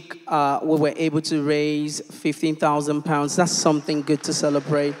this week we were able to raise £15,000. That's something good to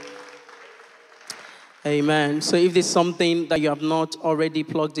celebrate. Amen. So if there's something that you have not already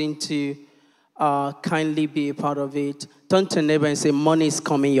plugged into, kindly be a part of it. Turn to your neighbor and say, money is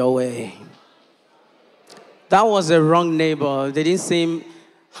coming your way. That was a wrong neighbor. They didn't seem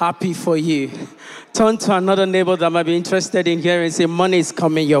happy for you. Turn to another neighbor that might be interested in hearing and say, money is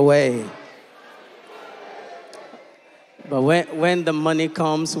coming your way. But when the money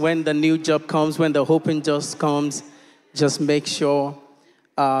comes, when the new job comes, when the open just comes, just make sure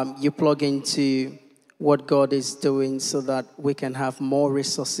you plug into what God is doing so that we can have more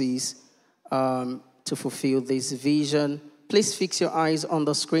resources to fulfill this vision. Please fix your eyes on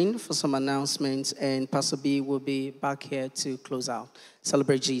the screen for some announcements, and Pastor B will be back here to close out.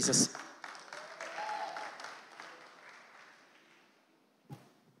 Celebrate Jesus.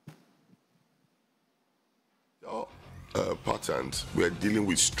 Patterns. We are dealing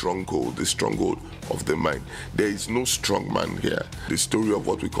with the stronghold of the mind. There is no strong man here. The story of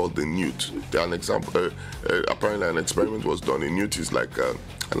what we call the newt. An example, apparently an experiment was done. A newt is like an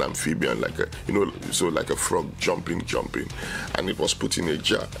amphibian, like a frog jumping, and it was put in a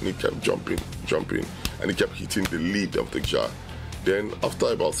jar, and it kept jumping, and it kept hitting the lid of the jar. Then after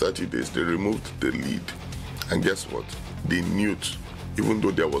about 30 days, they removed the lid, and guess what? The newt, even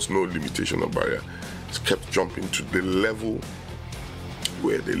though there was no limitation or barrier, kept jumping to the level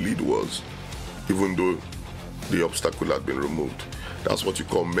where the lid was, even though the obstacle had been removed. That's what you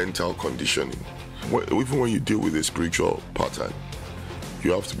call mental conditioning. Even when you deal with a spiritual pattern,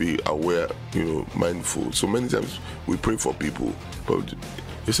 you have to be aware, mindful. So many times we pray for people, but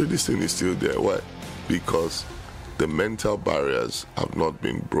you say this thing is still there. Why? Because the mental barriers have not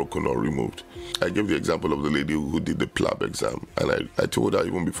been broken or removed. I gave the example of the lady who did the PLAB exam, and I told her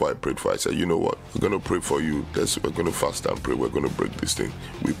even before I prayed for her, I said, you know what, we're going to pray for you. We're going to fast and pray. We're going to break this thing.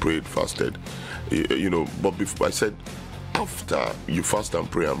 We prayed, fasted, but before, I said, after you fast and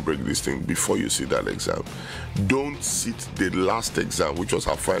pray and break this thing, before you sit that exam, don't sit the last exam, which was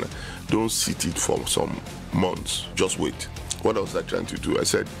her final, don't sit it for some months. Just wait. What else was I trying to do? I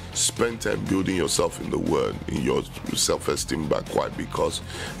said, spend time building yourself in the word, in your self-esteem back. Why? Because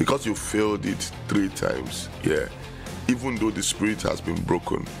you failed it 3 times. Yeah. Even though the spirit has been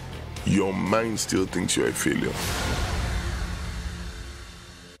broken, your mind still thinks you're a failure.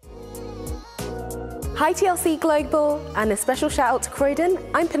 Hi TLC Global, and a special shout out to Croydon.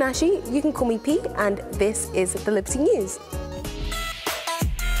 I'm Panache, you can call me P, and this is the Liberty News.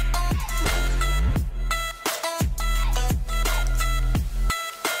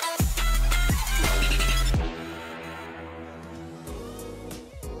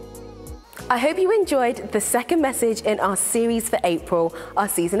 I hope you enjoyed the second message in our series for April, our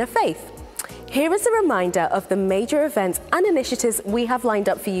Season of Faith. Here is a reminder of the major events and initiatives we have lined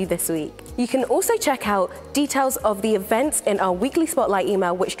up for you this week. You can also check out details of the events in our weekly Spotlight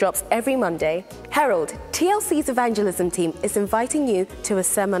email, which drops every Monday. Herald, TLC's evangelism team, is inviting you to a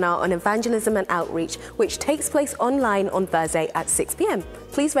seminar on evangelism and outreach, which takes place online on Thursday at 6 p.m.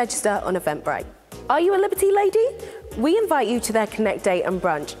 Please register on Eventbrite. Are you a Liberty lady? We invite you to their Connect Day and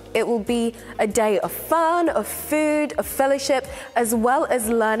brunch. It will be a day of fun, of food, of fellowship, as well as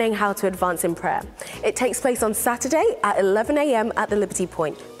learning how to advance in prayer. It takes place on Saturday at 11 a.m. at the Liberty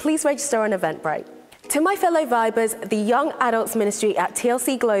Point. Please register on Eventbrite. To my fellow Vibers, the Young Adults Ministry at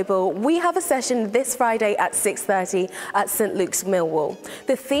TLC Global, we have a session this Friday at 6:30 at St. Luke's Millwall.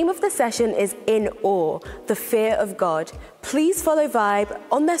 The theme of the session is In Awe, the fear of God. Please follow Vibe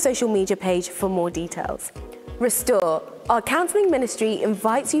on their social media page for more details. Restore. Our counselling ministry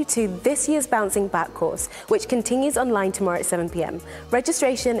invites you to this year's Bouncing Back course, which continues online tomorrow at 7 p.m.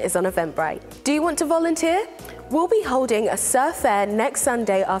 Registration is on Eventbrite. Do you want to volunteer? We'll be holding a surf fair next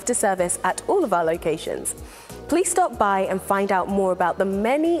Sunday after service at all of our locations. Please stop by and find out more about the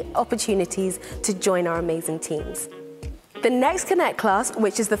many opportunities to join our amazing teams. The Next Connect class,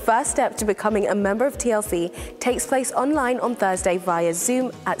 which is the first step to becoming a member of TLC, takes place online on Thursday via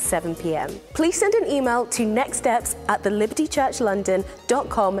Zoom at 7 p.m. Please send an email to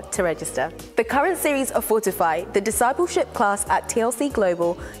nextsteps@thelibertychurchlondon.com to register. The current series of Fortify, the discipleship class at TLC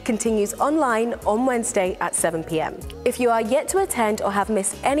Global, continues online on Wednesday at 7 p.m. If you are yet to attend or have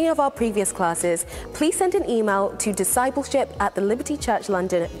missed any of our previous classes, please send an email to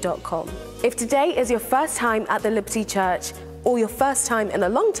discipleship@thelibertychurchlondon.com. If today is your first time at the Liberty Church or your first time in a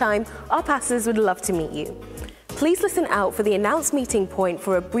long time, our pastors would love to meet you. Please listen out for the announced meeting point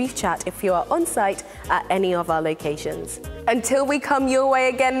for a brief chat if you are on site at any of our locations. Until we come your way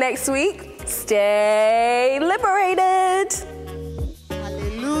again next week, stay liberated.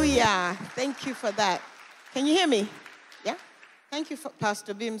 Hallelujah. Thank you for that. Can you hear me? Yeah? Thank you,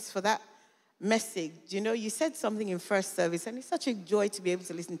 Pastor Bims, for that message. You know, you said something in first service, and it's such a joy to be able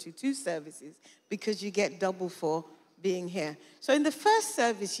to listen to two services because you get double for being here. So in the first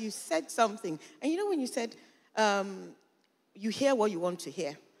service, you said something, and you know when you said, you hear what you want to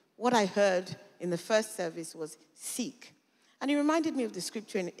hear. What I heard in the first service was seek. And it reminded me of the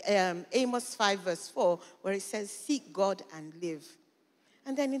scripture in Amos 5 verse 4, where it says, seek God and live.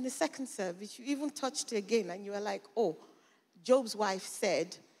 And then in the second service, you even touched it again, and you were like, oh, Job's wife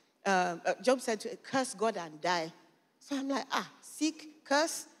said, Job said to curse God and die. So I'm like, seek,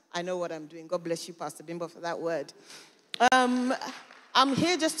 curse, I know what I'm doing. God bless you, Pastor Bimbo, for that word. I'm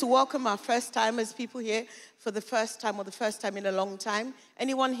here just to welcome our first-timers, people here for the first time or the first time in a long time.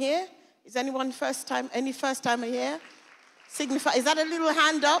 Anyone here? Is anyone first time? Any first-timer here? Signify. Is that a little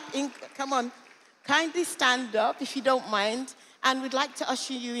hand up? Come on. Kindly stand up if you don't mind. And we'd like to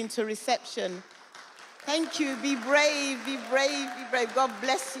usher you into reception. Thank you. Be brave, be brave, be brave. God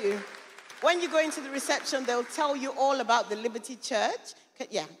bless you. When you go into the reception, they'll tell you all about the Liberty Church.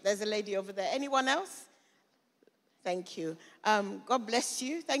 Yeah, there's a lady over there. Anyone else? Thank you. God bless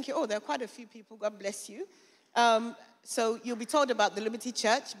you. Thank you. Oh, there are quite a few people. God bless you. So you'll be told about the Liberty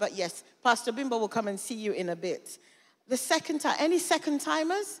Church, but yes, Pastor Bimbo will come and see you in a bit. The second time, any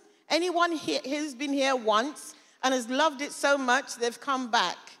second-timers? Anyone here who's been here once and has loved it so much they've come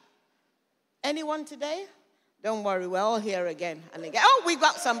back? Anyone today? Don't worry, we're all here again and again. Oh, we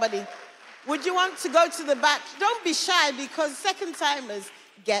got somebody. Would you want to go to the back? Don't be shy, because second-timers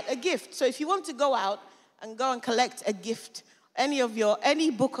get a gift. So if you want to go out and go and collect a gift,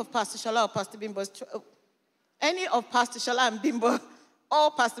 any book of Pastor Shola or Pastor Bimbo's, any of Pastor Shola and Bimbo,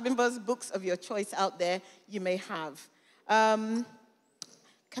 or Pastor Bimbo's books of your choice out there, you may have. Can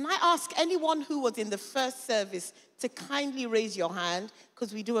I ask anyone who was in the first service to kindly raise your hand,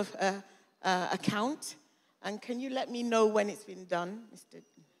 because we do a count, and can you let me know when it's been done, Mr.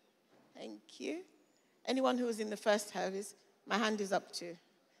 Thank you. Anyone who was in the first service, my hand is up too.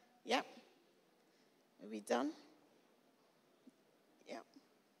 Yep. Are we done? Yep.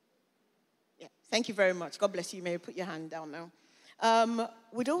 Yeah. Thank you very much. God bless you. You may put your hand down now.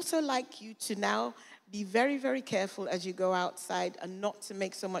 We'd also like you to now be very, very careful as you go outside and not to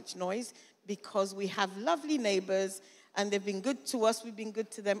make so much noise, because we have lovely neighbors and they've been good to us, we've been good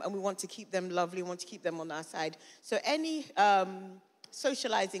to them, and we want to keep them lovely, we want to keep them on our side. So any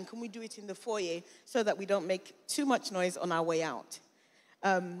socializing, can we do it in the foyer so that we don't make too much noise on our way out?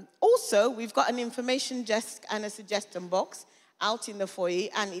 Also, we've got an information desk and a suggestion box out in the foyer,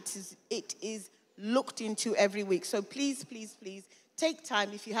 and it is looked into every week. So please, please, please take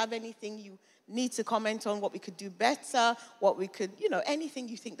time. If you have anything you need to comment on, what we could do better, what we could, anything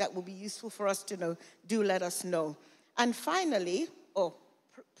you think that will be useful for us to know, do let us know. And finally, or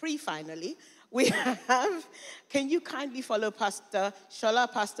pre-finally, we have, can you kindly follow Pastor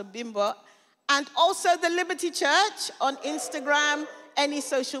Shola, Pastor Bimbo, and also the Liberty Church on Instagram, any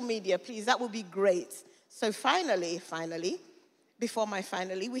social media, please. That would be great. So finally, before my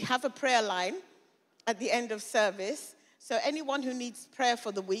finally, we have a prayer line at the end of service. So anyone who needs prayer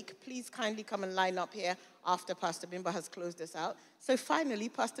for the week, please kindly come and line up here after Pastor Bimbo has closed us out. So finally,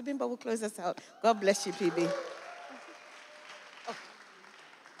 Pastor Bimbo will close us out. God bless you, PB.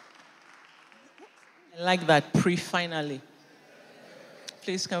 I like that, pre-finally.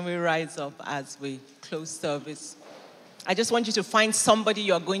 Please can we rise up as we close service? I just want you to find somebody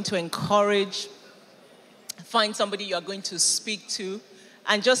you are going to encourage, find somebody you are going to speak to,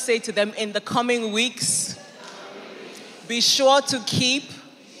 and just say to them, in the coming weeks, be sure to keep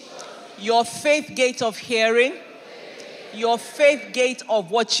your faith gate of hearing, your faith gate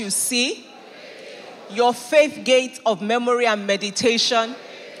of what you see, your faith gate of memory and meditation,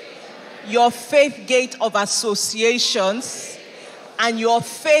 your faith gate of associations, and your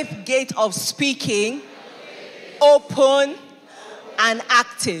faith gate of speaking, open and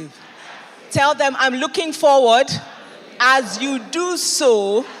active. Tell them, I'm looking forward, as you do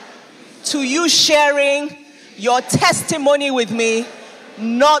so, to you sharing your testimony with me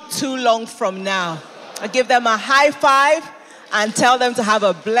not too long from now. I give them a high five and tell them to have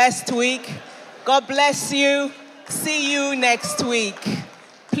a blessed week. God bless you. See you next week.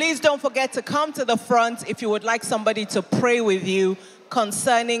 Please don't forget to come to the front if you would like somebody to pray with you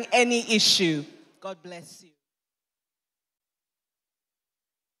concerning any issue. God bless you.